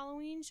to watch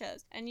Halloween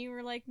shows. And you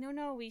were like,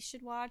 no, we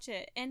should watch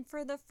it. And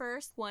for the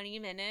first 20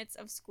 minutes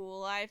of School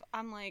Life,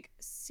 I'm like,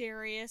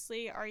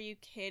 seriously? Are you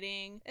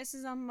kidding? This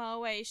is a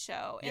moe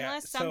show. Yeah,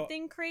 Unless so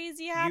something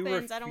crazy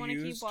happens, I don't want to keep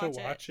You refused watching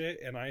to watch it,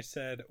 and I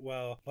said,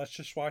 well, let's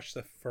just watch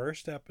the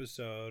first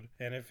episode,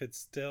 and if it's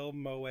still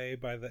moe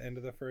by the end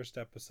of the first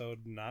episode,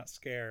 not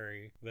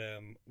scary,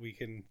 then we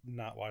can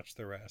not watch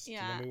the rest.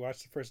 Yeah. And then we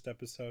watched the first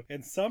episode,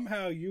 and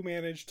somehow you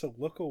managed to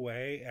look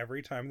away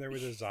every time there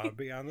was a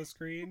zombie on the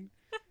screen.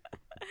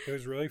 It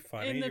was really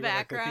funny. In the you were like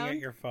background. looking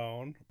at your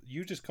phone.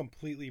 You just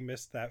completely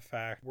missed that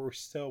fact. We're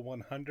still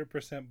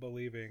 100%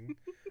 believing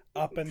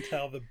up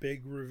until the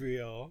big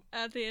reveal.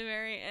 At the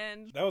very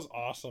end. That was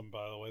awesome,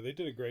 by the way. They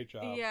did a great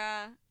job.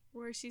 Yeah.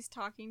 Where she's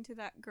talking to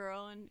that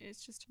girl and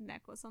it's just a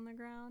necklace on the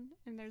ground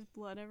and there's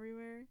blood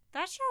everywhere.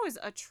 That show is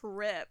a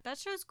trip. That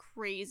show's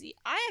crazy.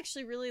 I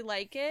actually really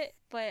like it,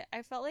 but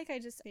I felt like I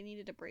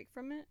needed a break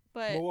from it.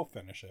 But Well, we'll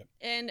finish it.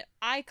 and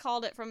I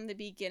called it from the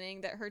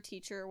beginning that her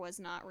teacher was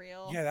not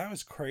real. Yeah, that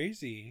was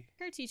crazy.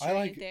 Her teacher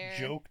I ain't there.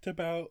 joked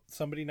about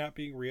somebody not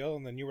being real,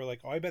 and then you were like,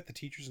 "Oh, I bet the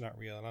teacher's not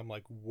real," and I'm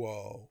like,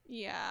 "Whoa!"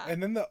 Yeah.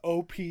 And then the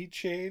OP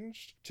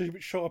changed to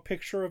show a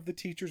picture of the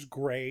teacher's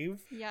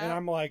grave, Yeah. and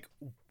I'm like,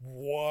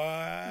 "What?"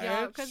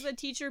 Yeah, because the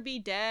teacher be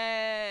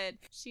dead.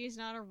 She's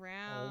not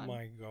around. Oh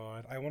my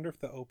god! I wonder if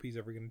the OP's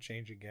ever gonna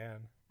change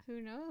again.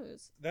 Who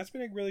knows? That's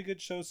been a really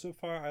good show so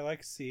far. I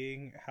like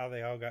seeing how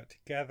they all got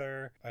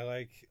together. I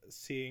like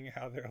seeing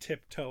how they're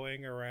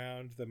tiptoeing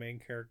around the main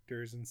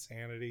character's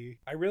insanity.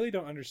 I really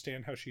don't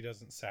understand how she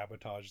doesn't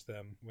sabotage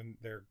them when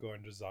they're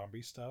going to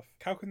zombie stuff.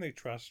 How can they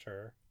trust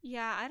her?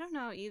 Yeah, I don't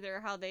know either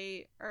how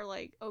they are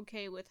like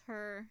okay with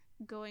her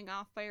going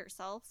off by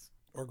herself.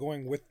 Or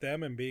going with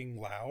them and being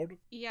loud?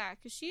 Yeah,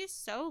 because she is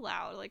so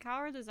loud. Like, how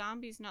are the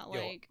zombies not,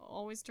 like,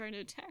 always trying to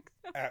attack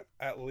them?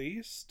 At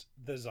least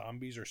the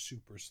zombies are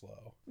super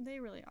slow.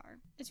 They really are.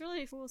 It's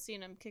really cool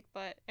seeing them kick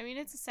butt. I mean,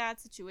 it's a sad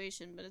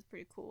situation, but it's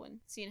pretty cool and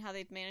seeing how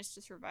they've managed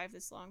to survive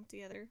this long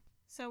together.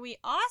 So we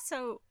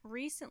also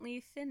recently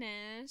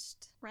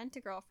finished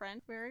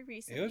Rent-a-Girlfriend, very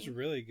recently. It was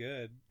really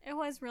good. It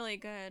was really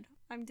good.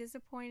 I'm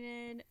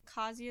disappointed.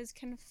 Kazuya's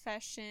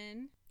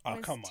confession Oh,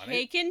 was come on.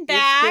 taken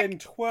back. It's been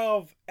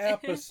 12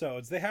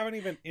 episodes. They haven't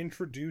even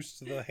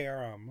introduced the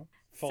harem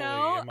fully,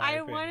 so in my I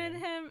opinion. wanted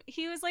him,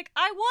 he was like,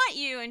 I want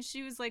you. And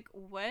she was like,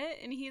 what?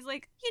 And he's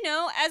like, you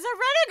know, as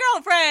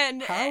a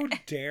Rent-a-Girlfriend. How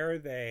dare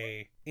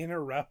they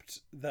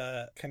interrupt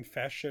the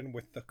confession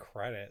with the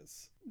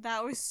credits?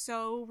 That was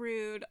so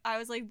rude. I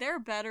was like, there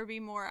better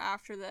be more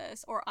after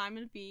this, or I'm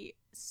going to be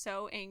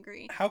so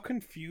angry. How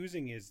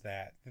confusing is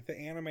that the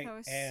anime That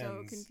was ends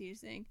so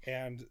confusing.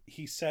 and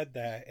he said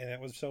that and it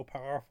was so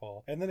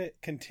powerful, and then it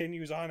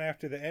continues on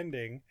after the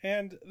ending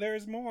and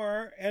there's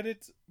more and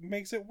it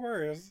makes it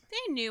worse.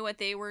 They knew what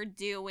they were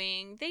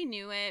doing. They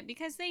knew it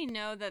because they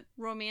know that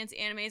romance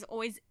animes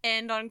always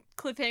end on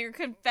cliffhanger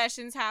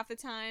confessions half the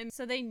time,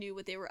 so they knew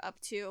what they were up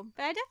to.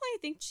 But I definitely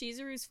think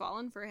Chizuru's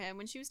fallen for him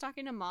when she was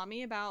talking to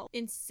Mommy about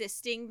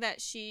insisting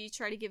that she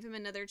try to give him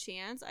another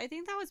chance. I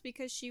think that was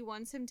because she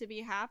wants him to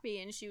be happy,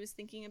 and she was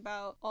thinking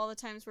about all the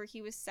times where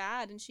he was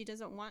sad, and she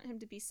doesn't want him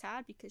to be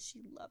sad because she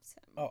loves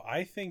him. Oh,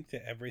 I think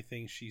that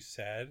everything she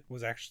said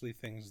was actually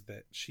things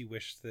that she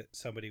wished that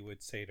somebody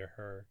would say to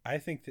her. I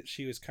think that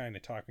she was kind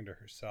of talking to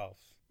herself.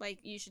 Like,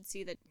 you should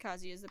see that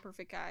Kazuya is the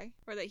perfect guy,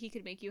 or that he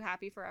could make you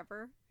happy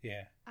forever.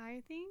 Yeah.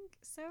 I think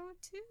so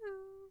too.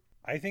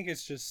 I think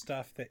it's just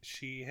stuff that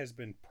she has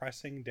been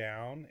pressing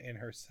down in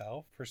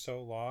herself for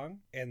so long,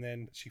 and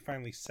then she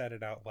finally said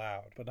it out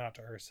loud, but not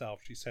to herself.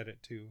 She said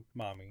it to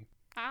Mommy.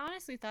 I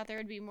honestly thought there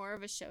would be more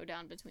of a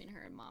showdown between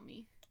her and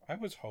Mommy. I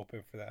was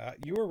hoping for that.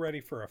 You were ready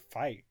for a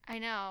fight. I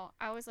know.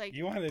 I was like,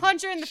 You wanted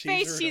punch her in the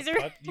face, to Cheezer.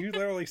 You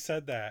literally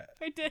said that.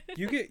 I did.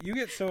 You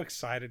get so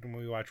excited when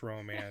we watch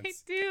romance. I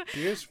do.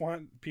 You just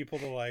want people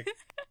to like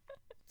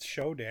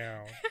show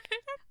down.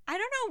 I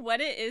don't know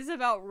what it is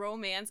about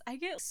romance. I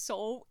get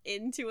so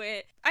into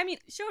it. I mean,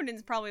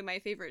 shonen's probably my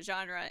favorite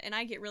genre, and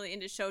I get really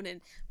into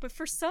shonen. But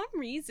for some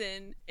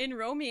reason, in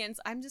romance,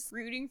 I'm just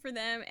rooting for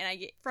them, and I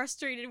get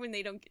frustrated when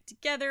they don't get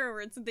together or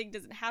when something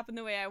doesn't happen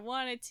the way I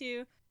want it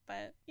to.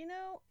 But, you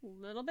know, a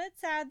little bit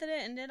sad that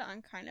it ended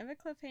on kind of a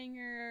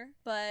cliffhanger.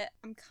 But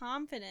I'm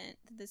confident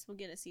that this will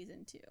get a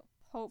season 2.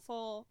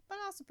 Hopeful, but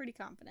also pretty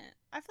confident.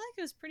 I feel like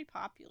it was pretty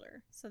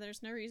popular, so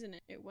there's no reason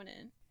it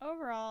wouldn't.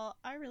 Overall,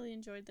 I really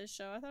enjoyed this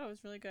show. I thought it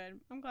was really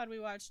good. I'm glad we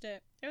watched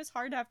it. It was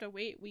hard to have to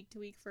wait week to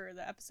week for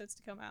the episodes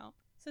to come out.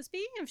 So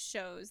speaking of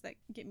shows that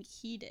get me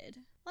heated,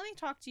 let me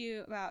talk to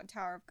you about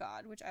Tower of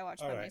God, which I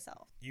watched by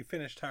myself. You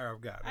finished Tower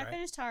of God, right? I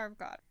finished Tower of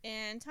God.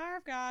 And Tower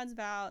of God's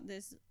about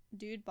this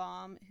dude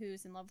Bomb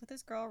who's in love with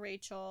this girl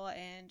Rachel,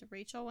 and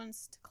Rachel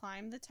wants to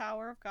climb the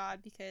Tower of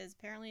God because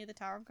apparently the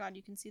Tower of God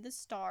you can see the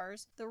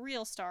stars, the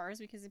real stars,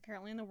 because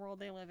apparently in the world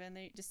they live in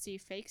they just see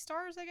fake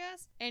stars, I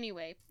guess.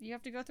 Anyway, you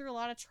have to go through a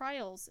lot of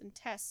trials and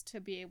tests to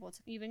be able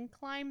to even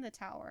climb the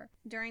tower.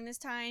 During this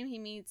time he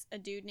meets a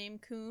dude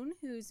named Kun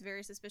who's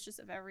very suspicious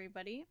of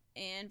everybody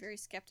and very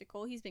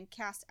skeptical. He's been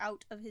cast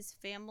out of his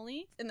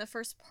family. In the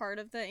first part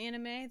of the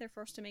anime, they're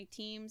forced to make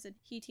teams, and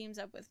he teams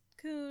up with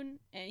Kun,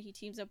 and he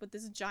teams up with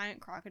this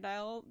giant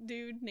crocodile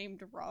dude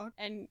named Rock,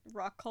 and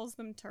Rock calls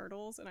them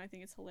turtles, and I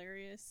think it's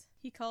hilarious.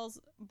 He calls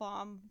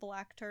Bomb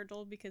Black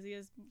Turtle because he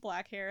has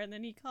black hair, and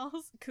then he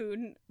calls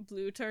Kun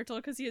Blue Turtle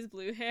because he has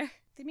blue hair.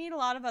 They meet a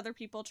lot of other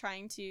people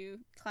trying to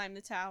climb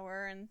the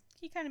tower, and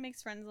he kind of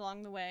makes friends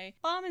along the way.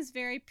 Bomb is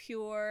very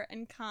pure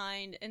and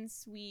kind and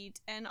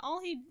sweet, and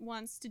all he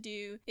wants to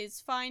do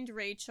is find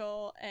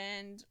Rachel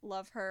and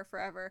love her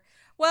forever.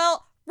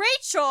 Well,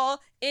 Rachel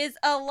is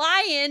a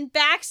lion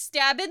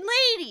backstabbing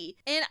lady,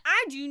 and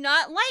I do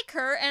not like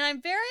her, and I'm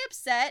very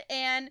upset.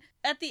 And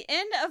at the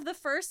end of the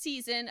first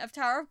season of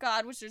Tower of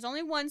God, which there's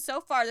only one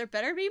so far, there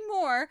better be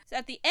more. So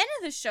at the end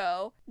of the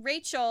show,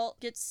 Rachel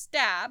gets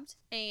stabbed,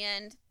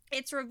 and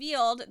it's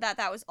revealed that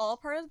that was all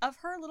part of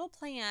her little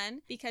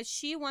plan because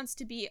she wants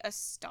to be a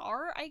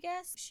star, I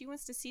guess. She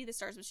wants to see the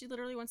stars, but she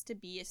literally wants to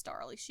be a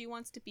star. Like, she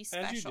wants to be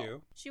special. As you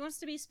do. She wants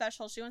to be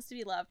special. She wants to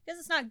be loved. Because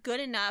it's not good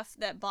enough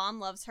that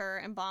Bomb loves her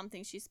and Bomb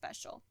thinks she's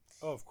special.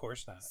 Oh, of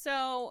course not.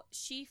 So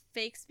she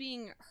fakes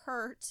being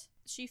hurt.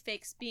 She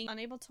fakes being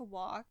unable to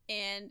walk.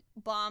 And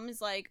Bomb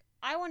is like,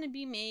 I want to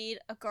be made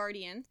a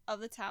guardian of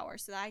the tower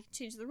so that I can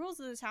change the rules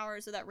of the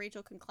tower so that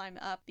Rachel can climb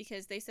up,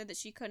 because they said that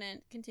she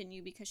couldn't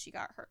continue because she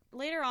got hurt.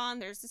 Later on,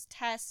 there's this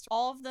test.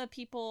 All of the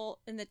people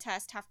in the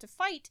test have to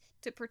fight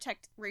to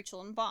protect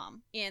Rachel and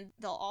Bomb, and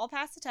they'll all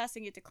pass the test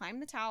and get to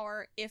climb the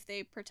tower if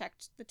they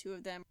protect the two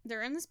of them.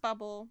 They're in this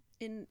bubble,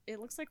 and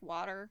it looks like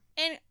water,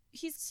 and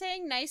he's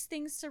saying nice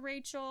things to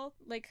Rachel,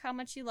 like how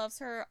much he loves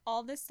her,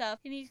 all this stuff,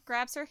 and he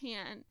grabs her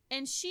hand,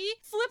 and she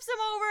flips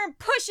him over and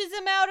pushes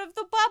him out of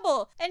the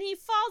bubble, and he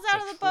falls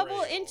out of the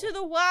bubble into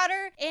the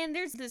water, and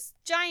there's this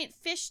giant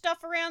fish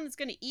stuff around that's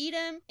gonna eat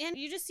him, and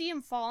you just see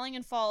him falling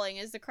and falling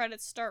as the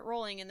credits start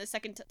rolling in the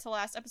second to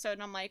last episode,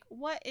 and I'm like,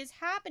 what is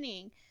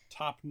happening?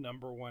 Top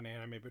 #1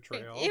 anime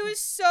betrayal. It was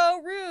so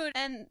rude.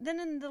 And then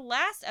in the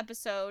last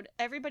episode,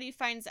 everybody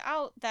finds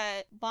out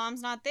that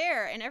Bomb's not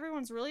there, and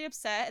everyone's really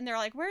upset, and they're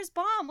like, where's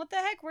Bomb? What the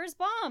heck? Where's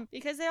Bomb?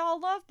 Because they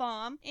all love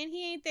Bomb, and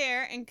he ain't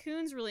there, and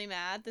Coon's really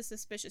mad, the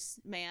suspicious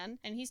man,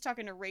 and he's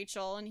talking to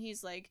Rachel, and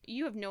he's like,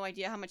 you have no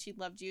idea how much he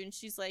loved you, and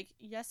she's like,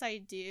 yes, I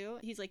do.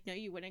 He's like, no,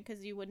 you wouldn't,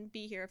 because you wouldn't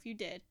be here if you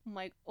did. I'm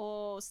like,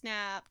 oh,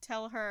 snap.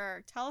 Tell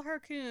her,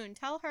 Coon,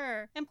 tell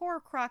her. And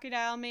poor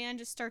Crocodile Man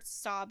just starts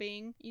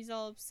sobbing. He's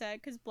all upset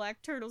because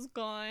Black Turtle's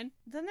gone.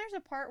 Then there's a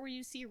part where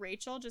you see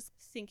Rachel just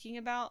thinking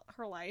about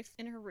her life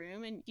in her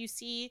room, and you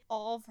see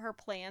all of her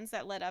plans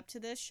that led up to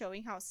this,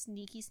 showing how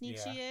sneaky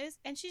she is,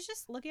 and she's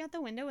just looking out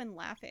the window and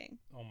laughing.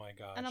 Oh my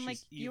god. And I'm like,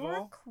 evil?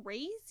 you're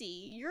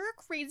crazy. You're a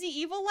crazy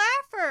evil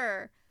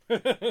laugher.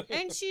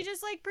 And she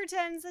just like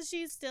pretends that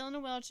she's still in a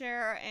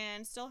wheelchair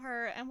and still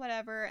hurt and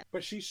whatever.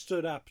 But she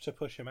stood up to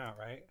push him out,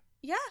 right?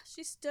 Yeah,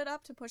 she stood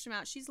up to push him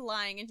out. She's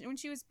lying, and when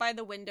she was by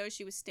the window,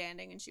 she was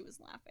standing and she was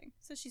laughing.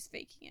 So she's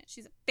faking it.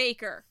 She's a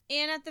faker.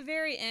 And at the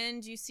very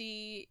end, you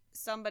see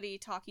somebody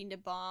talking to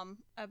Bomb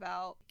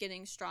about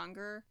getting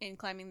stronger and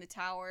climbing the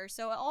tower.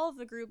 So all of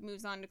the group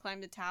moves on to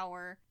climb the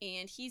tower,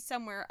 and he's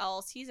somewhere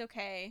else. He's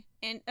okay.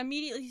 And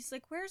immediately he's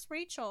like, where's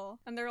Rachel?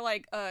 And they're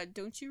like,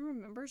 don't you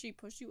remember she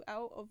pushed you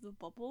out of the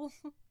bubble?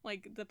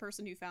 Like the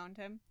person who found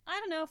him. I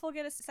don't know if we'll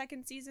get a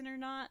second season or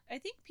not. I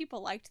think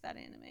people liked that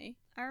anime.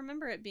 I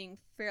remember it being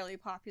fairly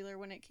popular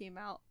when it came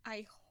out.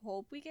 I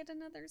hope we get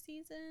another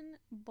season,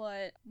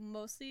 but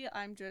mostly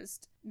I'm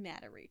just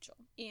mad at Rachel.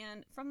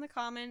 And from the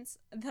comments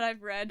that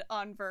I've read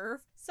on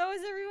Verve, so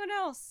is everyone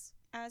else.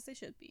 As they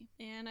should be.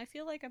 And I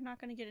feel like I'm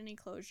not going to get any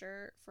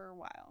closure for a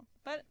while.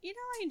 But, you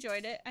know, I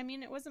enjoyed it. I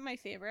mean, it wasn't my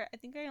favorite. I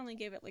think I only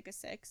gave it like a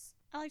 6.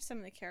 I liked some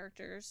of the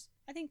characters.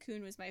 I think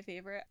Coon was my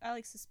favorite. I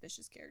like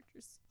suspicious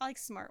characters. I like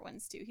smart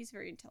ones too. He's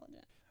very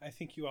intelligent. I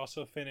think you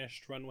also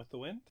finished Run with the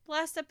Wind.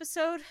 Last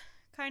episode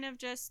kind of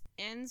just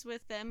ends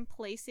with them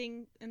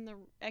placing in the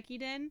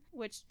Ekiden,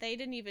 which they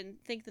didn't even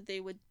think that they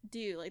would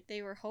do. Like,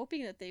 they were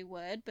hoping that they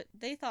would, but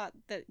they thought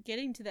that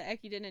getting to the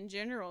Ekiden in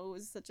general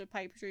was such a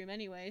pipe dream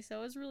anyway, so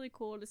it was really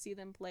cool to see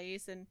them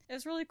place, and it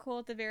was really cool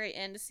at the very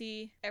end to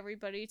see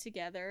everybody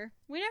together.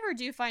 We never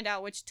do find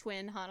out which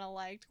twin Hana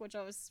liked, which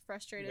I was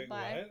frustrated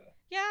by. What?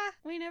 Yeah,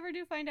 we never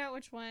do find out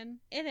which one.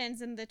 It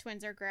ends and the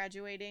twins are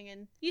graduating,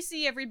 and you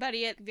see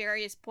everybody at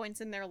various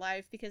points in their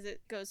life because it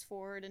goes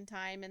forward in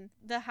time, and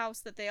the house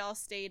that they all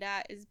stayed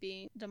at is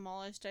being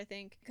demolished, I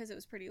think, because it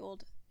was pretty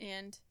old.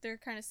 And they're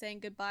kind of saying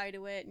goodbye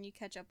to it, and you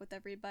catch up with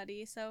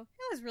everybody. So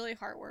it was really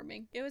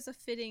heartwarming. It was a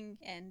fitting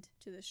end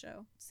to the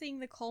show. Seeing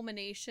the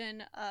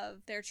culmination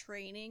of their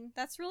training,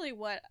 that's really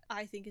what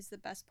I think is the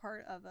best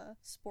part of a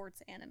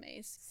sports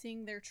anime.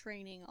 Seeing their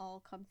training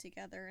all come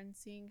together and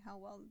seeing how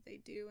well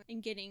they do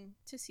and getting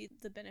to see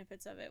the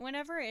benefits of it.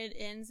 Whenever it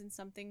ends in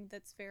something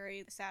that's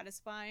very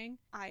satisfying,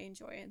 I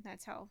enjoy it. And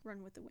that's how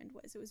Run with the Wind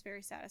was. It was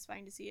very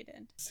satisfying to see it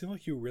end. It seemed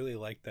like you really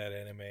liked that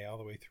anime all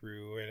the way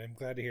through, and I'm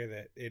glad to hear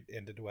that it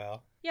ended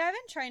well. Yeah, I've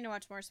been trying to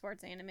watch more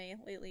sports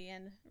anime lately,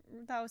 and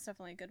that was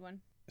definitely a good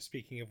one.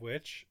 Speaking of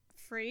which,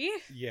 Free?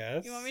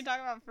 yes. You want me to talk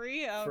about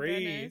Free? Oh, Free.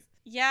 Goodness.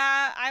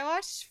 Yeah, I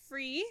watched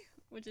Free,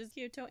 which is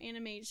Kyoto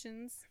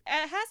Animations.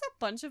 It has a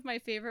bunch of my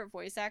favorite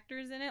voice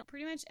actors in it.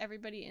 Pretty much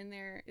everybody in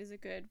there is a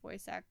good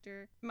voice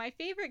actor. My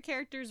favorite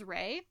character is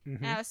Ray,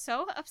 and I was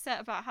so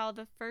upset about how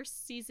the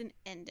first season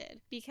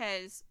ended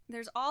because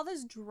there's all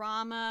this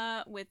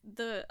drama with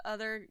the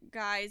other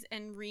guys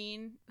and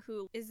Reen,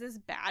 who is this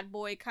bad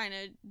boy kind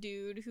of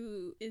dude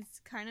who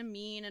is kind of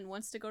mean and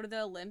wants to go to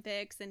the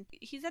Olympics, and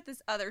he's at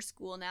this other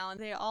school now, and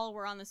they all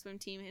were on the swim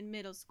team in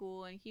middle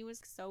school, and he was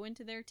so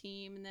into their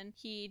team, and then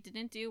he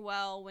didn't do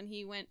well when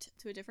he went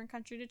to a different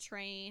country to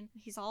train.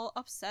 He's all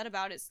upset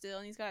about it still,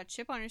 and he's got a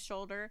chip on his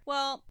shoulder.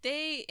 Well,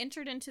 they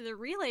entered into the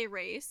relay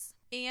race,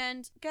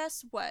 and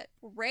guess what?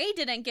 Ray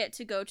didn't get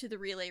to go to the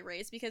relay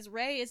race because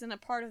Ray isn't a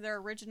part of their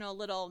original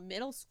little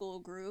middle school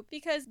group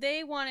because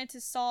they wanted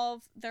to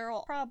solve their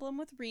problem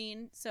with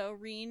Reen, so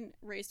Reen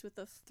raced with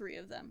the 3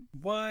 of them.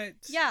 What?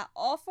 Yeah,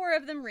 all 4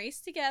 of them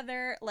raced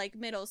together like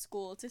middle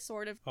school to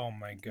sort of Oh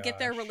my god. get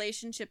their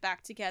relationship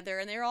back together,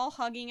 and they're all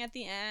hugging at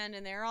the end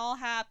and they're all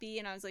happy,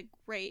 and I was like,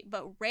 great.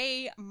 But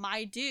Ray,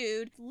 my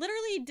dude,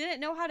 literally didn't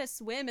know how to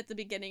swim at the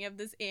beginning of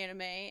this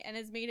anime and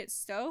has made it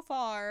so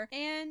far,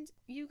 and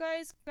you guys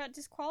guys got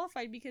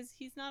disqualified because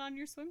he's not on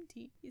your swim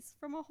team. He's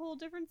from a whole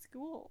different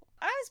school.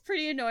 I was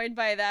pretty annoyed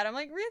by that. I'm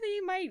like,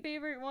 really? My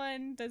favorite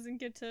one doesn't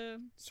get to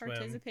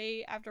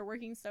participate after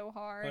working so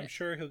hard. I'm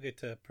sure he'll get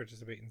to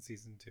participate in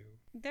season 2.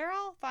 They're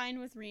all fine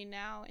with Reen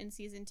now in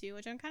season 2,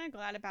 which I'm kind of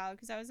glad about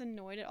because I was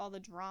annoyed at all the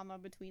drama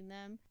between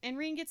them. And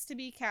Reen gets to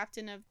be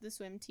captain of the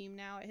swim team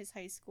now at his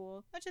high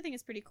school, which I think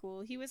is pretty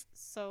cool. He was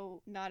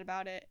so not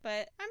about it,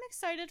 but I'm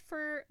excited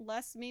for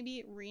less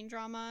maybe Reen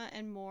drama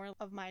and more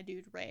of my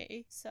dude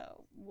Ray.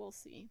 So we'll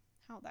see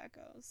how that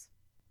goes.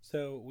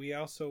 So we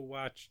also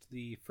watched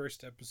the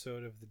first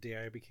episode of The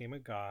Day I Became a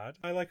God.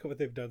 I like what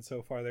they've done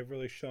so far. They've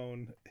really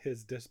shown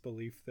his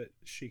disbelief that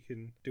she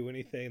can do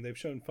anything. They've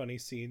shown funny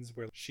scenes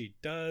where she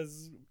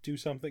does do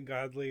something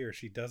godly or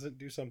she doesn't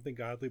do something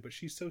godly, but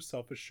she's so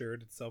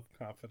self-assured and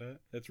self-confident.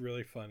 It's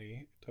really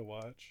funny to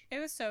watch. It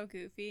was so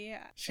goofy.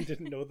 She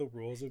didn't know the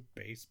rules of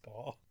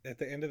baseball. At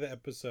the end of the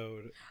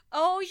episode,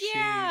 oh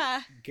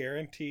yeah, she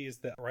guarantees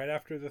that right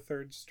after the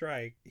third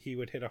strike, he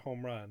would hit a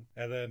home run.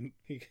 And then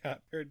he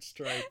got third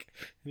strike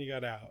and he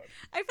got out.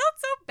 I felt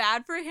so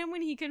bad for him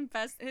when he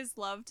confessed his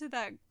love to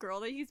that girl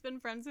that he's been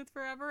friends with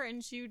forever,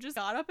 and she just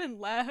got up and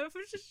left.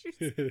 She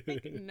was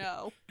like,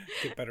 no.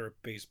 Get better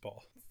at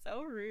baseball.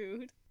 So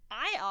rude.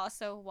 I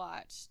also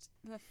watched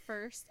the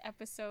first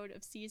episode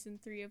of season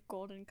 3 of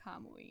Golden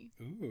Kamuy.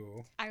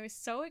 Ooh. I was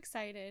so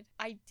excited.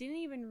 I didn't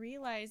even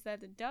realize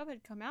that the dub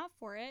had come out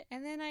for it,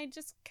 and then I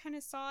just kind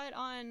of saw it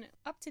on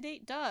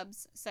up-to-date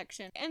dubs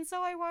section. And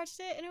so I watched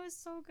it, and it was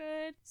so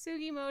good.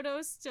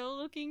 Sugimoto's still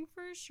looking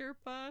for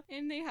Sherpa,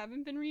 and they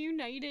haven't been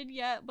reunited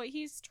yet, but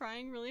he's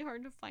trying really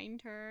hard to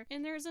find her.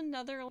 And there's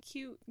another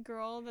cute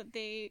girl that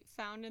they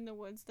found in the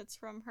woods that's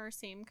from her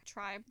same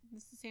tribe.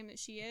 It's the same that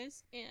she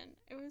is, and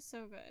it was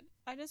so good.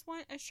 I just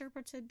want a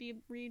Sherpa to be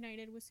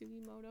reunited with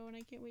Sugimoto, and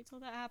I can't wait till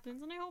that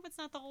happens. And I hope it's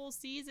not the whole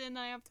season.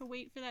 I have to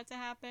wait for that to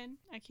happen.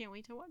 I can't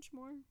wait to watch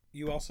more.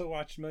 You also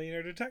watched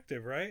Millionaire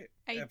Detective, right?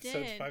 I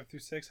Episodes did. 5 through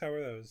 6. How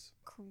are those?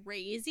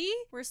 Crazy.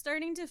 We're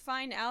starting to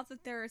find out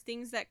that there are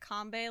things that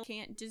Kanbei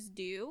can't just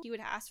do. He would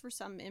ask for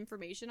some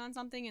information on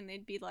something, and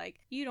they'd be like,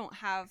 you don't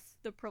have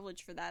the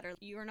privilege for that, or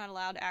you are not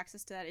allowed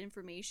access to that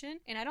information.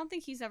 And I don't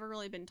think he's ever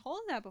really been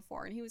told that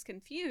before, and he was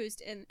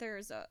confused. And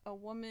there's a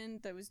woman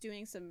that was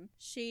doing some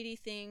shady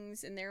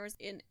things, and there was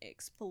an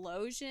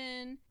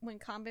explosion when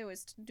Kanbei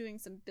was doing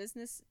some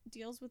business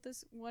deals with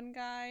this one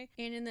guy.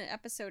 And in the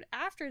episode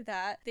after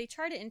that, they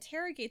try to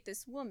interrogate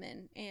this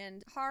woman,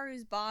 and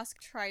Haru's boss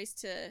tries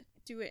to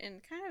do it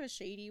in kind of a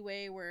shady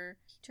way where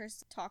he tries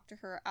to talk to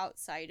her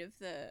outside of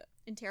the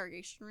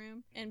interrogation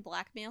room and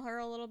blackmail her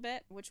a little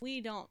bit, which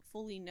we don't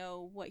fully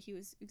know what he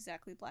was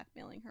exactly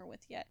blackmailing her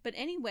with yet. But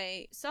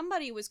anyway,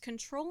 somebody was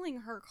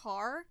controlling her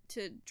car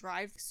to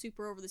drive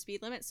super over the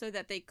speed limit so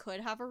that they could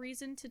have a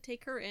reason to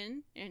take her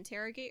in and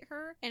interrogate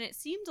her, and it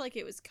seemed like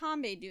it was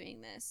Kanbei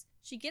doing this.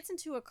 She gets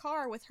into a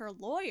car with her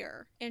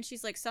lawyer, and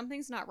she's like,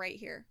 something's not right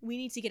here. We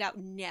need to get out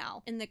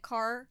now. And the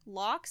car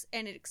locks,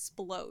 and it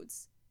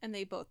explodes. And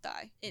they both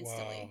die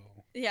instantly.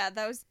 Whoa. Yeah,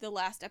 that was the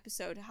last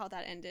episode, how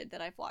that ended,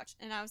 that I've watched.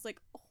 And I was like,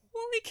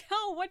 holy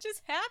cow, what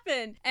just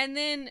happened? And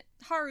then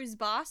Haru's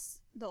boss,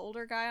 the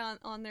older guy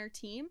on their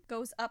team,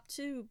 goes up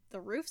to the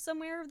roof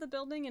somewhere of the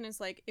building and is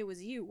like, it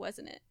was you,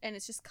 wasn't it? And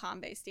it's just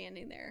Kanbei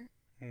standing there.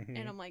 Mm-hmm.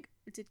 And I'm like,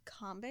 did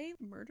Kanbei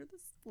murder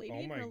this lady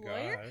and Oh her my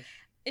lawyer? gosh.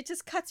 It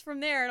just cuts from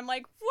there, and I'm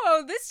like,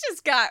 whoa, this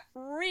just got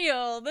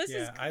real. This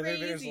is crazy. Either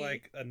there's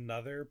like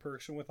another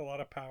person with a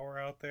lot of power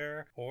out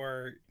there,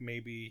 or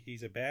maybe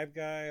he's a bad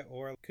guy,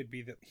 or it could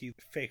be that he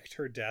faked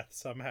her death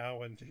somehow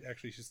when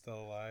actually she's still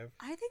alive.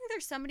 I think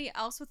there's somebody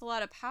else with a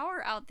lot of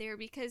power out there,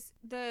 because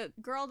the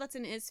girl that's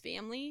in his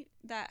family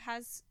that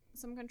has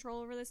some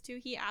control over this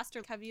too, he asked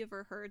her, have you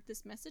ever heard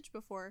this message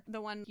before?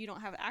 The one, you don't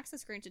have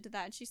access granted to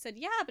that. And she said,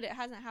 yeah, but it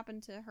hasn't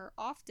happened to her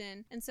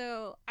often. And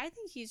so I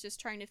think he's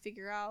just trying to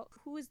figure out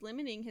who is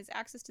limiting his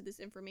access to this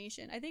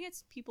information. I think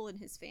it's people in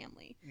his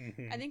family.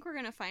 Mm-hmm. I think we're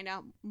going to find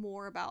out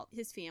more about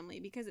his family,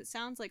 because it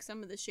sounds like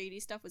some of the shady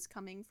stuff was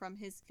coming from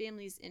his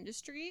family's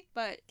industry,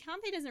 but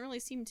Kanbei doesn't really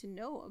seem to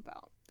know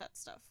about that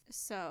stuff.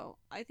 So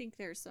I think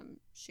there's some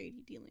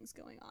shady dealings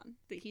going on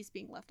that he's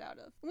being left out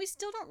of. And we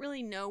still don't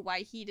really know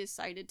why he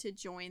decided to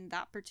join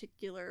that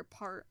particular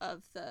part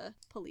of the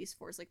police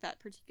force, like that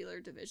particular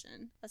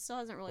division. That still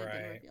hasn't really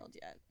been revealed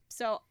yet.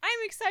 So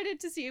I'm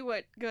excited to see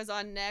what goes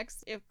on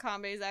next. If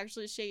Kanbei is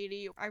actually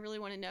shady, I really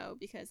want to know,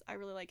 because I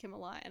really like him a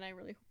lot, and I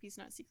really hope he's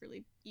not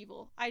secretly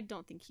evil. I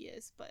don't think he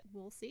is, but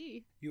we'll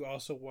see. You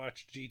also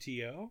watched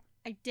GTO?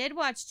 I did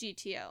watch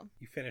GTO.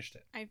 You finished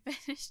it. I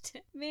finished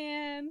it.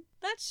 Man,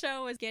 that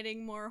show was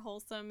getting more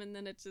wholesome, and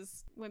then it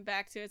just went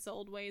back to its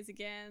old ways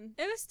again.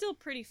 It was still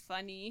pretty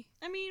funny.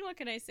 I mean, what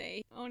can I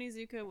say?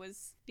 Onizuka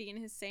was being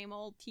his same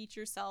old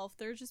teacher self.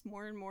 There's just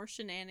more and more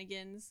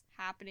shenanigans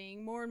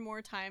happening. More and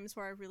more times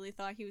where I really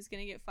thought he was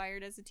going to get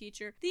fired as a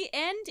teacher. The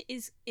end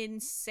is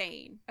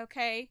insane,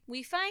 okay?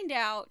 We find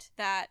out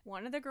that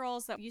one of the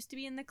girls that used to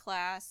be in the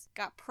class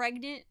got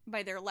pregnant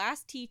by their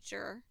last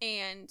teacher,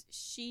 and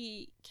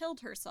she killed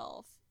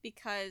herself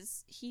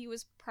because he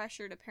was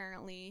pressured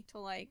apparently to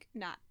like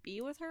not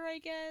be with her, I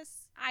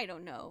guess. I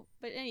don't know.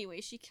 But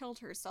anyway, she killed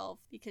herself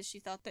because she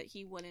thought that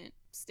he wouldn't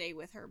stay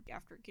with her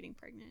after getting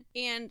pregnant.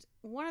 And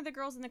one of the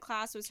girls in the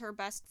class was her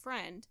best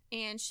friend,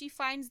 and she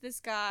finds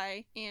this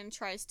guy and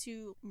tries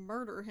to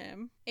murder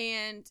him.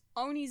 And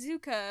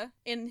Onizuka,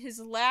 in his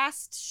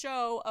last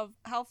show of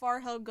how far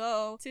he'll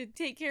go to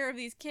take care of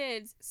these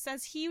kids,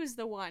 says he was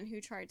the one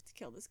who tried to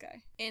kill this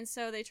guy. And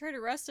so they try to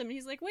arrest him, and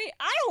he's like, wait,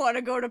 I don't want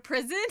to go to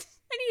prison.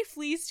 And he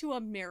flees to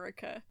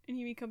America, and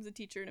he becomes a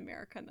teacher in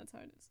America, and that's how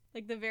it is.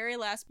 Like, the very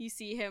last you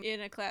see him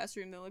in a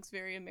classroom that looks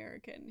very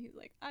American, he's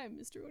like, I'm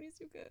Mr.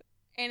 Onizuka.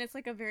 And it's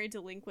like a very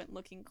delinquent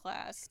looking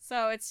class.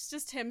 So it's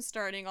just him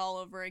starting all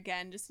over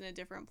again, just in a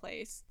different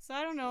place. So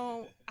I don't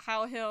know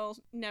how he'll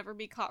never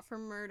be caught for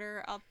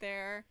murder out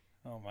there.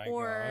 Oh my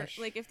gosh. gosh.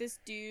 Like if this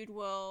dude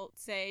will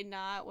say,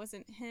 nah, it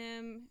wasn't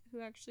him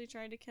who actually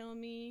tried to kill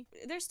me.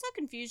 There's still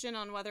confusion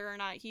on whether or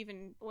not he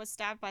even was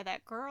stabbed by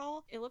that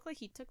girl. It looked like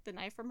he took the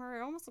knife from her.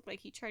 It almost looked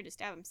like he tried to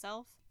stab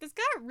himself. This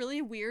got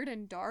really weird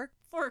and dark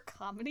for a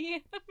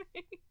comedy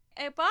anime.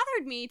 It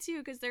bothered me too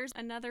because there's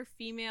another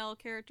female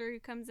character who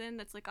comes in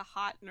that's like a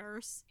hot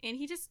nurse, and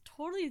he just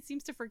totally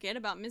seems to forget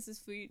about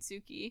Mrs.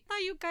 Fuyutsuki. I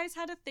thought you guys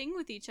had a thing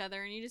with each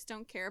other and you just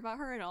don't care about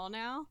her at all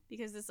now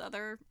because this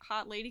other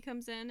hot lady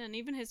comes in, and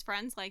even his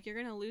friends like,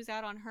 you're gonna lose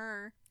out on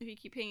her if you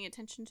keep paying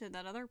attention to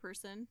that other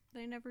person.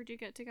 They never do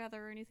get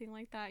together or anything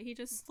like that. He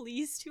just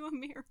flees to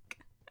America.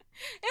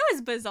 It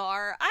was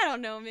bizarre. I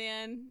don't know,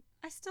 man.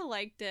 I still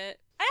liked it.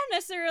 I don't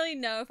necessarily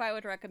know if I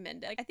would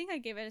recommend it. I think I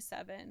gave it a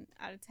 7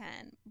 out of 10,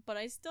 but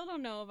I still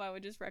don't know if I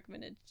would just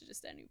recommend it to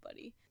just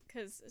anybody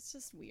because it's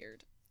just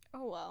weird.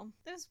 Oh well.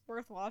 It was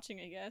worth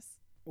watching, I guess.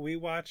 We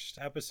watched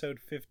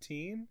episode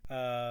 15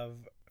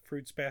 of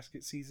Fruits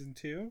Basket Season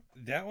 2.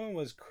 That one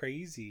was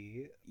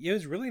crazy. It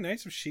was really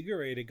nice of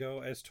Shigure to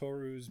go as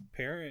Toru's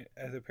parent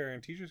at the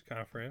parent-teachers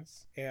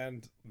conference,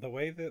 and the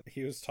way that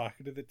he was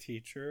talking to the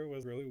teacher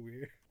was really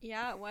weird.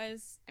 Yeah, it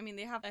was. I mean,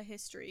 they have a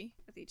history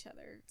with each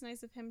other. It's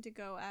nice of him to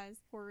go as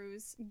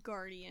Toru's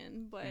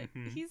guardian, but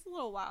he's a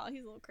little wild.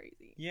 He's a little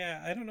crazy.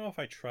 Yeah, I don't know if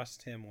I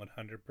trust him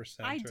 100%.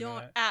 I don't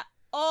not. at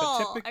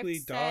all. But typically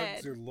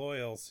dogs are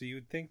loyal, so you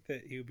would think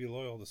that he would be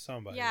loyal to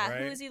somebody, yeah,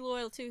 right? who is he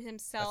loyal to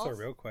himself? That's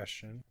a real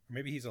question. Or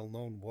maybe he's a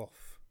lone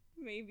wolf.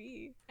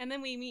 Maybe. And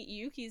then we meet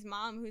Yuki's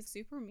mom, who's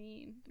super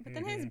mean. But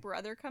then his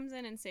brother comes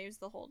in and saves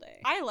the whole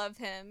day. I love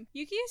him.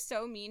 Yuki is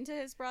so mean to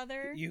his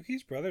brother.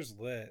 Yuki's brother's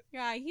lit.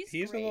 Yeah, he's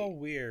a great. little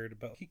weird,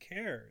 but he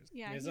cares.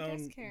 Yeah, in his he own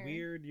does care.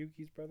 weird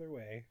Yuki's brother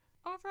way.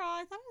 Overall,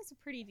 I thought it was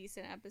a pretty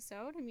decent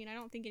episode. I mean, I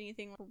don't think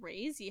anything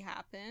crazy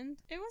happened.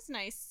 It was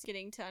nice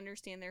getting to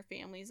understand their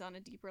families on a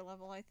deeper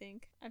level, I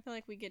think. I feel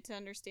like we get to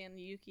understand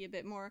Yuki a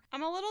bit more.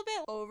 I'm a little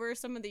bit over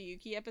some of the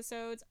Yuki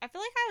episodes. I feel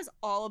like I was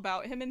all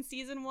about him in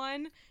season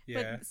 1.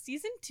 Yeah. But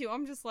season 2,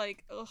 I'm just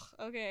like, ugh,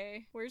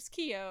 okay, where's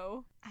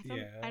Kyo?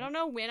 I don't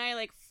know when I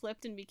like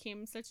flipped and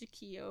became such a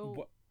Kyo.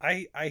 Well,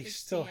 I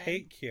still fan.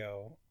 hate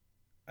Kyo.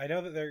 I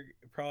know that they're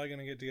probably going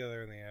to get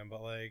together in the end,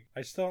 but like,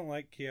 I still don't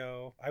like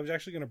Kyo. I was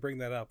actually going to bring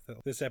that up, that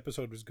this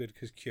episode was good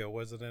because Kyo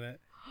wasn't in it.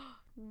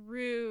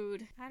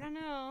 Rude. I don't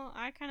know.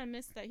 I kind of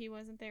missed that he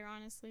wasn't there,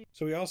 honestly.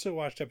 So we also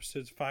watched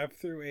episodes 5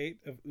 through 8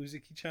 of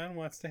Uzuki-chan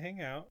Wants to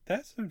Hang Out.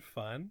 That's been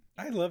fun.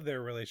 I love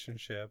their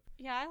relationship.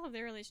 Yeah, I love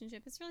their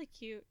relationship. It's really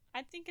cute.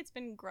 I think it's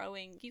been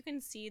growing. You can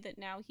see that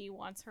now he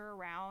wants her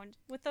around.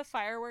 With the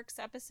fireworks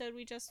episode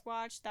we just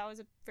watched, that was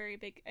a very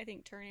big, I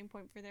think, turning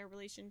point for their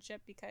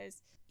relationship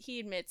because he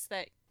admits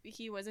that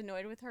he was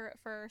annoyed with her at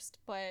first,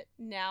 but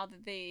now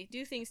that they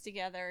do things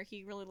together,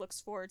 he really looks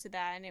forward to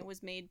that, and it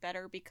was made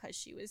better because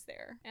she was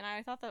there. And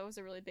I thought that was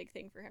a really big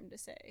thing for him to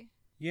say.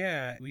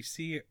 Yeah, we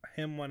see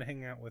him want to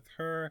hang out with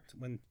her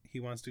when he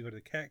wants to go to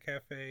the cat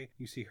cafe.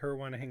 You see her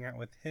want to hang out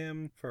with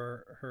him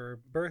for her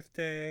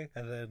birthday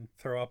and then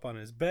throw up on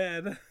his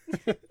bed.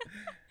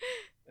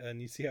 And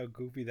you see how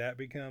goofy that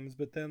becomes.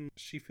 But then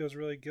she feels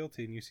really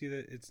guilty, and you see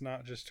that it's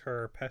not just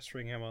her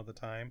pestering him all the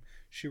time.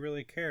 She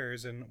really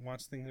cares and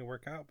wants things to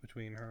work out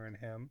between her and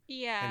him.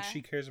 Yeah. And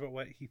she cares about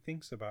what he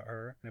thinks about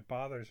her, and it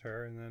bothers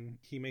her, and then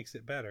he makes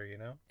it better, you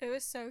know? It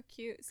was so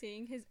cute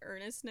seeing his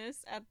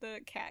earnestness at the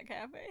cat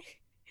cafe.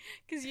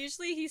 Because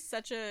usually he's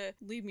such a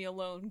leave me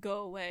alone, go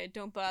away,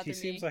 don't bother me. He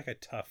seems like a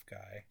tough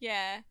guy.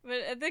 Yeah,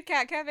 but at the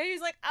cat cafe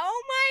he's like,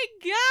 oh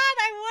my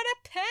god, I want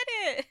to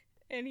pet it!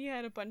 And he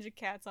had a bunch of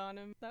cats on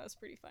him. That was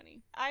pretty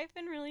funny. I've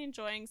been really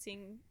enjoying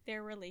seeing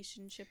their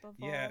relationship evolve.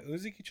 Yeah,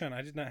 Uzuki-chan,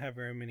 I did not have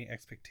very many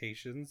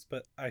expectations,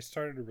 but I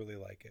started to really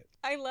like it.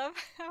 I love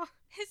how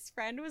his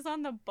friend was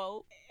on the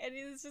boat, and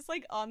he was just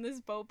like on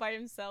this boat by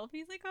himself.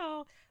 He's like,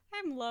 oh,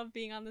 I love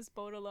being on this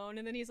boat alone.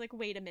 And then he's like,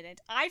 wait a minute,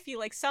 I feel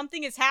like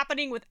something is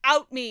happening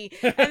without me.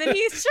 And then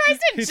he tries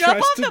to jump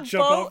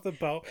off the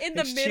boat in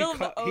the middle of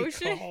the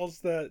ocean. He calls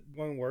that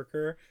one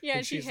worker. Yeah,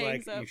 and she's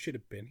hangs like, up. you should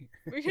have been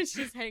here.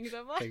 She just hangs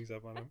up on Hangs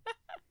up on him.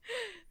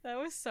 That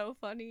was so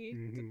funny.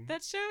 Mm-hmm.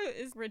 That show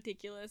is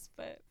ridiculous,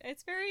 but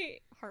it's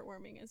very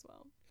heartwarming as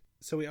well.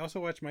 So we also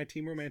watched My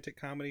Team Romantic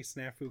Comedy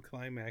Snafu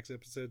Climax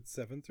episodes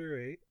 7 through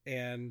 8.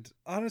 And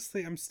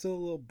honestly, I'm still a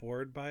little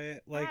bored by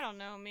it. Like, I don't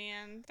know,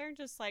 man. They're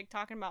just like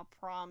talking about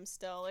prom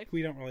still. Like,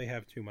 we don't really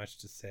have too much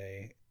to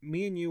say.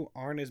 Me and you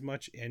aren't as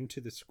much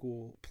into the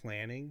school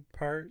planning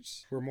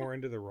parts. We're more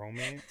into the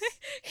romance.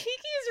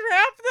 Kiki's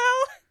rap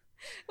though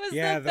was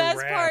Yeah, the the best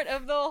rap. part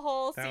of the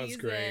whole That season. was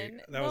great.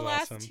 That the was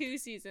last awesome. 2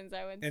 seasons,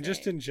 I would say. And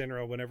just in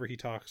general, whenever he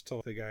talks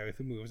to the guy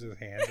who moves his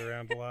hands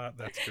around a lot,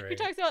 that's he great.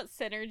 talks about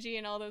synergy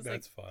and all those.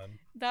 That's fun.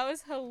 That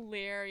was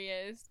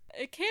hilarious.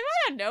 It came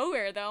out of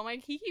nowhere though. I'm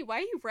like, Kiki, why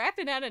are you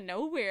rapping out of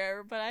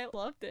nowhere? But I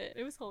loved it.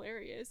 It was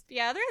hilarious. But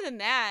yeah, other than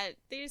that,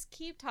 they just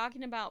keep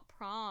talking about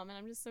prom, and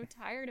I'm just so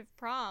tired of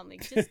prom.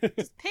 Like,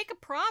 just pick a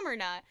prom or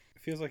not.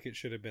 It feels like it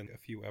should have been a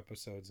few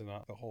episodes and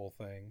not the whole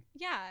thing.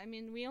 Yeah, I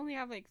mean, we only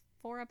have like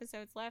 4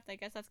 episodes left. I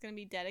guess that's going to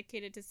be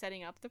dedicated to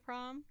setting up the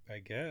prom. I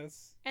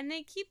guess. And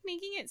they keep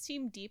making it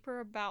seem deeper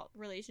about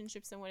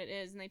relationships than what it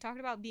is. And they talked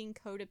about being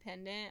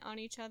codependent on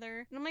each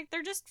other. And I'm like,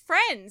 they're just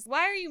friends.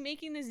 Why are you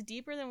making this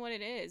deeper than what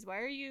it is? Why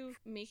are you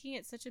making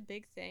it such a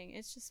big thing?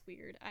 It's just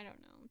weird. I don't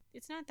know.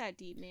 It's not that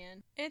deep,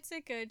 man. It's a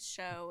good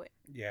show,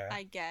 Yeah.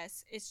 I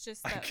guess. It's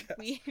just I that guess.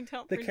 we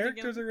don't The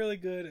characters are really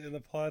good and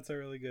the plots are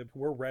really good.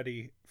 We're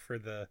ready for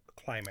the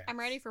climax. I'm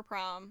ready for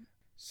prom.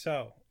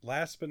 So,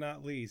 last but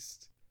not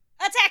least.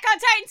 Attack on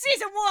Titan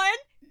Season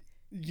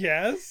 1!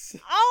 Yes!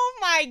 Oh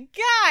my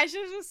gosh,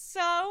 this was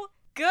so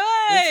good!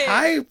 It's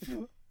hype!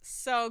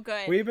 So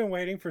good. We've been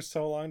waiting for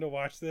so long to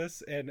watch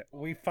this, and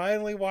we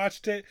finally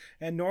watched it.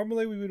 And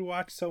normally we would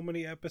watch so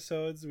many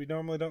episodes. We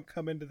normally don't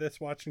come into this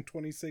watching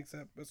 26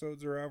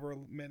 episodes or however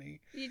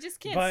many. You just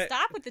can't But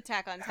stop with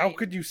Attack on Titan. How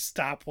could you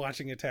stop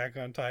watching Attack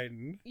on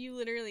Titan? You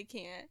literally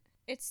can't.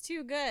 It's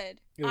too good.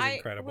 It was I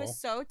incredible. was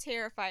so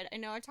terrified. I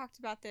know I talked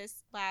about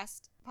this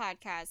last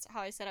podcast,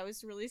 how I said I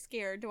was really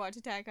scared to watch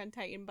Attack on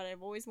Titan, but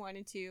I've always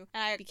wanted to.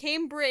 And I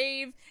became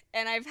brave,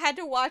 and I've had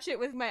to watch it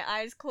with my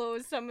eyes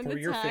closed some of For the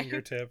your time.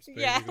 fingertips,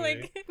 basically. Yeah,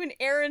 like when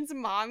Aaron's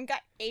mom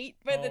got ate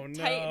by the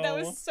Titan. That no.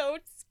 was so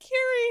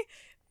scary.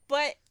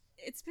 But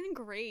it's been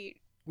great.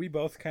 We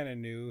both kind of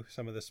knew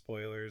some of the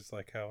spoilers,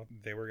 like how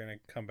they were going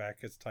to come back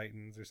as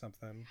Titans or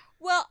something.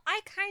 Well, I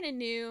kind of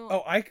knew.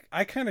 Oh,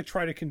 I kind of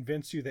tried to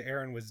convince you that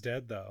Aaron was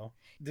dead, though.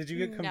 Did you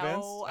get convinced?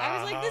 No,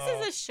 I was like, this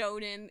Oh. is a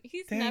shonen.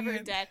 He's Dang never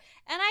it. dead.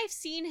 And I've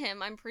seen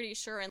him, I'm pretty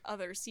sure, in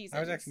other seasons.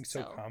 I was acting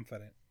so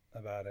confident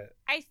about it.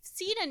 I've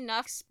seen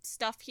enough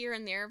stuff here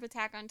and there of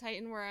Attack on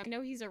Titan where I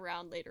know he's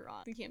around later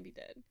on. He can't be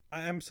dead.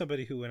 I'm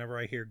somebody who, whenever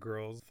I hear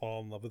girls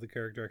fall in love with a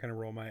character, I kind of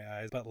roll my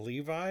eyes. But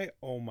Levi,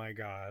 oh my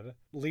god.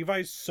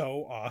 Levi's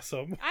so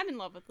awesome. I'm in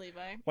love with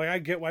Levi. Like, I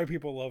get why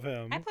people love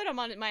him. I put him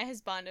on my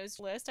husbando's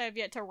list. I have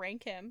yet to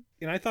rank him.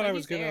 And I thought But I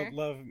was he's going there. to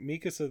love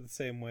Mikasa the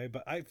same way,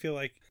 but I feel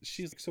like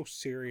she's so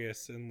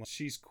serious and like,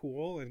 she's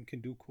cool and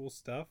can do cool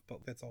stuff, but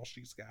that's all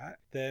she's got.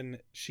 Then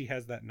she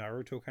has that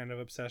Naruto kind of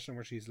obsession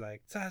where she's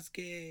like,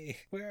 Sasuke,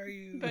 where are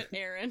you? But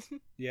Aaron.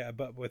 Yeah,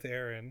 but with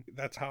Aaron,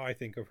 that's how I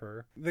think of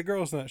her. The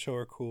girls in that show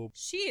are cool.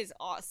 She is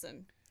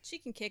awesome. She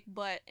can kick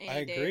butt any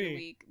I day of agree. the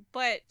week.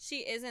 But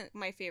she isn't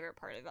my favorite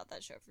part about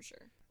that show for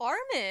sure.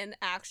 Armin,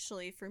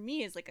 actually, for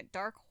me, is like a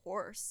dark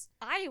horse.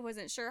 I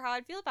wasn't sure how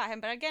I'd feel about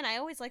him, but again, I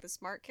always like the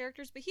smart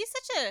characters, but he's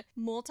such a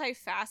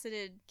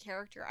multifaceted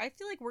character. I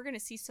feel like we're going to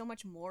see so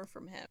much more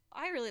from him.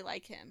 I really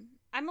like him.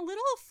 I'm a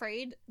little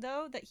afraid,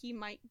 though, that he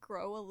might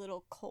grow a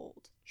little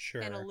cold.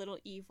 Sure. And a little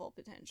evil,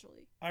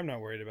 potentially. I'm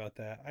not worried about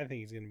that. I think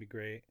he's going to be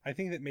great. I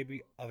think that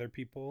maybe other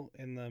people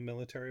in the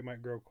military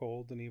might grow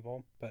cold and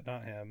evil, but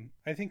not him.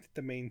 I think that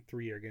the main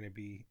 3 are going to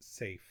be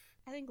safe.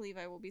 I think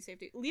Levi will be safe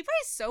too. Levi's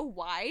so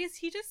wise.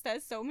 He just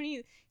says so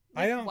many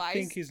I don't wise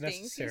think he's things.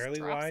 He just necessarily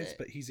drops wise, it.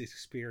 but he's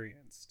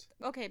experienced.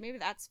 Okay, maybe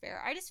that's fair.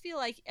 I just feel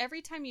like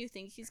every time you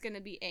think he's going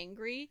to be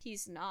angry,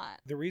 he's not.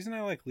 The reason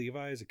I like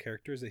Levi as a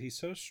character is that he's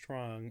so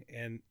strong,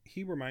 and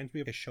he reminds me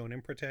of a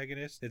shonen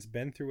protagonist that's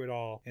been through it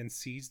all and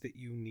sees that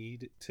you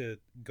need to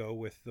go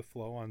with the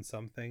flow on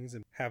some things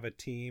and have a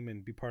team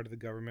and be part of the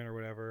government or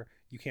whatever.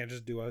 You can't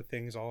just do other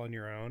things all on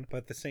your own. But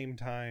at the same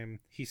time,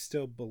 he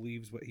still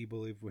believes what he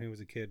believed when he was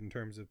a kid in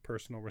terms of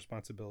personal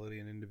responsibility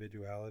and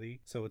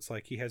individuality. So it's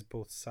like he has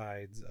both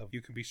sides of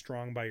you can be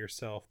strong by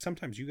yourself.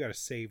 Sometimes you got to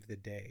save the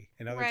day,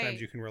 and other Right.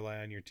 times you can rely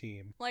on your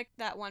team. Like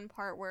that one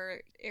part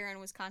where Aaron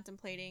was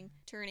contemplating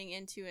turning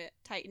into a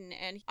Titan,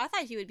 and I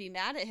thought he would be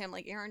mad at him,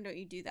 like, Aaron, don't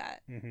you do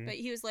that. Mhm. But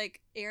he was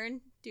like, Aaron,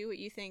 do what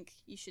you think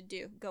you should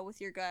do. Go with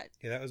your gut.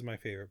 Yeah, that was my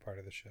favorite part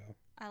of the show.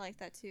 I like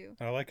that too.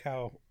 I like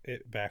how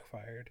it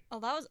backfired. Oh,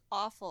 that was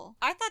awful.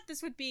 I thought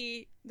this would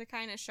be the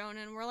kind of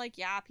shonen where, like,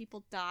 yeah,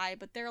 people die,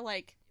 but they're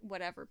like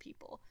whatever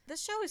people.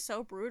 This show is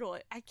so brutal.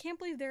 I can't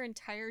believe their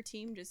entire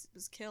team just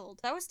was killed.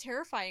 That was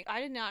terrifying. I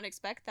did not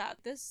expect that.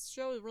 This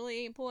show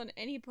really ain't pulling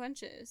any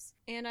punches.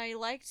 And I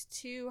liked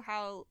too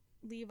how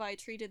Levi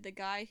treated the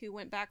guy who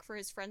went back for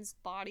his friend's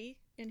body,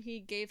 and he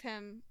gave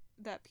him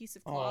that piece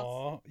of cloth.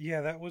 Oh,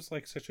 yeah, that was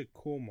like such a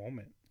cool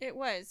moment. It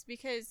was,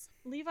 because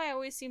Levi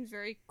always seems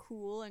very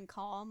cool and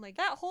calm. Like,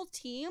 that whole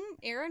team,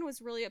 Aaron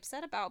was really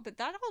upset about, but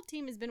that whole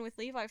team has been with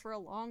Levi for a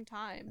long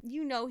time.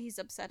 You know he's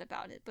upset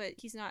about it, but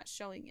he's not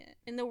showing it.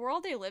 And the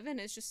world they live in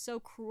is just so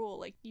cruel.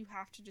 Like, you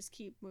have to just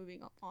keep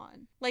moving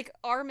on. Like,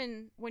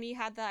 Armin, when he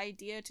had the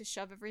idea to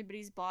shove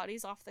everybody's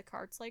bodies off the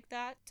carts like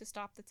that to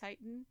stop the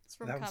Titans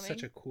from coming. That was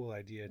such a cool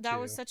idea, too.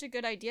 That was such a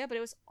good idea, but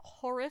it was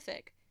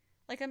horrific.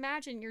 Like,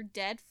 imagine your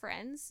dead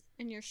friends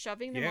and you're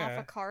shoving them off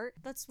a cart.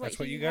 That's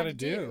what you gotta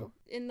do.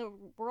 In the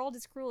world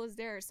as cruel as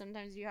theirs,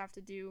 sometimes you have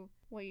to do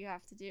what you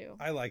have to do.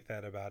 I like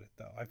that about it,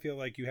 though. I feel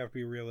like you have to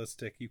be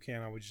realistic. You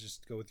can't always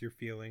just go with your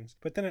feelings.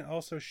 But then it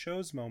also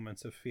shows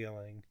moments of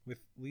feeling. With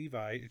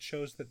Levi, it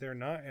shows that they're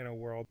not in a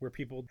world where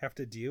people have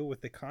to deal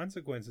with the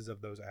consequences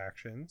of those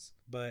actions.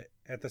 But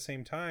at the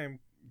same time,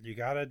 you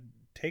gotta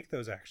take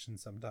those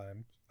actions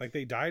sometimes. Like,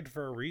 they died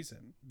for a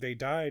reason. They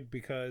died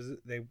because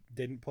they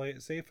didn't play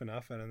it safe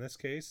enough. And in this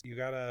case, you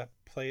gotta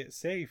play it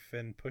safe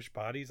and push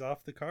bodies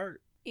off the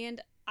cart.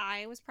 And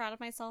I was proud of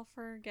myself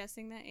for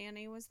guessing that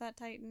Annie was that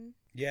Titan.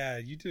 Yeah,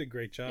 you did a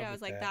great job. Yeah, I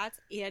was like, that's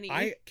Annie.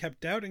 I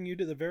kept doubting you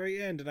to the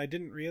very end, and I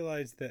didn't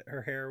realize that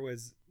her hair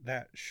was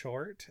that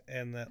short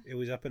and that it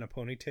was up in a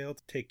ponytail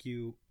to take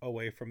you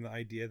away from the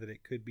idea that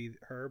it could be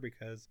her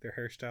because their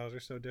hairstyles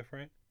are so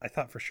different. I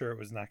thought for sure it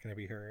was not going to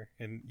be her,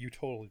 and you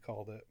totally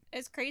called it.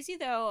 It's crazy,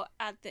 though,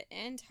 at the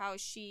end, how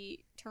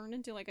she turned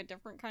into, like, a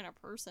different kind of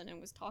person and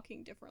was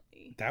talking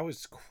differently. That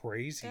was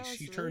crazy.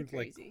 She really turned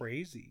crazy. like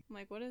crazy. I'm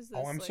like, what is this?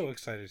 Oh, I'm so like...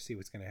 excited to see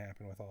what's going to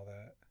happen with all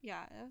that.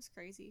 Yeah, that was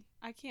crazy.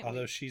 I can't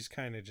Although wait. she's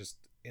kind of just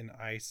in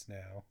ice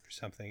now or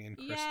something, in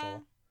crystal. Yeah,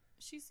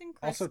 she's in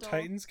crystal. Also,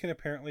 Titans can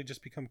apparently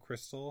just become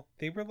crystal.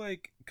 They were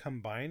like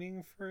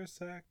combining for a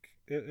sec.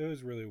 It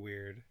was really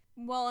weird.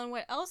 Well, and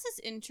what else is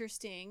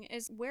interesting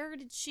is, where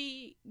did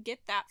she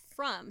get that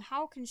from?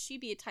 How can she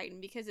be a Titan?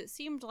 Because it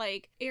seemed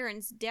like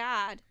Aaron's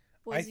dad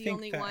was the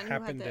only one who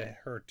had I think that happened to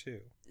her too.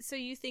 So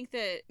you think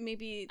that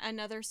maybe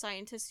another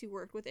scientist who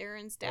worked with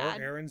Aaron's dad?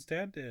 Or Aaron's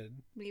dad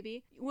did.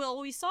 Maybe. Well,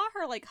 we saw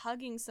her like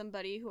hugging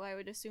somebody who I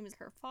would assume is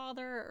her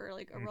father or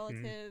like a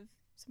relative,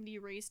 somebody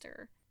who raised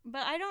her.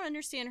 But I don't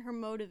understand her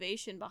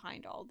motivation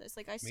behind all this.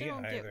 Like, I still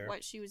don't get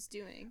what she was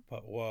doing.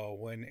 But whoa,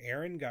 when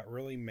Aaron got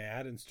really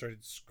mad and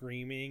started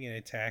screaming and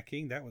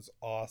attacking, that was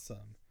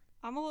awesome.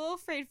 I'm a little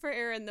afraid for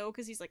Aaron, though,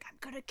 because he's like, I'm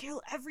gonna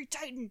kill every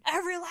Titan,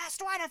 every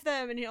last one of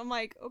them. And I'm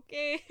like,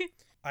 okay.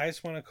 I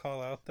just want to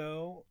call out,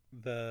 though,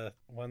 the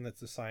one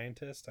that's a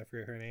scientist. I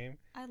forget her name.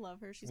 I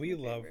love her. We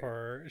love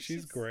her.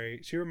 She's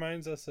great. She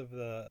reminds us of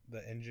the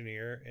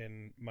engineer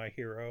in My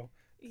Hero.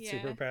 Yeah.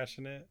 Super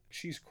passionate.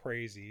 She's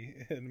crazy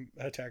in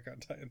Attack on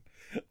Titan.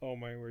 Oh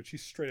my word.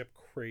 She's straight up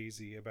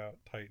crazy about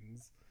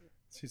Titans.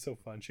 She's so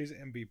fun. She's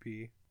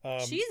MVP.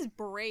 She's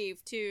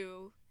brave,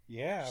 too.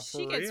 Yeah,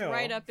 she gets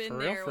right up in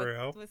there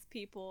with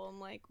people. I'm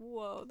like,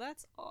 whoa,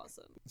 that's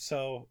awesome.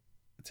 So,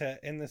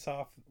 to end this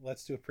off,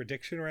 let's do a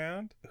prediction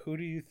round. Who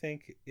do you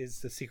think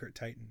is the secret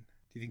Titan?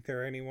 Do you think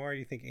there are any more? Or do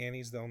you think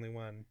Annie's the only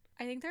one?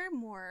 I think there are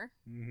more.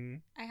 Mm-hmm.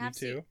 Me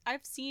too.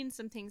 I've seen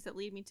some things that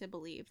lead me to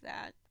believe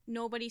that.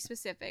 Nobody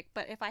specific,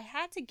 but if I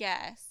had to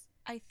guess,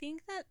 I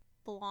think that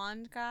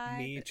blonde guy.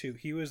 Me too.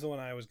 He was the one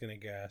I was gonna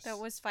guess. That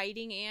was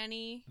fighting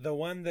Annie. The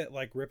one that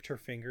like ripped her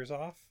fingers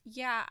off.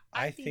 Yeah,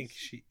 I think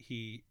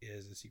he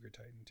is a secret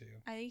Titan too.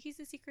 I think he's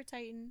a secret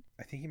Titan.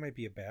 I think he might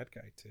be a bad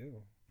guy too.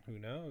 Who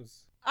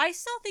knows? I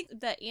still think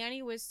that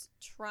Annie was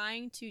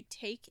trying to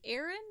take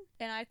Aaron,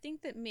 and I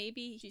think that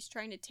maybe she's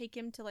trying to take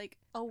him to like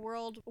a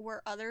world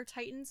where other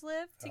Titans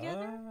live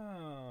together.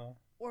 Oh.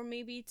 Or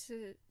maybe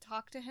to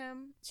talk to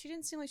him. She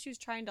didn't seem like she was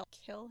trying to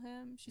kill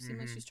him. She seemed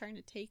like she was trying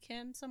to take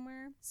him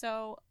somewhere.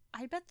 So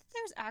I bet that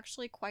there's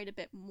actually quite a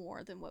bit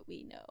more than what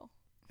we know.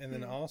 And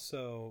then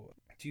also,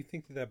 do you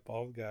think that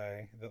bald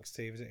guy that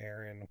saves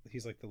Aaron,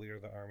 he's like the leader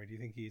of the army, do you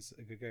think he's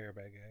a good guy or a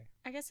bad guy?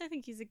 I guess I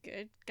think he's a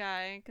good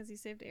guy because he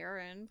saved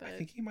Aaron. But I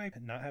think he might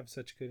not have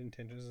such good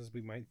intentions as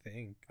we might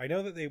think. I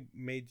know that they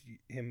made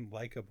him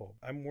likable.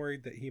 I'm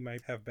worried that he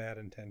might have bad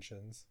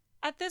intentions.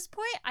 At this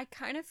point, I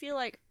kind of feel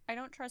like I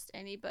don't trust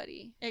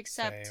anybody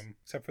except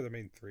for the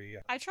main three.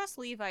 I trust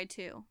Levi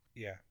too.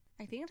 Yeah.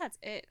 I think that's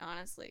it,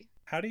 honestly.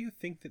 How do you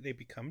think that they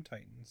become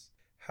Titans?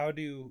 How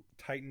do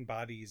Titan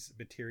bodies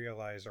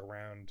materialize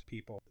around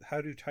people? How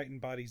do Titan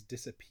bodies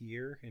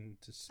disappear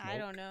into smoke? I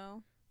don't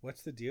know.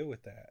 What's the deal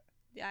with that?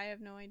 I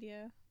have no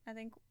idea. I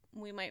think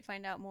we might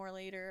find out more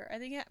later. I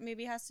think it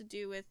maybe has to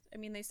do with, I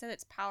mean, they said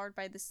it's powered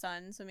by the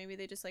sun, so maybe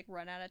they just like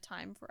run out of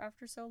time for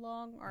after so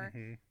long, or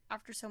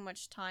after so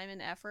much time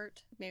and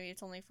effort. Maybe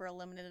it's only for a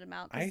limited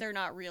amount because they're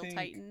not real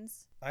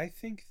Titans. I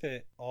think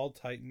that all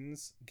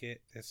Titans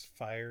get this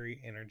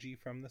fiery energy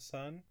from the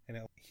sun, and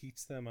it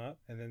heats them up,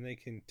 and then they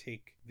can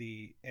take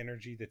the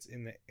energy that's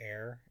in the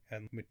air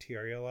and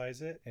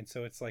materialize it. And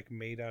so it's like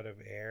made out of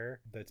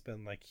air that's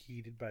been like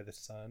heated by the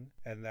sun,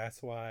 and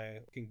that's why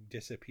it can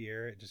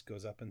disappear. It just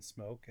goes up in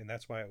smoke, and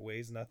that's why it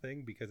weighs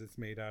nothing, because it's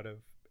made out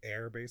of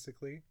air,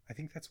 basically. I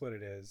think that's what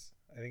it is.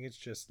 I think it's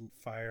just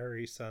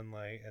fiery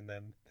sunlight and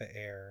then the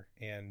air,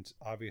 and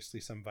obviously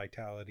some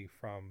vitality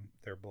from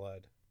their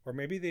blood. Or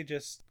maybe they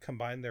just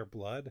combine their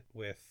blood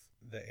with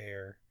the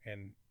air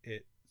and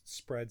it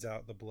spreads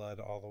out the blood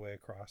all the way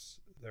across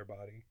their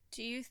body.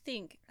 Do you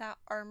think that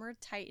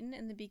armored titan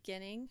in the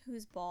beginning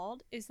who's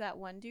bald is that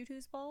one dude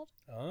who's bald?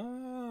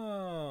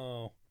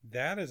 Oh,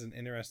 that is an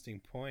interesting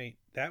point.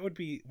 That would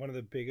be one of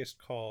the biggest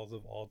calls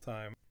of all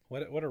time.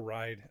 What a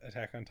ride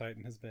Attack on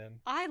Titan has been.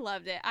 I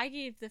loved it. I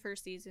gave the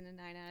first season a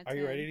 9 out of 10. Are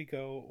you ready to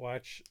go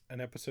watch an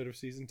episode of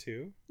season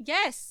 2?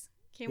 Yes.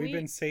 We've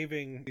been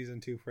saving season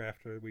 2 for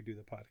after we do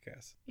the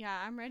podcast. Yeah,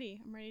 I'm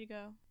ready. I'm ready to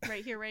go.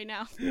 Right here, right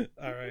now.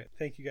 All right.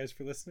 Thank you guys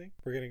for listening.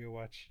 We're going to go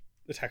watch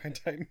Attack on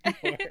Titan.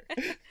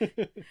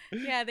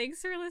 Yeah,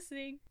 thanks for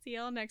listening. See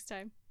y'all next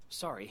time.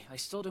 Sorry, I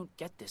still don't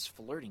get this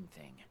flirting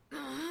thing.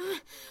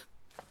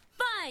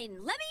 Fine,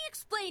 let me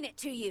explain it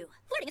to you.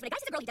 Flirting is when a guy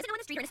sees a girl he doesn't know in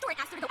the street or in a store and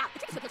asks her to go out. The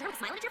trick is to appeal to her with a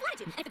smile and a cheerful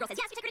attitude. And if the girl says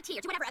yes, you take her to tea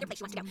or to whatever other place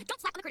she wants to go.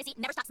 Don't slack on the courtesy,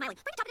 never stop smiling.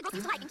 Bring a topic the girl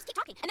seems to like and just keep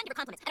talking, and then give her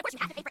compliments. And of course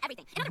you have to pay for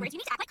everything. In other words, you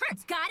need to act like her.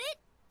 Got it?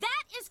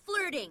 That is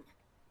flirting.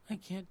 I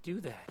can't do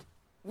that.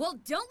 Well,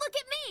 don't look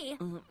at me.